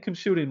tank can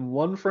shoot in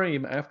 1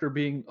 frame after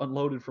being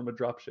unloaded from a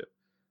dropship.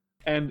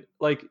 And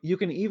like you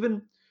can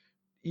even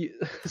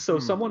so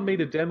someone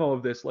made a demo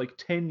of this like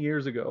 10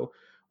 years ago,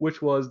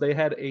 which was they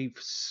had a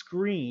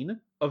screen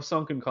of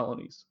sunken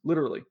colonies,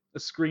 literally a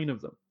screen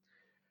of them.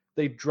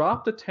 They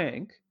dropped a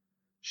tank,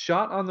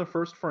 shot on the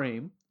first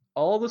frame,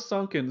 all the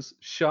sunkens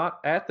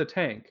shot at the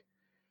tank.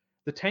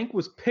 The tank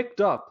was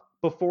picked up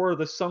before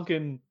the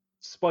sunken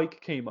spike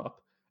came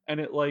up, and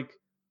it like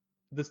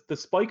the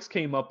spikes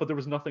came up, but there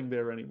was nothing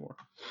there anymore.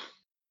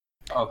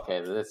 Okay,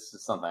 this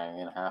is something I'm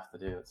gonna have to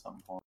do at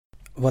some point.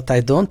 what I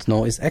don't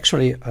know is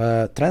actually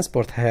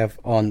transport have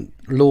on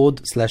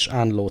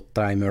load/unload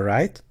timer,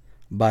 right?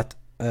 But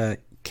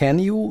can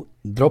you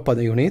drop a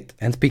unit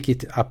and pick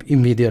it up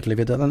immediately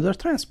with another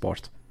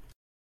transport?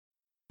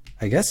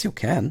 I guess you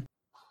can.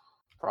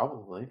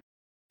 Probably.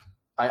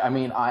 I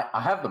mean,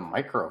 I have the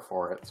micro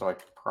for it, so I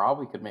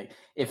probably could make...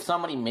 If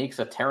somebody makes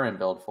a Terran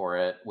build for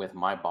it with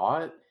my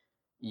bot,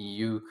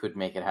 you could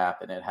make it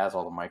happen. It has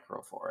all the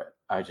micro for it.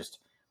 I just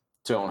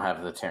don't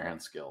have the Terran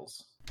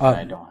skills. And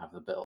I don't have the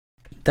build.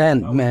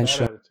 Dan That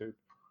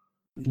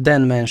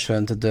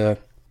mentioned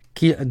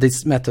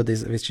this method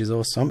which is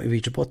awesome.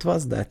 Which bot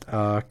was that?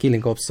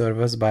 Killing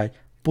observers by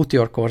put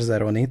your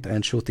Corsair on it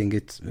and shooting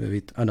it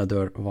with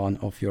another one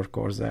of your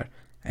Corsair,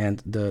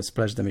 and the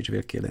splash damage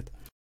will kill it.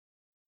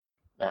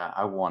 Yeah,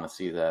 I want to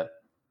see that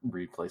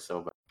replay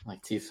so bad.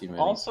 Like TC Mini.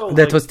 Also,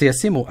 That like, was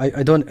TSimo.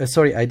 I don't.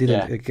 Sorry, I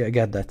didn't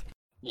get that.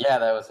 Yeah,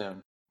 that was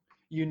him.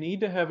 you need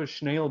to have a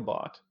snail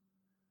bot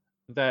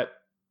that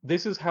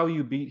this is how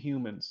you beat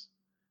humans.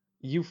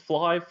 You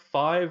fly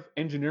 5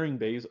 engineering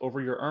bays over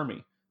your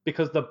army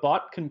because the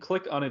bot can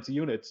click on its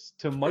units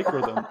to micro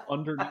them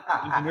underneath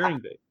the engineering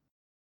bay.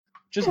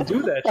 Just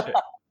do that shit.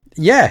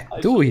 Yeah,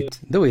 do it.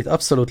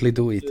 Absolutely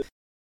do it.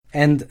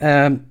 And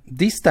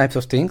these types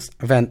of things,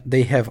 when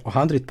they have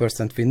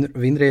 100%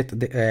 win rate,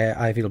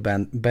 I will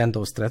ban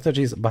those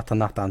strategies, but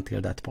not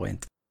until that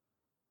point.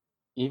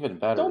 Even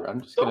better.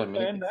 I'm just Don't gonna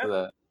make ban it that. so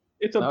that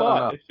It's a No, bot.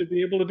 no. It should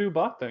be able to do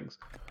bot things.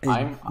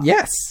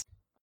 Yes.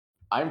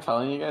 I'm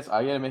telling you guys,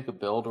 I'm gonna make a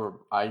build where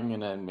I'm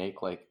gonna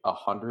make like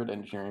 100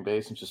 engineering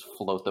base and just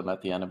float them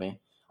at the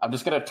enemy. I'm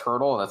just gonna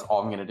turtle, and that's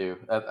all I'm gonna do.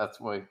 That's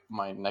what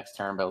my next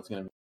turn build's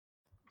gonna be.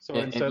 So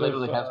It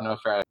literally has no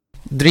strategy.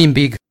 Dream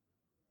big.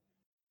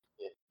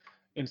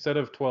 instead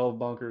of 12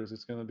 bunkers,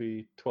 it's going to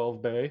be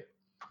 12 bay.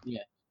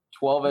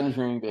 12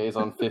 engineering bays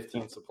on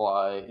 15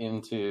 supply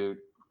into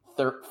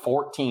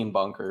 14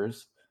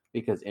 bunkers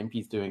because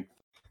MP's doing.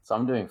 So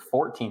I'm doing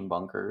 14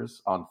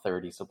 bunkers on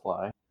 30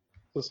 supply.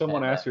 So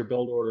someone asks your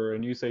build order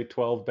and you say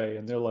 12 bay,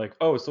 and they're like,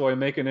 "Oh, so I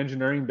make an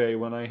engineering bay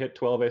when I hit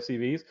 12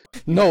 SCVs?"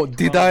 No,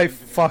 did I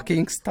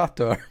fucking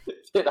stutter?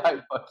 Did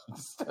I fucking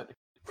stutter?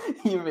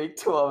 You make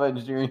 12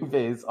 engineering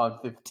bays on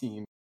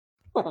 15.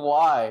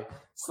 Why?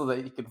 So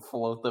that you can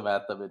float them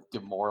at them and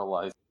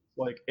demoralize.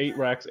 Like 8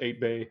 racks, 8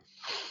 bay.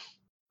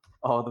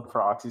 Oh, the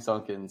proxy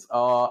sunkens.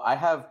 Oh, I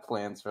have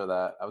plans for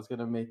that. I was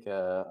gonna make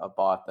a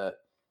bot that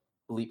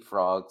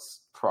leapfrogs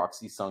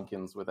proxy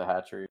sunkens with a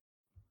hatchery.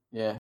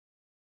 Yeah.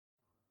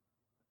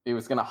 It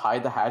was gonna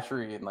hide the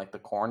hatchery in like the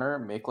corner,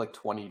 make like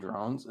 20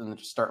 drones, and then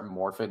just start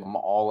morphing them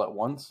all at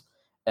once,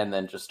 and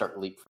then just start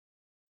leapfrogging.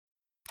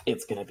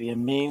 It's gonna be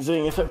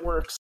amazing if it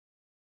works.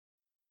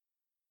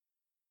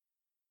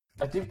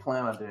 I do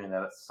plan on doing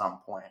that at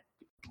some point,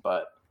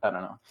 but I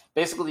don't know.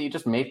 Basically, you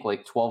just make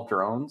like 12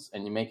 drones,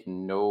 and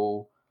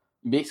you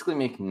basically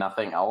make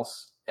nothing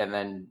else, and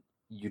then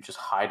you just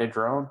hide a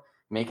drone,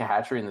 make a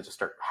hatchery, and then just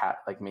start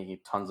making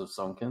tons of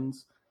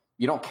sunkens.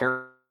 You don't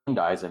care who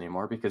dies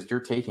anymore because you're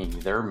taking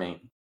their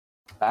main.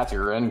 That's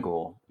your end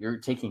goal. You're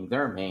taking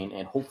their main,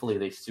 and hopefully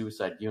they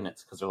suicide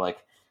units because they're like,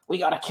 we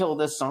gotta kill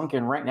this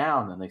sunken right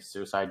now, and then they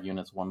suicide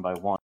units one by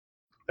one.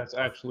 That's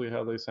actually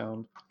how they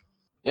sound.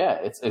 Yeah,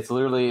 it's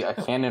literally a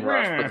cannon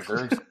rush, but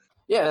Zerg.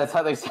 Yeah, that's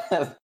how they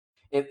said.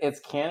 It's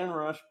cannon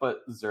rush,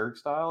 but Zerg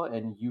style,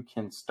 and you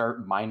can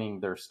start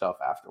mining their stuff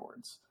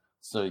afterwards.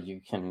 So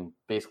you can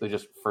basically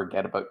just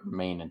forget about your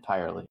main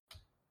entirely.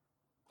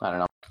 I don't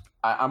know.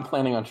 I'm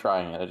planning on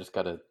trying it. I just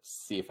gotta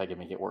see if I can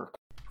make it work.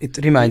 It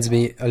reminds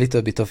me a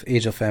little bit of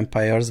Age of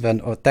Empires when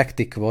a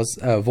tactic was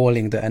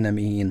walling the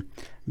enemy in,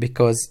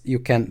 because you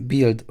can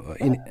build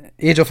in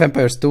Age of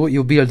Empires 2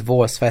 you build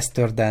walls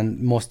faster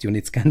than most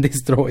units can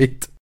destroy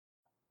it.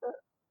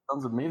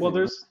 Sounds amazing. Well,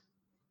 there's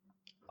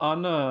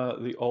on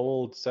the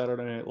old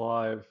Saturday Night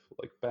Live,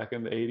 like back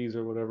in the 80s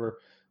or whatever,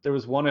 there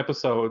was one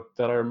episode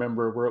that I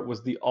remember where it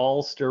was the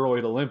all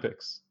steroid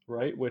Olympics,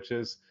 right? Which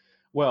is,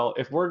 well,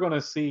 if we're going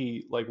to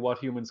see like what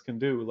humans can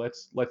do,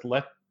 let's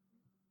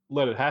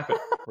let it happen,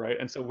 right?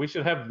 And so we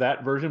should have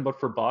that version, but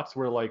for bots,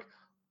 where like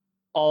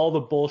all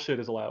the bullshit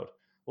is allowed,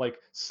 like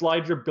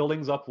slide your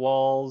buildings up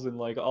walls and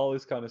like all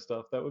this kind of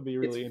stuff. That would be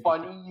really interesting.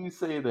 Funny you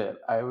say that.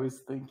 I was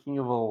thinking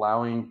of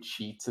allowing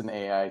cheats in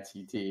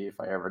AITT if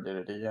I ever did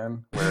it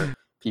again, where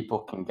people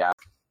can gather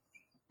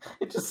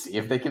and just see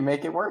if they can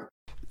make it work.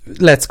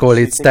 Let's call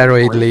it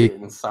Steroid League.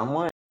 In some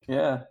way.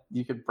 Yeah,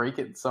 you could break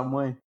it in some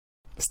way.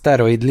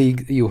 Steroid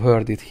League, you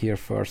heard it here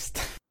first.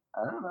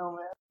 I don't know,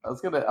 man.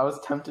 I was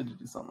tempted to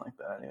do something like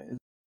that. Anyways.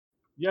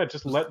 Yeah,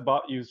 just let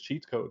bot use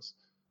cheat codes,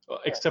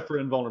 except for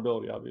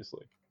invulnerability,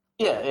 obviously.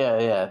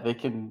 Yeah. They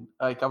can.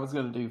 Like, I was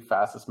gonna do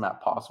fastest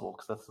map possible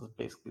because that's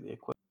basically the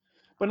equivalent.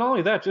 But not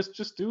only that,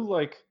 just do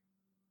like,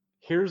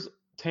 here's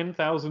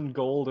 10,000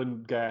 gold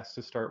and gas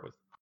to start with.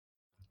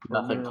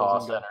 Nothing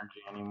costs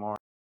energy anymore.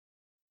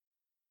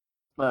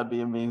 That'd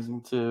be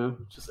amazing too.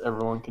 Just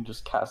everyone can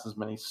just cast as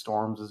many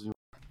storms as you.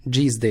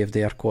 Geez, Dave,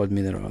 they are called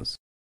minerals.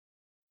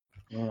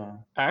 Yeah.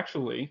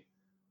 Actually,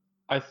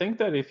 I think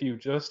that if you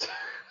just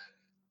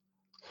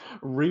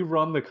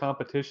rerun the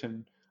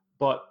competition,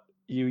 but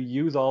you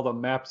use all the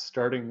maps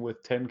starting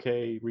with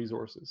 10k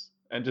resources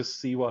and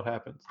just see what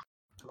happens.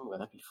 Oh,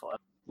 that'd be fun.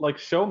 Like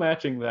show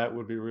matching that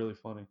would be really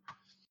funny.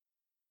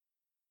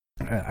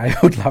 I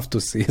would love to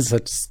see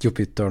such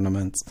stupid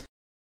tournaments.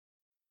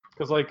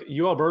 Because like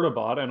Alberta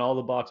bot and all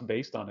the bots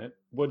based on it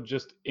would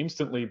just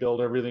instantly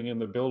build everything in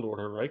the build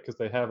order, right? Because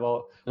they have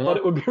all. Yeah. But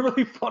it would be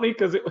really funny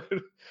because it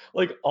would,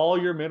 like, all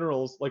your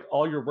minerals, like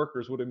all your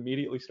workers would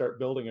immediately start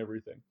building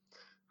everything.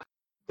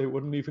 They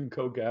wouldn't even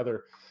go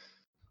gather.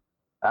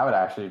 That would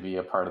actually be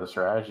a part of the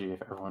strategy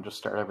if everyone just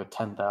started with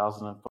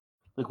 10,000.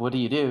 Like, what do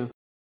you do?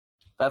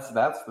 That's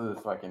the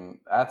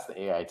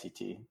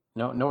AITT.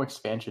 No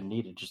expansion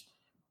needed. Just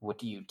what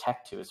do you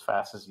tech to as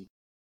fast as you.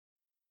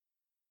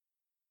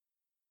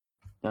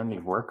 You don't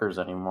need workers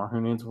anymore. Who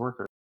needs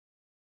workers?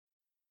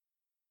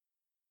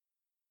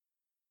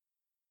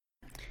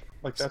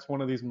 Like, that's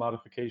one of these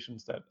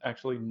modifications that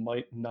actually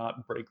might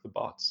not break the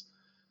bots.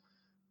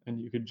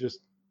 And you could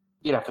just...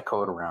 You'd have to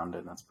code around it,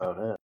 and that's about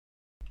it.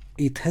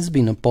 It has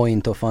been a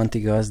point of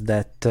Antigas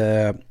that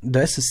the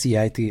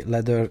SSCIT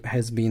ladder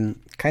has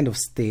been kind of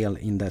stale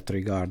in that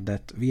regard,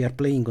 that we are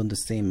playing on the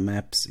same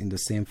maps in the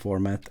same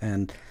format,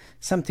 and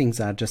some things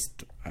are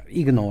just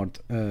ignored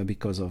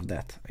because of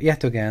that.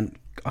 Yet again,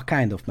 a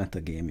kind of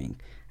metagaming.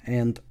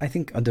 And I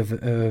think the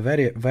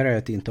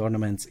variety in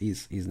tournaments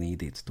is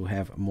needed to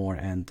have more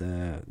and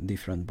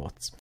different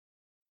bots.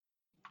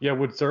 Yeah,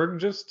 would Zerg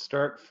just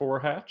start 4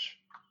 hatch?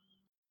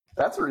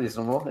 That's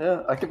reasonable.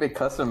 Yeah, I could be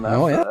custom match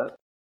Oh, for yeah? that.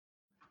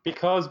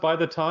 Because by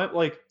the time,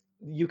 like,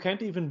 you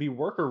can't even be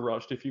worker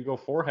rushed if you go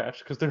 4 hatch,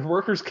 because their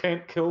workers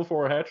can't kill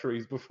 4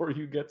 hatcheries before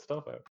you get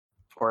stuff out.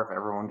 Or if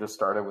everyone just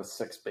started with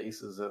 6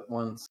 bases at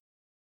once.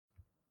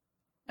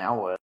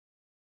 Now what?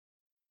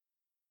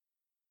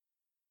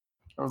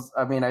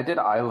 I did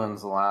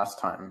islands last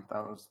time.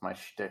 That was my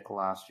shtick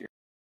last year.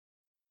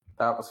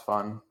 That was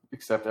fun,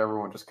 except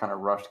everyone just kind of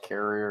rushed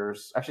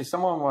carriers. Actually,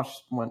 someone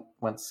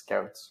went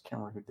scouts.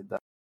 Can't remember who did that.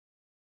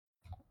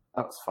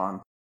 That was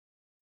fun.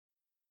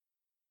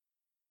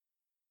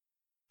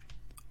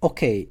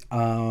 Okay,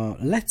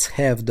 let's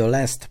have the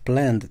last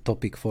planned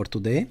topic for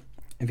today,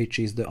 which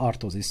is the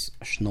Artosis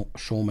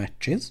show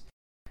matches.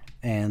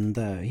 And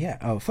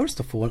first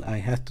of all, I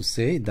have to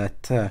say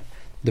that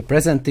the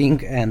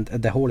presenting and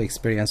the whole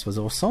experience was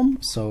awesome.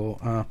 So,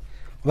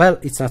 well,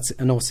 it's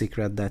no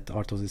secret that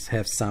Artosis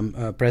have some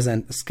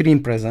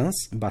screen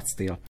presence, but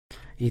still,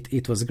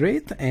 it was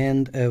great.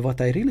 And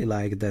what I really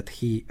like that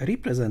he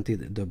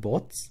represented the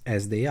bots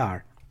as they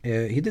are.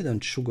 He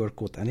didn't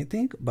sugarcoat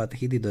anything, but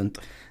he didn't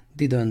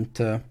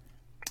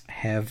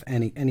have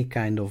any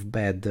kind of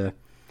bad.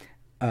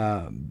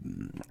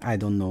 I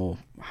don't know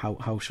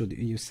how should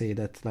you say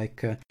that.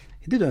 Like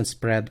he didn't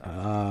spread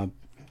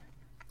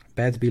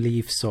bad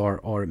beliefs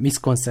or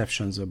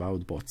misconceptions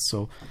about bots.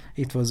 So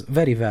it was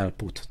very well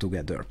put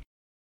together.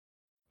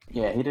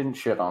 Yeah, he didn't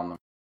shit on them.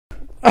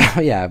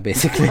 Yeah,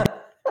 basically.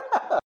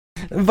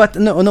 But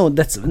no,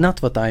 that's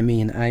not what I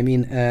mean. I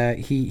mean,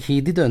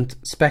 he didn't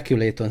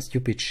speculate on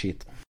stupid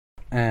shit.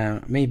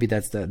 Maybe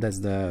that's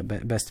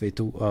the best way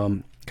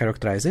to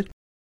characterize it.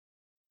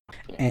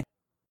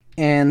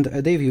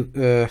 And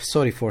Dave,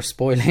 sorry for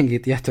spoiling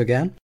it yet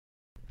again,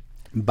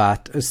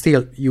 but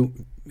still,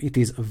 it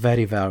is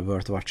very well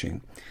worth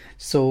watching.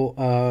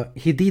 So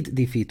he did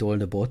defeat all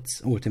the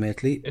bots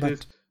ultimately. It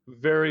is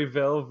very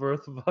well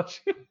worth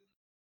watching.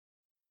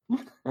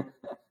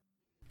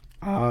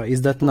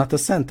 Is that not a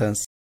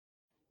sentence?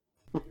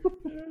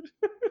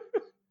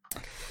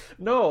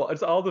 No,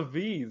 it's all the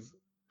V's.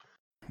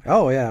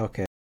 Oh yeah,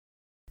 okay.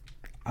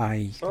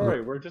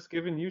 Sorry, we're just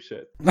giving you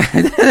shit.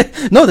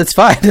 No, that's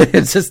fine.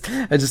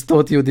 I just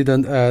thought you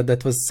didn't.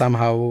 That was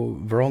somehow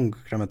wrong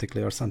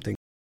grammatically or something.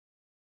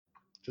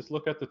 Just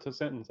look at the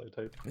sentence I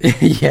typed.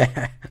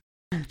 Yeah,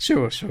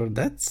 sure.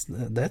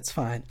 That's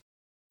fine.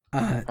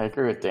 I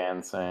agree with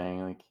Dan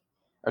saying like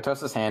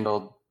Artosis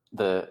handled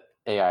the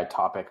AI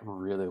topic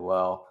really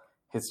well.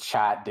 His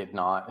chat did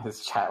not.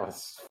 His chat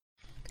was.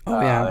 Oh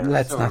yeah,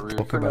 let's so not rude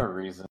talk for about. no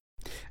reason.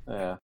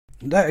 Yeah.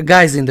 The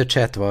guys in the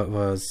chat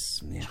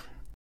was yeah.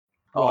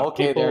 Oh,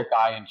 okay, there,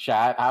 guy in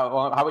chat. How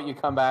about you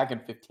come back in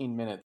 15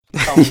 minutes?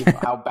 Tell me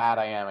how bad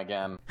I am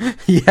again.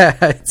 Yeah,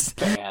 it's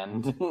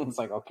banned. It's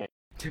like, okay.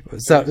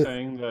 So are you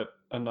saying that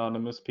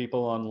anonymous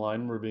people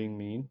online were being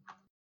mean?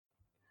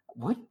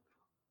 What?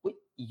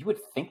 You would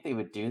think they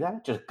would do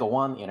that? Just go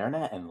on the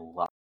internet and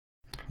lie.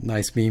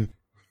 Nice meme.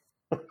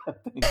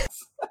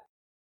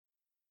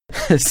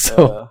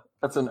 So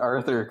that's an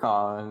Arthur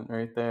comment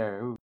right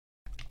there. Ooh.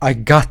 I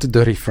got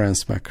the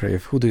reference,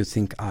 McRave. Who do you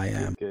think I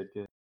am? Good.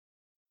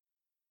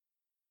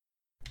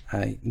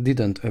 I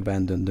didn't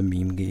abandon the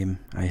meme game,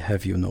 I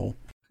have you know.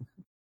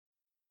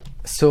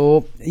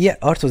 So yeah,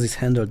 Artosis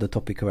handled the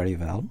topic very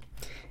well,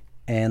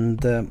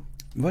 and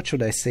what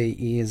should I say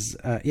is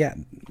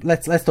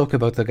let's talk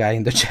about the guy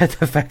in the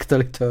chat effect a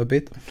little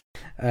bit.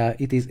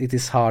 It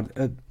is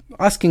hard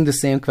asking the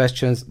same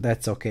questions.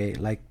 That's okay.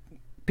 Like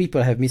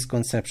people have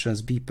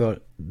misconceptions. People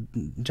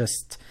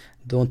just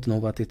don't know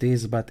what it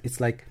is. But it's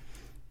like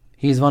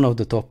he's one of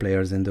the top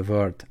players in the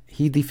world.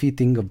 He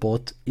defeating a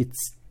bot.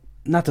 It's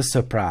not a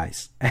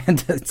surprise,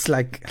 and it's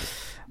like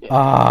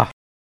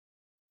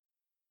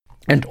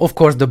and of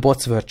course the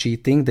bots were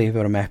cheating, they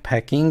were map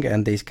hacking,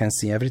 and they can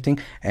see everything.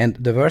 And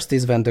the worst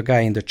is when the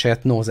guy in the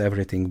chat knows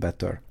everything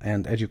better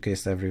and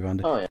educates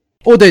everyone.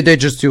 They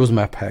just use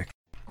map hack.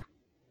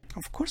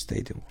 Of course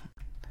they do.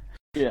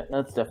 Yeah,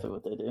 that's definitely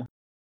what they do.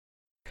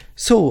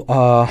 So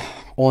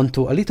on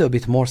to a little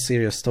bit more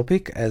serious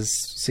topic, as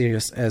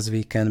serious as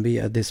we can be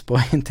at this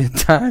point in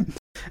time.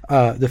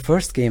 The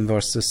first game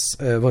was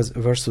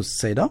versus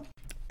Seda,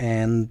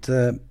 and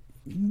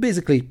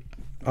basically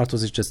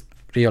Artosis just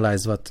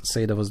realized what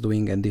Seda was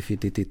doing and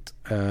defeated it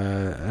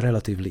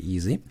relatively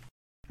easy.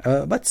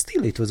 But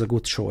still, it was a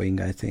good showing,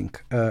 I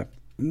think.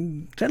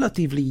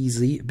 Relatively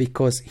easy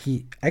because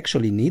he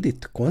actually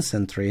needed to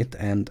concentrate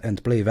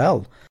and play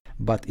well.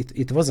 But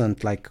it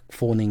wasn't like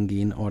phoning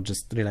in or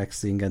just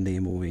relaxing and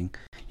then moving.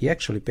 He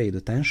actually paid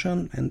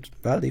attention and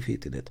well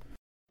defeated it.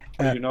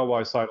 You know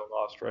why Saito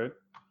lost, right?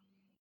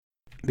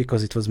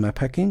 Because it was map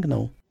hacking?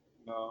 No,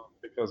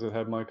 because it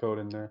had my code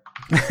in there.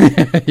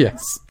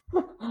 Yes.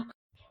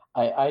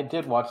 I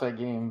did watch that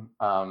game.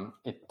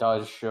 It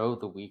does show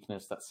the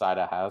weakness that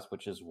Saida has,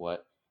 which is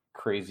what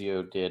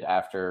Crazio did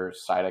after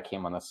Saida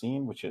came on the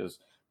scene, which is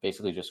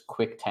basically just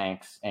quick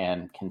tanks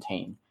and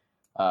contain.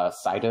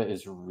 Saida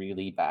is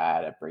really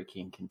bad at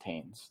breaking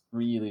contains.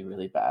 Really,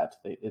 really bad.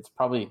 It's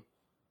probably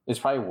It's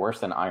probably worse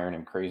than Iron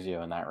and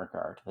Crazio in that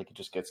regard. Like, it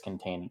just gets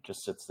contained. It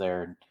just sits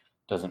there,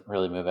 doesn't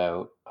really move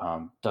out.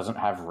 Doesn't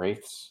have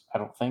wraiths, I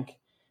don't think,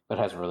 but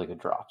has really good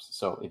drops.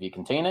 So if you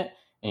contain it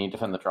and you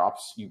defend the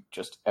drops, you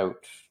just I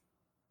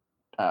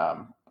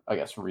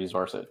guess,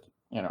 resource it.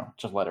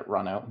 Just let it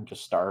run out and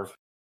just starve.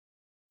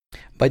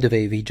 By the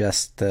way, we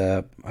just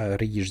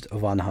reached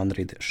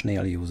 100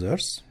 Schnell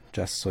users,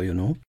 just so you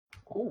know.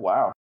 Oh,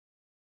 wow.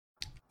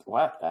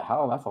 What the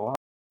hell? That's a lot.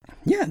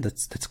 Yeah,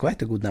 that's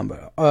quite a good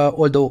number.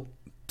 Although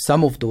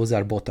some of those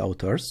are bot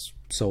authors,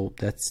 so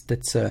that's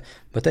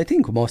but I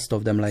think most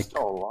of them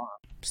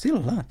still a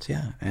lot,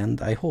 yeah.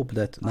 And I hope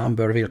that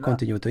number will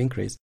continue to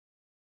increase.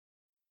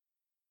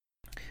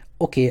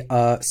 Okay,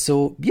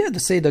 so yeah, to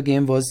say the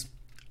game was,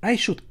 I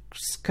should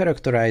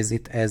characterize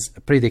it as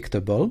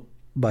predictable,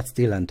 but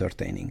still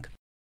entertaining.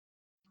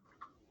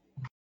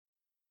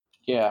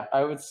 Yeah,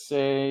 I would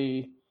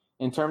say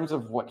in terms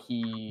of what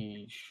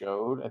he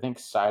showed, I think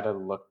Saida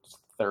looked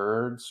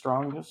third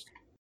strongest.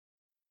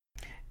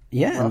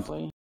 Yeah,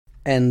 roughly.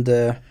 And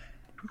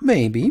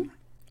maybe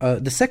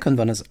the second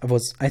one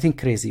was I think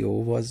Crazio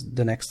was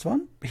the next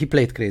one. He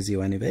played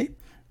Crazio anyway.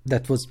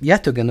 That was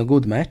yet again a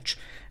good match.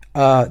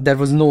 There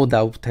was no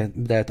doubt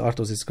that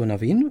Arthos is gonna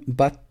win,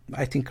 but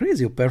I think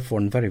Crazio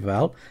performed very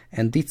well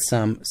and did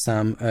some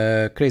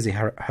crazy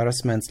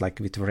harassments like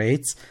with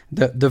wraiths.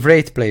 The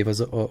wraith play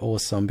was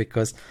awesome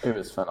because it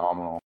was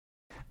phenomenal.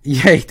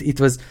 Yeah,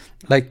 it was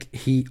like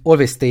he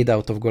always stayed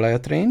out of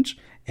Goliath range,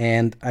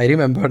 and I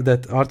remember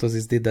that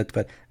Arthos did that,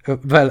 but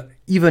well,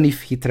 even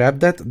if he trapped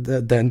that,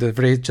 then the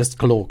wraith just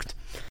cloaked.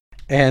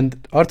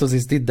 And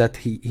Arthos did that,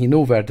 he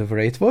knew where the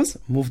wraith was,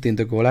 moved in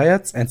the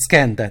Goliaths, and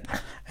scanned that.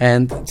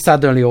 And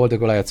suddenly all the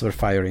Goliaths were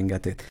firing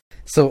at it.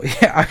 So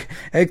yeah,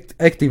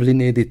 actively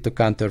needed to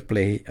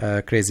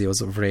counterplay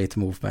Crazio's wraith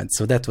movement.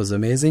 So that was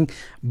amazing.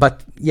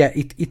 But yeah,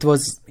 it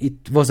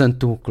wasn't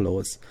too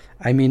close.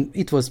 I mean,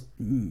 it was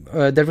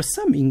there were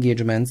some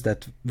engagements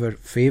that were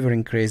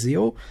favoring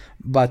Crazio,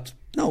 but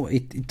no,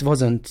 it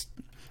wasn't.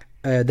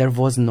 There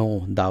was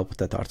no doubt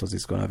that Arthos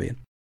is gonna win.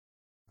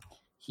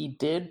 He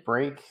did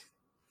break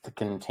the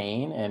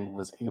contain and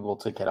was able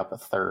to get up a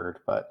third,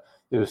 but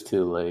it was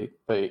too late.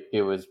 But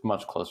it was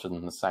much closer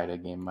than the Saida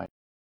game might.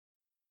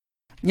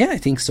 Yeah, I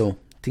think so.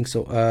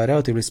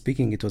 Relatively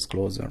speaking, it was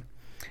closer.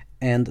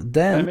 And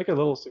then... Can I make a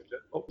little suggestion?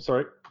 Oh,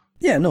 sorry.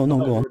 Yeah, no,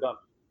 go on. Done.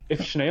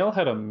 If Schnell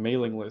had a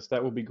mailing list,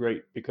 that would be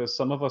great, because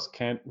some of us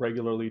can't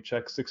regularly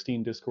check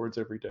 16 Discords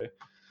every day.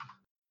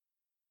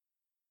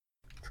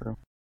 True.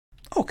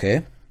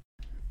 Okay.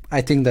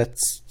 I think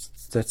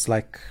that's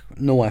like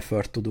no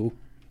effort to do.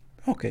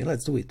 Okay,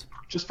 let's do it.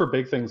 Just for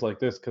big things like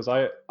this, because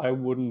I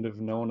wouldn't have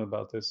known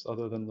about this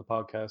other than the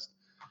podcast.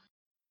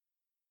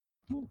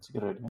 It's a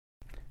good idea.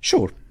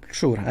 Sure,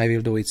 I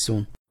will do it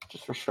soon.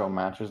 Just for show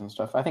matches and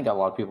stuff. I think a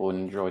lot of people would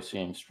enjoy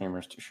seeing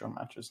streamers do show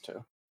matches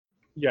too.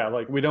 Yeah,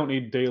 like we don't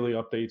need daily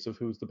updates of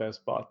who's the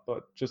best bot,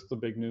 but just the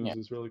big news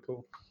is really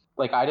cool.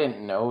 Like, I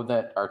didn't know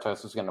that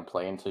Arthos was going to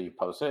play until you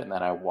post it, and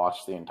then I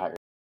watched the entire.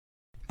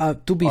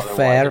 To be Otherwise,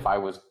 fair, if I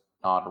was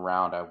not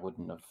around, I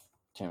wouldn't have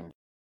tuned.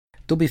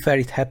 To be fair,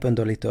 it happened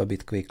a little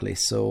bit quickly,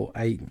 so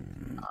I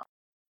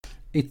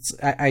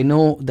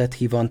know that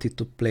he wanted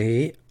to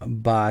play,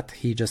 but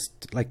he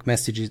just like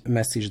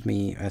messaged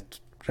me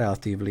at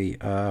relatively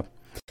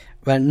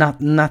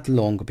not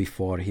long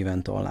before he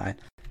went online.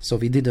 So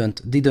we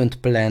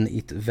didn't plan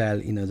it well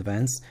in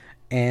advance,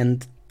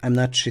 and I'm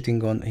not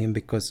shitting on him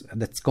because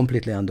that's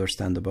completely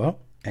understandable.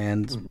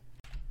 And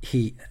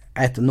he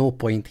at no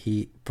point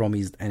he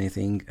promised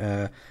anything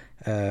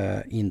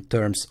in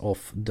terms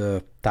of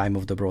the time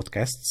of the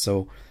broadcast.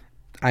 So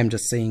I'm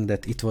just saying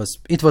that it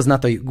was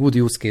not a good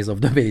use case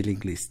of the mailing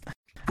list.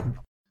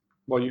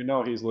 Well, you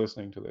know he's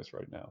listening to this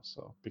right now,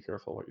 so be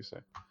careful what you say.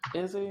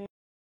 Is he?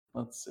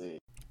 Let's see.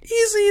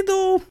 Is he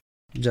though?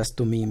 Just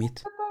to meme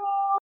it.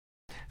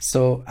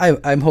 So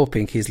I'm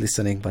hoping he's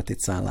listening, but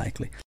it's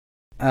unlikely.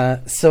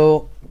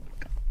 So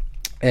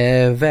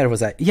where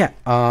was I? Yeah,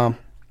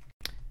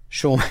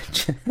 show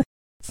match.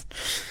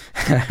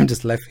 I'm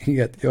just laughing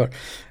at your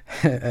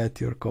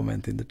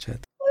comment in the chat.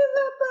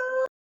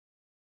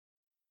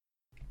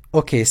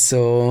 Okay,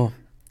 so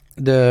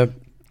the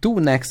two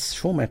next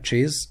show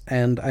matches,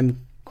 and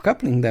I'm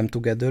coupling them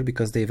together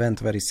because they went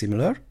very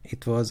similar.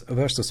 It was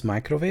versus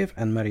Microwave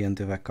and Marian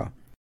Deveka.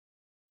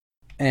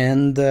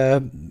 And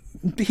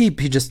he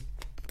just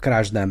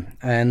crushed them,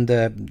 and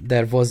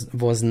there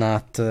was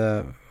not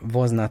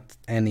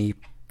any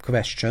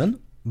question.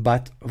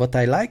 But what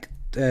I liked,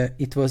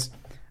 it was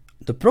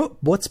the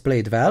bots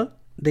played well.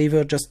 They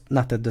were just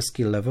not at the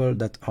skill level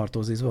that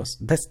Arthos was.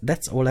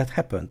 That's all that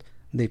happened.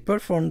 They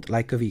performed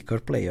like a weaker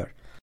player.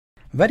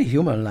 Very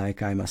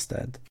human-like, I must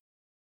add.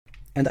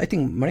 And I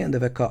think Marian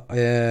Deveka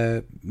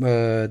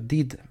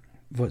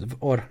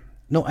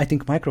I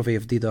think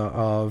Microwave did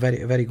a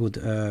very, very good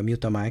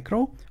Muta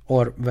Micro,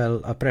 or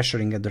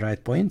pressuring at the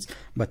right points,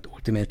 but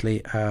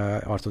ultimately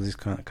Arthos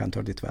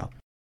countered it well.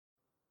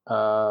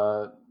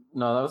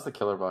 No, that was the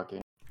Killer Bot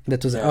game.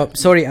 That was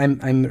sorry,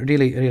 I'm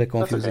really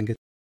confusing it.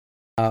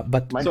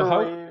 But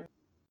Microwave,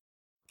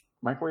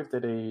 Microwave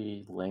did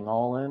a Ling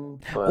all-in,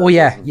 but Oh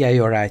yeah, wasn't yeah,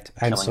 you're right.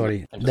 I'm killing sorry.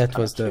 it and just That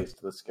kinda was the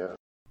chased the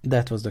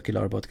scope.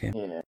 killer bot game.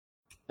 Yeah.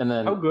 And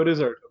then How good is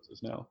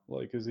Artosis now?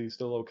 Like, is he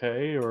still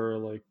okay, or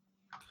like?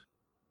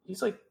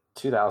 he's like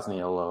 2000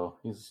 ELO.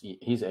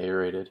 He's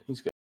A-rated.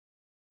 He's good.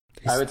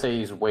 He's, I would say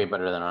he's way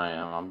better than I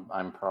am.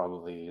 I'm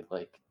probably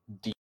like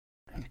D.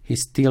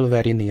 he's still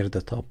very near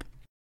the top.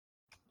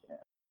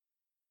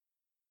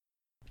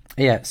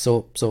 Yeah,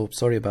 so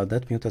sorry about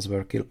that. Mutas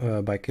were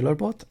by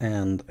Killerbot,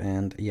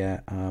 and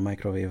yeah,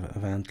 Microwave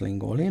went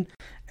Ling all in,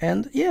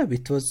 and yeah,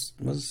 it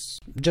was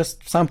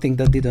just something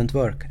that didn't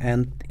work,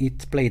 and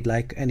it played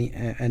like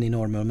any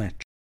normal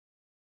match.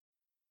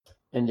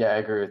 And yeah, I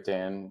agree with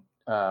Dan.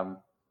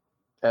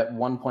 At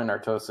one point,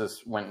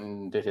 Artosis went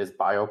and did his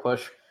bio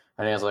push,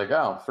 and he was like,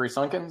 "Oh, 3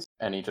 Sunkens,"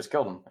 and he just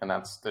killed him, and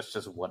that's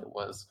just what it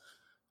was.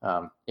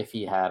 If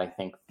he had, I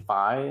think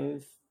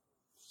 5,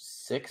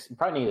 6, he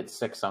probably needed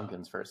 6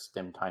 Sunkens for his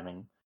stim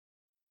timing.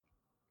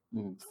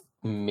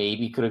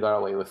 Maybe could have got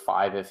away with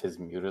 5 if his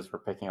mutas were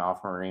picking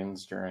off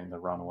Marines during the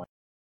runaway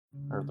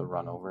or the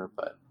run over,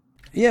 but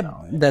Yeah,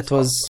 no, that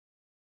was.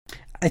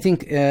 I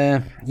think,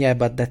 yeah,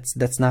 but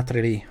that's not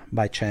really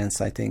by chance,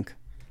 I think.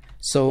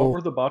 So What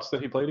were the bots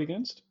that he played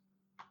against?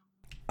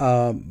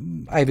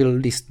 I will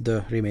list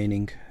the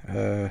remaining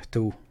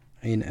 2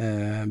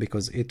 in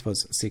because it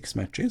was 6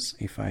 matches,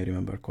 if I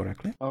remember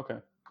correctly. Okay.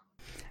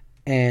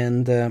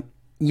 And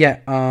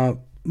yeah,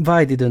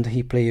 why didn't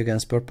he play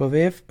against Purple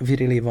Wave? We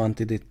really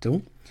wanted it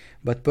to,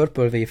 but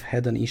Purple Wave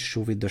had an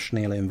issue with the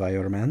Schnell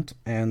environment,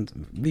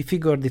 and we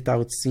figured it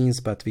out since,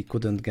 but we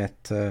couldn't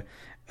get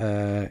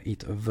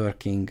it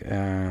working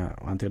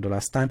until the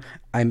last time.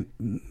 I'm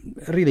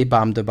really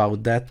bummed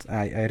about that.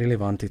 I really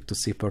wanted to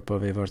see Purple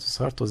Wave versus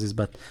Artosis,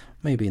 but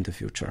maybe in the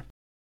future.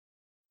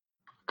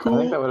 I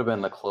think that would have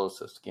been the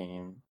closest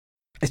game.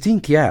 I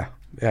think, yeah,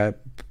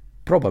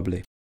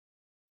 probably.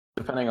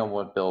 Depending on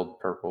what build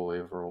Purple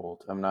Wave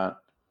rolled. I'm not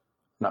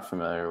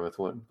familiar with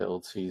what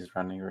builds he's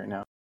running right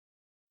now.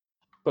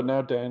 But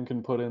now Dan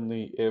can put in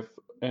the if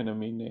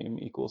enemy name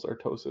equals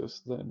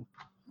Artosis, then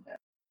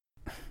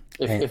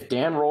If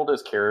Dan rolled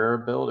his carrier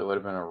build, it would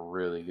have been a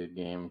really good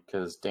game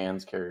because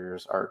Dan's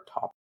carriers are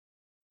top.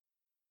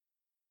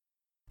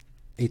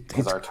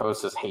 Because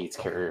Artosis hates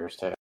carriers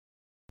too.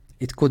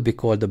 It could be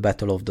called the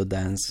Battle of the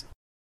Dance.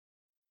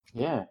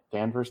 Yeah,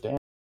 Dan versus Dan.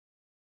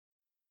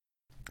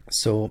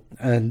 So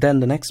then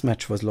the next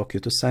match was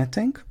Locutus, I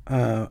think,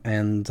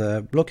 and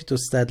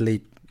Locutus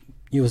sadly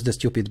used the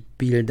stupid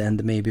build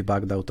and maybe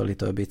bugged out a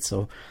little bit,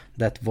 so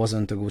that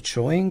wasn't a good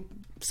showing,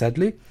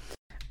 sadly.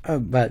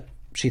 But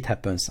shit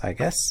happens, I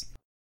guess.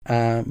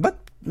 But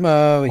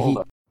he...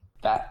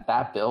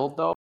 That build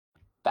though,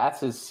 that's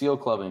his seal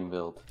clubbing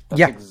build. That's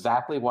yeah.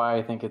 exactly why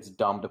I think it's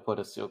dumb to put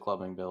a seal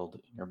clubbing build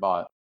in your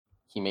bot.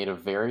 He made a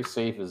very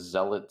safe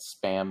zealot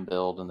spam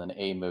build and then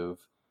A move,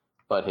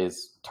 but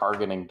his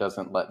targeting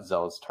doesn't let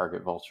zealots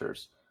target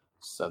vultures.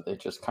 So they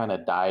just kind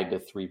of died to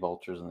 3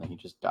 vultures and then he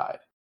just died.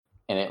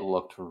 And it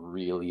looked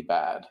really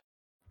bad.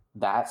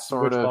 That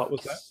sort Which of... bot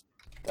was that?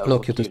 That was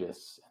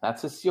Locutus.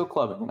 That's his seal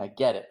clubbing, and I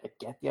get it. I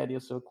get the idea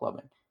of seal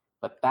clubbing.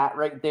 But that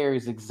right there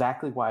is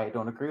exactly why I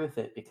don't agree with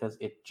it, because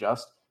it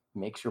just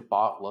makes your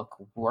bot look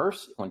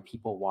worse when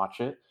people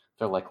watch it.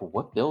 They're like,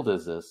 what build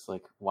is this?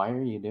 Like, why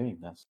are you doing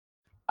this?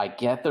 I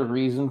get the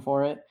reason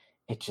for it.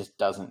 It just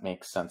doesn't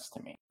make sense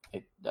to me.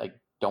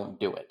 Don't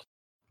do it.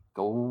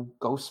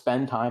 Go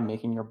spend time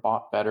making your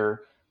bot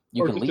better.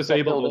 You can leave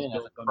that build in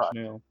as a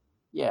crutch.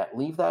 Yeah,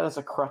 leave that as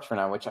a crutch for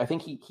now, which I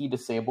think he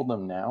disabled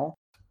them now.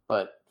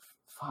 But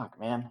fuck,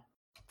 man.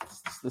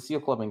 The seal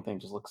clubbing thing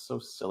just looks so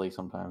silly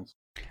sometimes.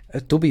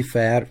 To be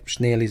fair,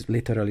 Schnell is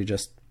literally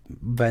just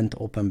went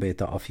open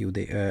beta a few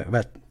days,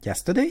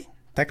 yesterday,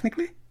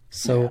 technically.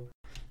 So, yeah.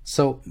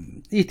 So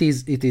it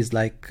is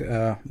like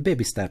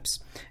baby steps,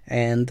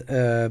 and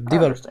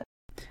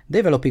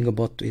developing a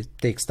bot, it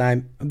takes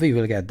time. We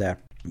will get there,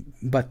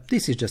 but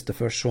this is just the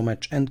first show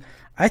match, and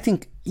I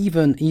think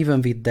even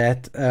with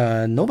that,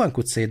 no one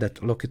could say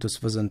that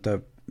Locutus wasn't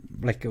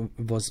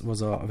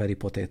was a very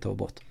potato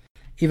bot,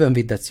 even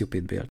with that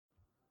stupid build.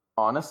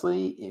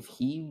 Honestly, if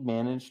he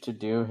managed to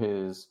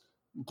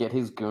get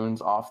his goons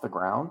off the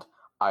ground,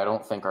 I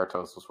don't think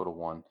Artosis would have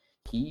won.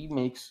 He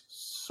makes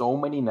so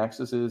many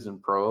nexuses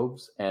and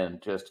probes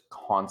and just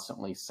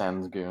constantly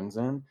sends goons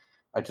in.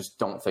 I just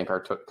don't think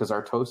because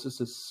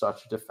Artosis is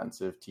such a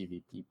defensive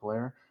TVP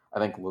player. I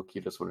think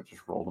Locutus would have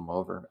just rolled him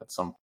over at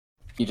some point.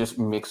 He just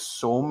makes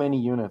so many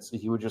units.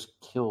 He would just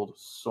killed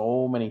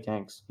so many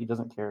tanks. He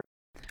doesn't care.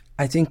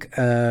 I think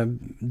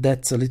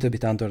that's a little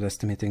bit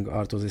underestimating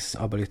Artosis'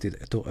 ability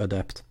to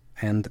adapt.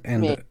 And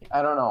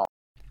I don't know.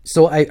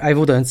 So I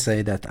wouldn't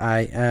say that.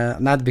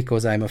 Not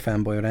because I'm a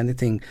fanboy or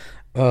anything.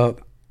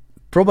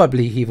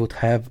 Probably he would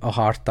have a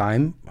hard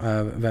time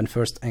when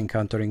first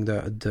encountering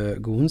the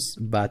goons,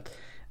 but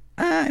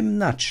I'm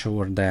not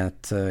sure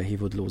that he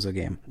would lose a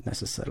game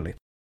necessarily.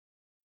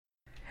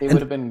 It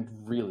would have been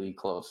really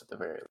close at the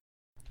very least.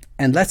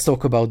 And let's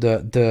talk about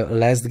the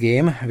last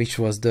game, which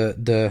was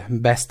the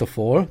best of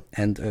all,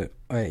 and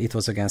it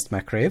was against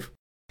Macrave.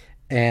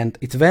 and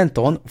it went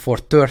on for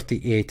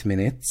 38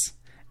 minutes.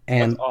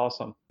 And That's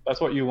awesome.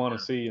 That's what you want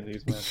to see in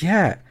these matches.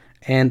 yeah,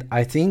 and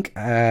I think,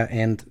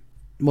 and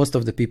most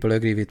of the people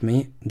agree with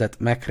me that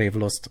McRae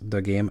lost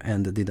the game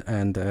and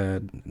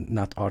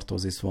not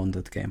Artosis won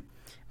that game,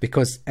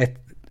 because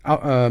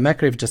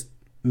McRae just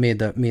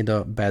made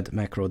a bad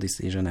macro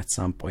decision at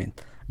some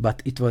point,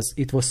 but it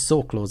was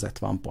so close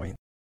at one point.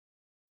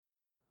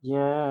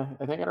 Yeah,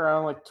 I think at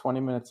around like 20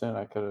 minutes in,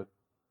 I could have,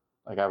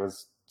 like, I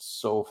was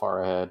so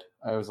far ahead.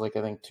 I was like,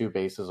 I think 2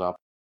 bases up.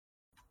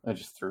 I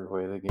just threw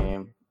away the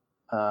game.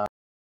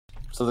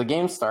 So the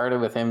game started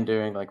with him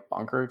doing like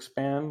bunker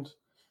expand,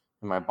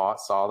 and my bot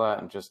saw that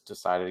and just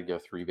decided to go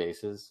 3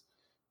 bases.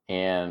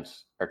 And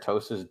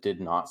Artosis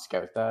did not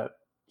scout that.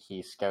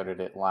 He scouted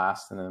it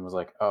last and then was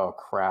like, oh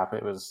crap,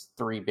 it was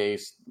 3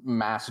 base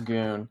mass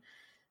goon.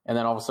 And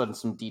then all of a sudden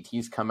some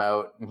DTs come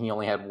out and he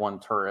only had 1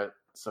 turret,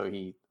 so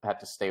he had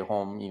to stay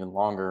home even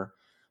longer.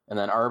 And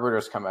then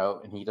Arbiters come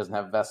out and he doesn't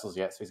have vessels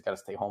yet, so he's got to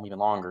stay home even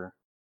longer.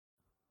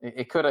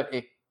 It could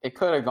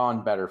have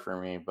gone better for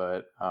me,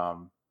 but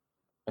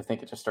I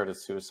think it just started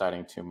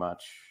suiciding too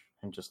much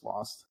and just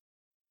lost.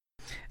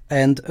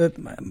 And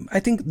I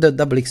think the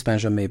double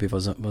expansion maybe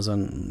was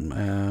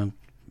a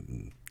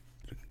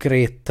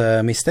great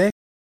mistake.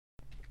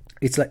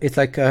 It's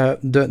like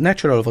the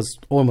natural was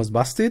almost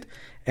busted,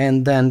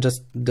 and then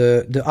just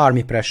the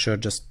army pressure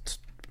just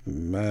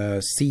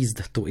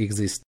ceased to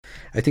exist.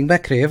 I think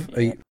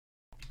Backrave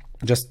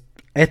just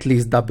at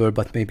least double,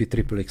 but maybe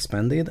triple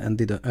expanded, and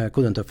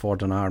couldn't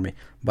afford an army.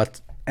 But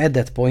at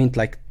that point,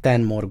 like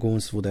 10 more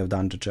goons would have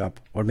done the job,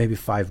 or maybe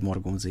 5 more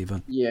goons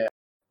even. Yeah,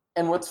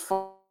 and what's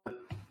fun,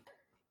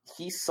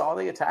 he saw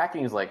the attack and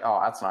he was like, "Oh,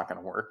 that's not going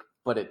to work,"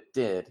 but it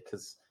did,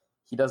 because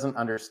he doesn't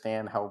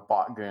understand how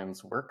bot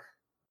goons work,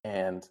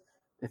 and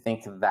I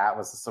think that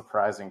was the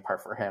surprising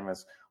part for him.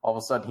 Is all of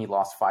a sudden he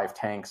lost 5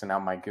 tanks, and now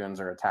my goons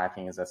are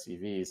attacking his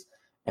SCVs.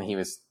 And he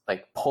was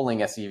like pulling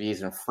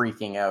SCVs and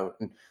freaking out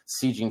and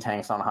sieging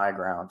tanks on high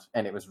ground.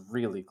 And it was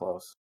really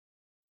close.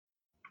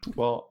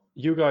 Well,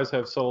 you guys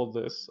have sold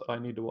this. I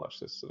need to watch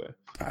this today.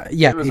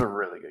 Yeah, it was a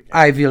really good game.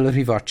 I will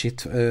rewatch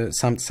it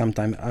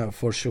sometime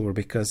for sure,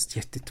 because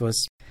it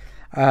was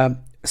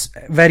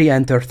very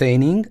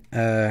entertaining,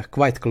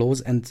 quite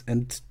close,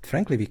 and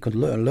frankly, we could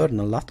learn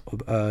a lot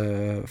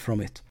from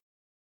it.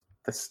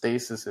 The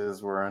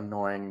stasises were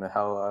annoying the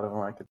hell out of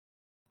him.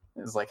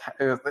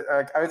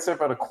 I would say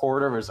about a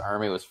quarter of his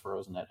army was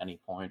frozen at any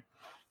point.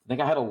 I think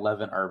I had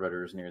 11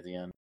 arbiters near the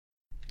end.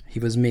 He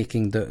was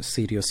making the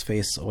serious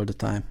face all the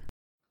time.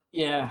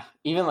 Yeah,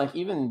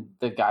 even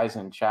the guys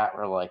in chat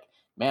were like,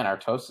 "Man,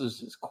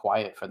 Artosis is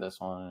quiet for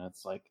this one." And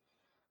it's like,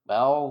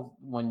 well,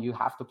 when you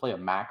have to play a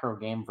macro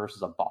game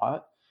versus a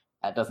bot,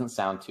 that doesn't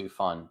sound too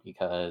fun,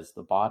 because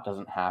the bot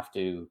doesn't have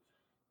to,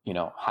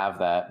 have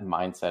that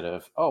mindset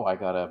of, oh, I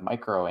got a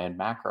micro and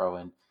macro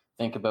and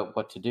think about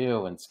what to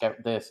do and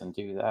scout this and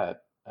do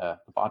that. The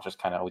bot just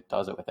kind of always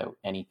does it without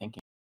any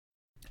thinking.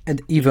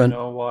 And even Do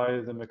you know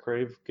why the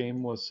McRave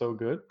game was so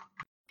good?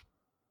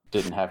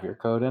 Didn't have your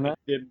code in it?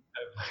 Didn't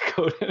have my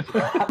code in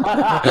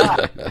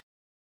it.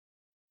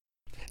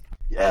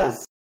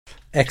 Yes.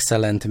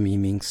 Excellent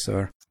memeing,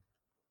 sir.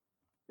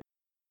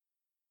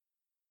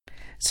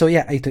 So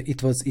yeah,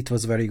 it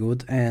was very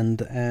good,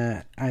 and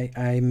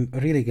I'm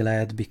really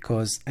glad,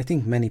 because I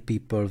think many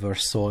people were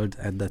sold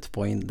at that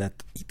point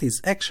that it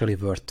is actually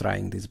worth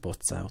trying these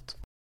bots out.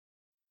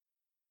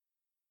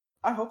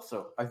 I hope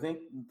so. I think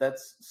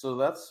that's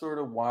sort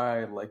of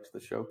why I liked the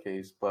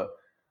showcase, but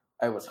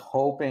I was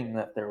hoping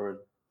that there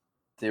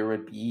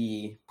would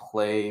be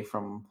play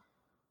from,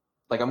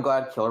 like, I'm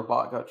glad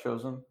Killerbot got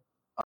chosen.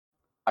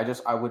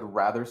 I would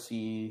rather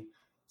see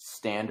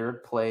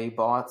standard play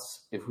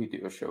bots if we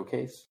do a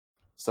showcase.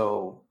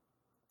 So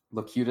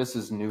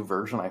Locutus's new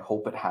version, I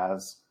hope it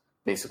has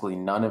basically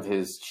none of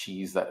his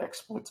cheese that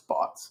exploits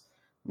bots,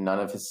 none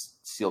of his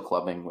seal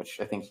clubbing, which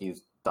I think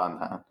he's done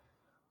that.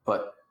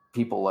 But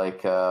people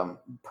like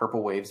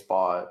Purple Waves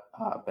bot,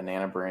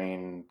 Banana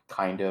Brain,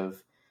 kind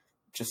of,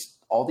 just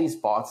all these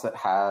bots that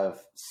have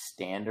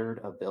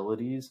standard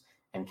abilities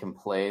and can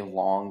play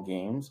long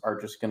games are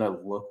just going to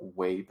look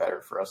way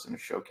better for us in a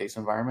showcase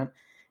environment.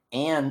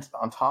 And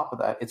on top of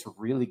that, it's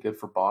really good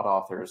for bot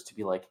authors to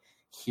be like,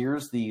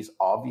 here's these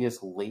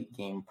obvious late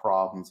game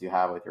problems you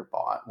have with your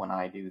bot. When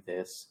I do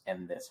this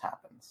and this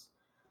happens.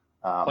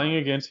 Playing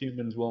against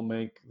humans will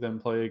make them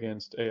play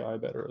against AI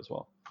better as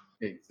well.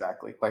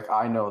 Exactly. Like,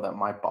 I know that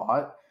my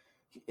bot,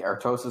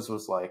 Artosis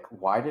was like,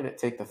 why did it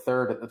take the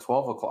third at the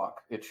 12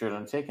 o'clock? It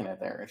shouldn't have taken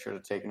it there. It should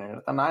have taken it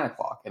at the 9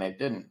 o'clock, and it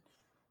didn't.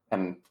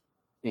 And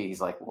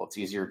he's like, well, it's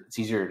easier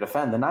to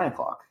defend the 9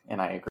 o'clock.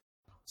 And I agree.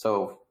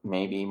 So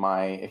maybe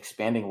my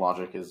expanding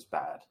logic is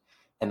bad.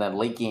 And then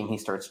late game, he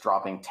starts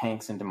dropping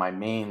tanks into my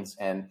mains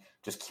and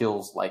just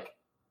kills like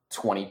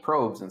 20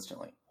 probes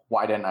instantly.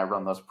 Why didn't I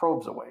run those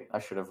probes away? I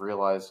should have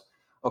realized,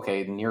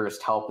 okay, the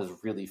nearest help is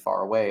really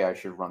far away. I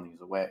should run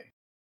these away.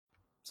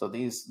 So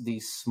these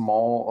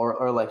small,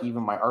 or like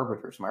even my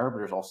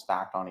arbiters all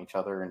stacked on each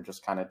other and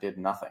just kind of did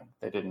nothing.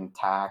 They didn't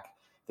attack.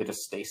 they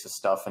just stasis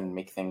stuff and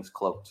make things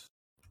cloaked.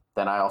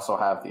 Then I also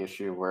have the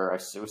issue where I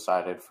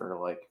suicided for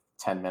like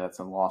 10 minutes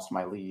and lost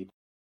my lead.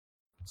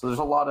 So there's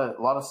a lot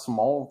of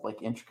small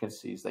like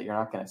intricacies that you're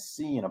not going to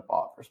see in a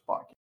bot versus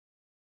bot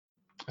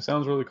game. It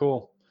sounds really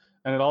cool,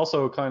 and it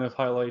also kind of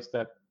highlights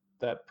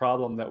that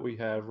problem that we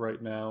have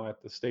right now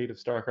at the state of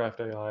StarCraft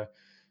AI,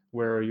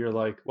 where you're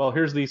like, well,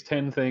 here's these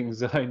 10 things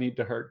that I need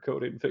to hard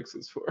code in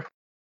fixes for.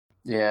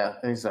 Yeah,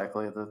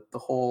 exactly. The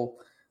whole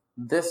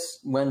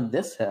when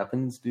this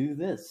happens, do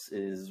this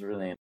is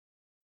really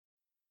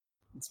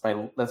that's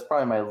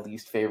probably my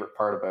least favorite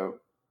part about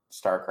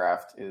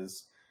StarCraft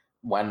is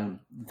when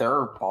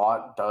their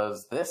bot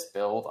does this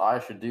build, I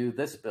should do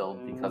this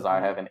build because I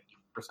have an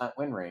 8%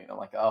 win rate. I'm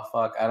like, oh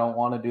fuck, I don't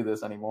want to do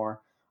this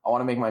anymore. I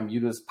want to make my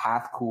mutas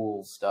path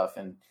cool stuff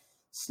and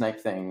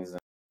snipe things. And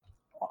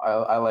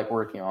I like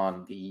working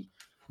on the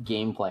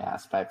gameplay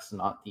aspects,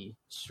 not the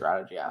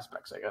strategy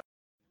aspects, I guess.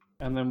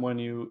 And then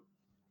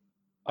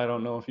I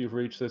don't know if you've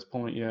reached this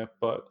point yet,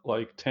 but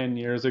like 10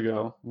 years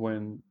ago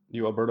when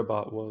Alberta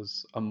Bot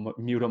was a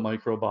Muta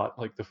Microbot,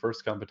 like the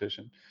first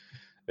competition,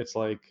 it's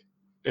like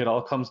it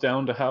all comes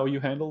down to how you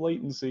handle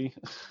latency.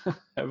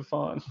 Have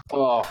fun.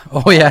 Oh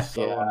yeah.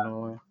 So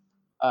annoying.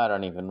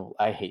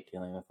 I hate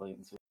dealing with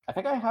latency. I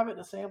think I have it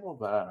disabled,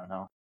 but I don't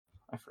know.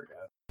 I forget.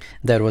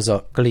 There was a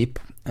clip,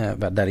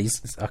 but there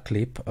is a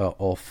clip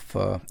of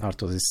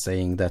Arthur is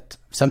saying that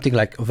something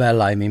like,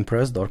 well, I'm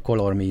impressed, or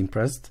color me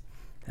impressed.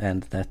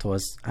 And that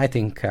was, I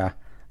think,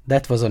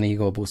 that was an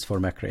ego boost for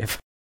McRae.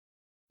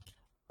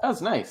 That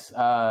was nice.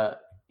 I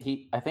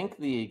think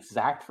the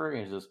exact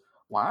phrase is,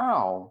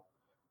 wow,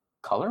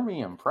 color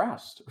me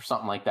impressed, or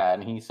something like that.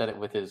 And he said it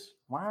with his,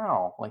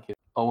 wow, like his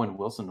Owen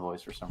Wilson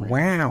voice for some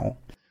reason.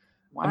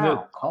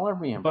 Wow, color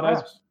me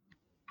impressed.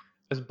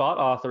 But as bot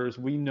authors,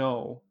 we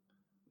know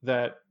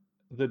that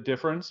the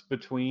difference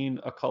between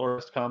a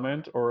colorist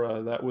comment or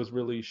a that was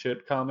really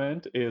shit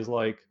comment is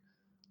like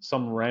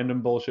some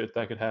random bullshit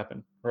that could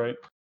happen, right?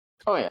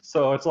 Oh yeah.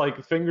 So it's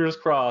like fingers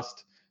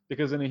crossed,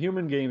 because in a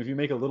human game, if you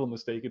make a little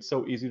mistake, it's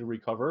so easy to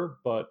recover.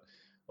 But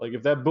like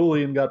if that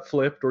Boolean got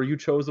flipped or you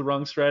chose the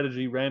wrong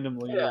strategy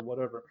randomly or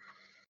whatever.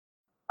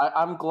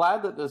 I'm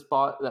glad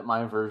that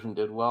my version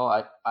did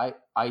well.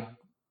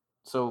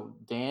 So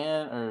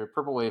Dan or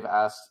Purple Wave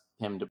asked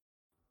him to.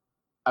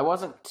 I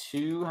wasn't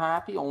too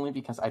happy only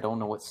because I don't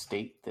know what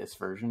state this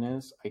version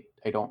is.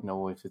 I don't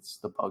know if it's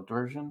the bugged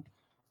version.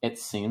 It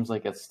seems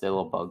like it's still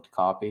a bugged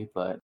copy,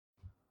 but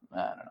I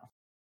don't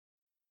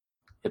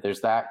know.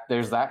 There's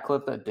that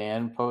clip that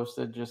Dan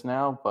posted just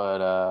now,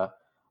 but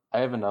I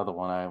have another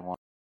one I want.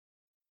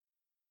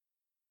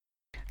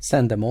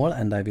 Send them all,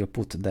 and I will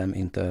put them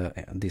in the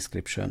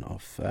description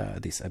of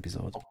this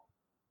episode.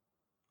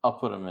 I'll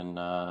put them in.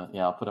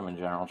 I'll put them in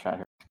general chat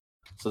here.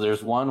 So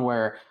there's one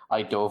where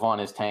I dove on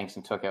his tanks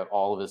and took out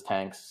all of his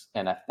tanks,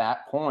 and at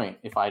that point,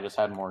 if I just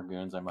had more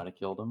goons, I might have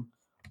killed him,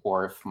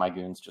 or if my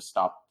goons just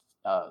stopped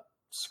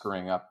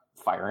screwing up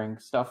firing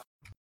stuff.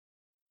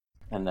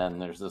 And then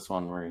there's this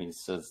one where he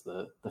says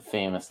the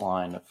famous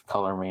line of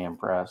 "Color me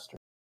impressed."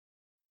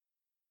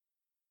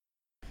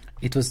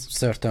 It was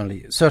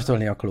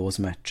certainly a close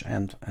match,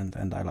 and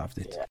I loved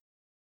it.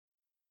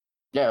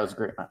 Yeah, it was a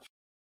great match.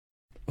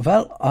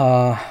 Well,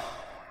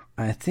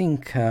 I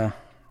think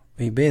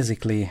we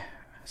basically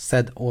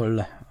said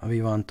all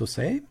we want to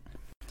say.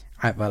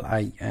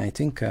 I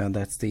think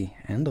that's the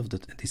end of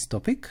this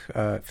topic.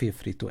 Feel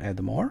free to add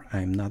more.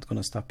 I'm not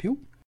going to stop you.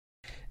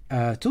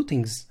 Two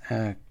things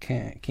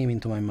came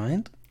into my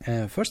mind.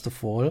 First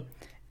of all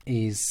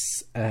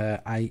is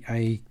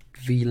I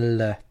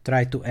will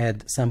try to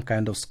add some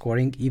kind of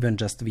scoring, even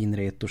just win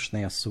rate to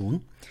SNES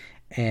soon.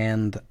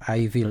 And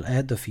I will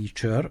add a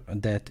feature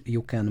that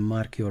you can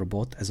mark your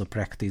bot as a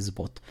practice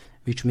bot,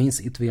 which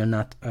means it will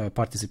not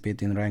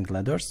participate in ranked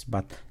ladders,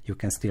 but you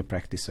can still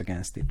practice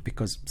against it,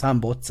 because some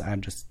bots are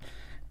just,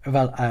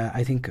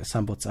 I think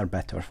some bots are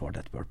better for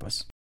that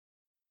purpose.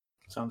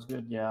 Sounds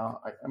good. Yeah,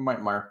 I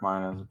might mark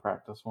mine as a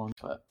practice one,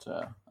 but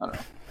I don't know.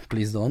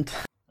 Please don't.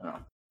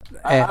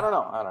 I don't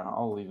know.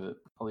 I'll leave it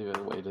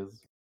the way it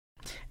is.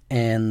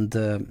 And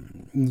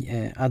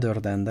other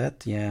than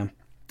that,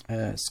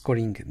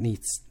 scoring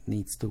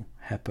needs to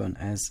happen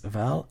as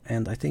well,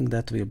 and I think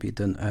that will be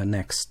the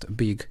next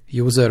big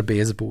user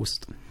base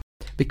boost,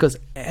 because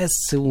as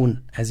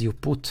soon as you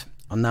put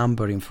a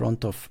number in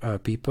front of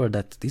people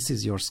that this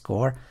is your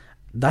score,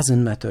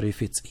 doesn't matter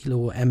if it's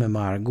ELO,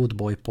 MMR, good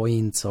boy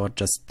points, or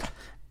just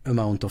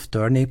amount of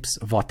turnips,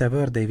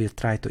 whatever, they will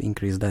try to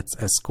increase that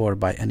score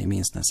by any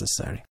means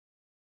necessary.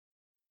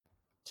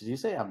 Did you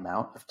say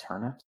amount of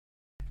turnips?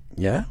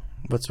 Yeah,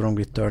 what's wrong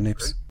with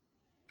turnips?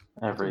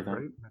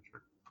 Everything.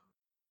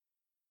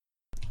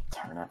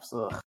 Turnips,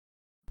 ugh.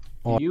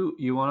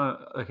 You want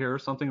to hear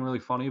something really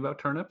funny about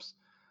turnips?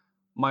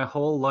 My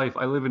whole life,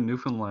 I live in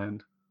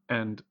Newfoundland,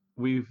 and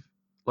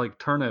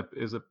turnip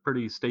is a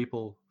pretty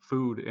staple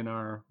food in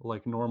our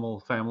normal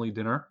family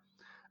dinner.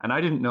 And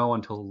I didn't know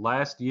until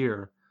last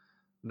year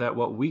that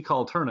what we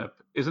call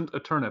turnip isn't a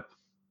turnip,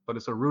 but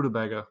it's a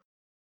rutabaga.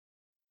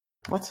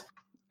 What?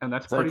 And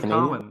that's pretty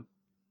common.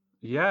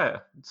 Yeah.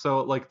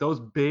 So like those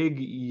big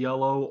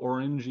yellow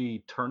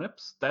orangey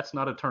turnips, that's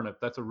not a turnip,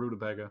 that's a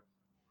rutabaga.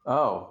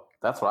 Oh,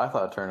 that's what I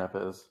thought a turnip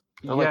is.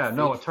 They're like Yeah,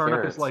 no, a fake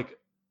turnip is carrots.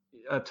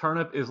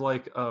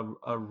 like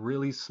a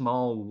really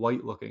small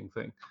white looking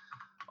thing,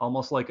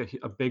 almost like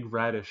a big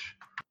radish.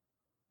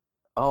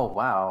 Oh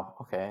wow.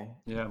 Okay.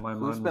 Yeah, my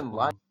Who's mind was been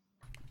lying? blown.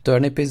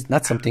 Turnip is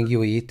not something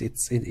you eat.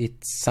 It's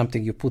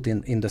something you put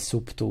in the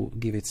soup to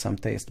give it some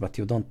taste, but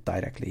you don't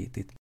directly eat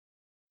it.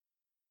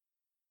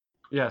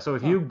 Yeah, so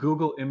if you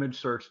Google image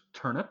search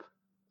turnip,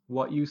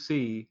 what you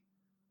see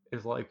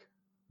is like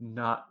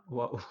not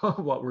what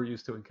what we're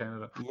used to in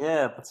Canada.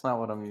 Yeah, that's not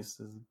what I'm used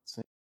to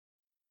seeing.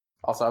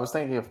 Also, I was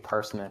thinking of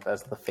parsnip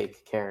as the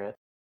fake carrot.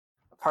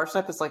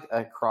 Parsnip is like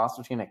a cross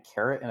between a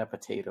carrot and a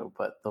potato,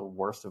 but the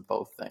worst of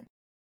both things.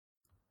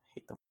 I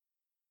hate them.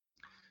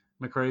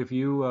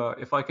 McRae,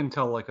 if I can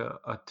tell like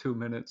a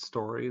 2-minute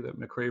story that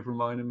McRae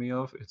reminded me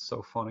of, it's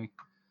so funny.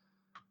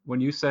 When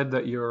you said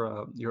that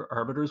your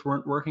arbiters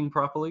weren't working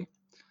properly,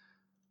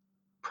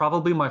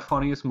 probably my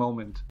funniest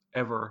moment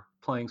ever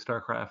playing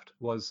StarCraft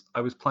was I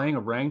was playing a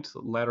ranked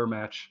ladder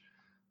match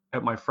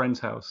at my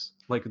friend's house.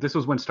 Like this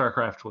was when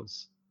StarCraft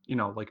was,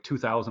 like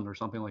 2000 or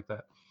something like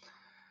that.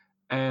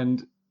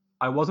 And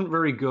I wasn't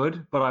very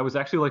good, but I was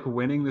actually like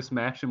winning this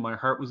match and my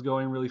heart was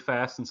going really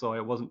fast, and so I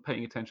wasn't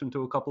paying attention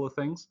to a couple of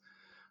things.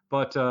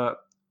 But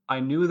I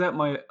knew that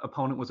my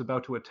opponent was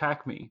about to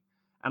attack me,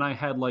 and I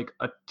had like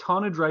a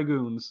ton of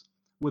dragoons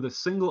with a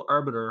single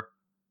arbiter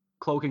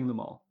cloaking them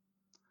all.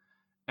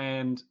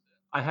 And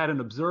I had an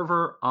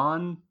observer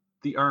on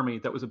the army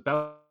that was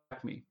about to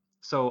attack me.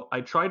 So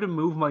I tried to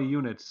move my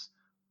units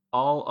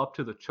all up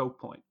to the choke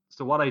point.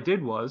 So what I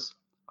did was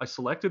I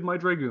selected my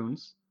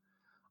dragoons,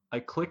 I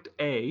clicked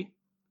A,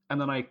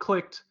 and then I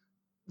clicked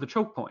the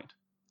choke point.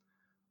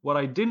 What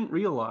I didn't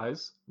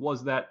realize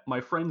was that my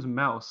friend's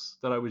mouse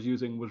that I was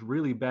using was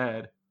really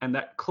bad, and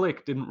that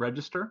click didn't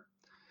register.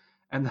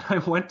 And then I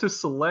went to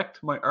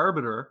select my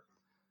arbiter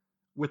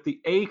with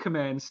the A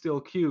command still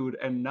queued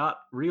and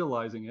not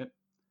realizing it,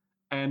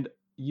 and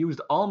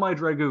used all my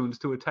dragoons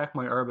to attack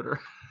my arbiter.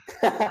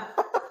 Did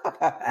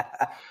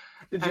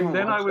you And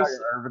then I one-shot was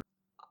your arbiter?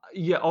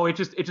 yeah, oh it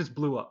just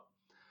blew up.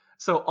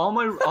 So all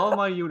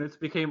my units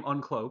became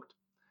uncloaked,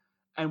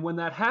 and when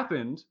that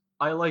happened,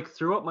 I like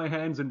threw up my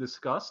hands in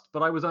disgust,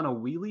 but I was on a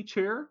wheelie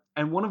chair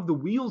and one of the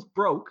wheels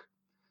broke.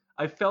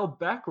 I fell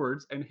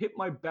backwards and hit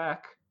my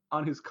back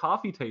on his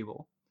coffee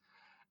table,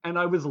 and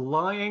I was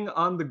lying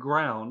on the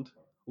ground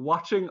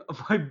watching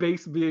my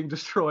base being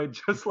destroyed,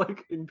 just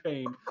like in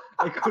pain.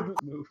 I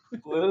couldn't move.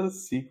 What a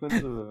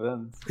sequence of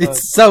events. It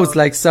sounds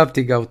like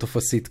something out of a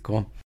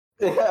sitcom.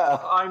 Yeah.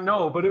 I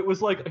know, but it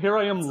was like here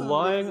I am It's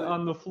lying amazing.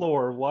 on the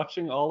floor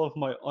watching all of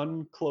my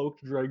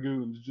uncloaked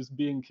dragoons just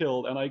being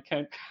killed, and I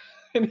can't.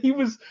 And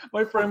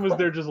my friend was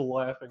there just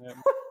laughing at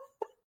me.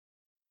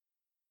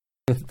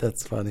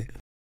 That's funny.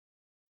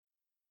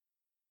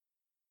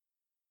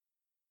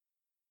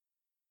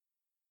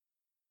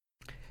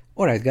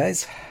 Alright,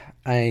 guys,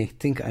 I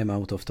think I'm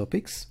out of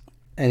topics.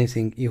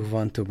 Anything you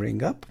want to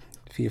bring up?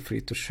 Feel free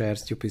to share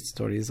stupid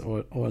stories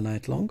all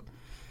night long.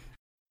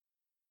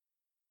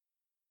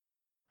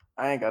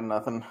 I ain't got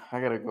nothing. I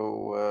gotta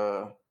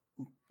go.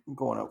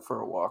 Going out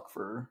for a walk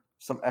for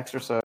some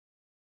exercise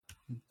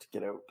to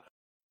get out.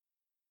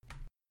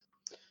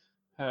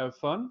 Have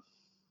fun.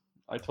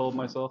 I told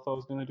myself I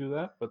was going to do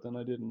that, but then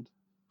I didn't.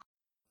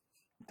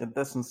 Did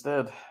this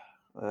instead.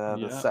 The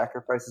Yeah.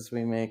 sacrifices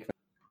we make.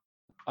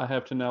 I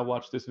have to now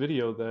watch this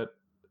video that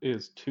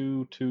is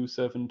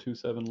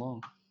 2:27:27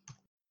 long.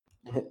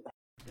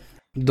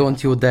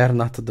 Don't you dare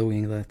not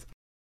doing that.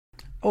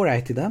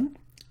 Alrighty then.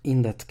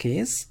 In that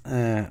case,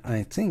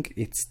 I think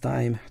it's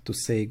time to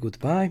say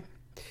goodbye.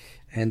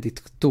 And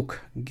it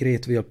took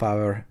great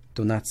willpower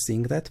to not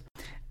sing that.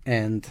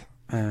 And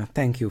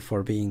thank you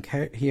for being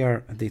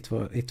here.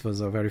 It was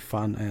a very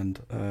fun and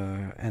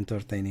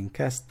entertaining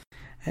cast.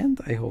 And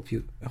I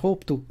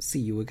hope to see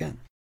you again.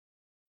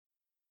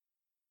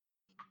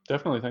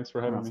 Definitely. Thanks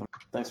for having me. Awesome.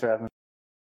 Thanks for having me.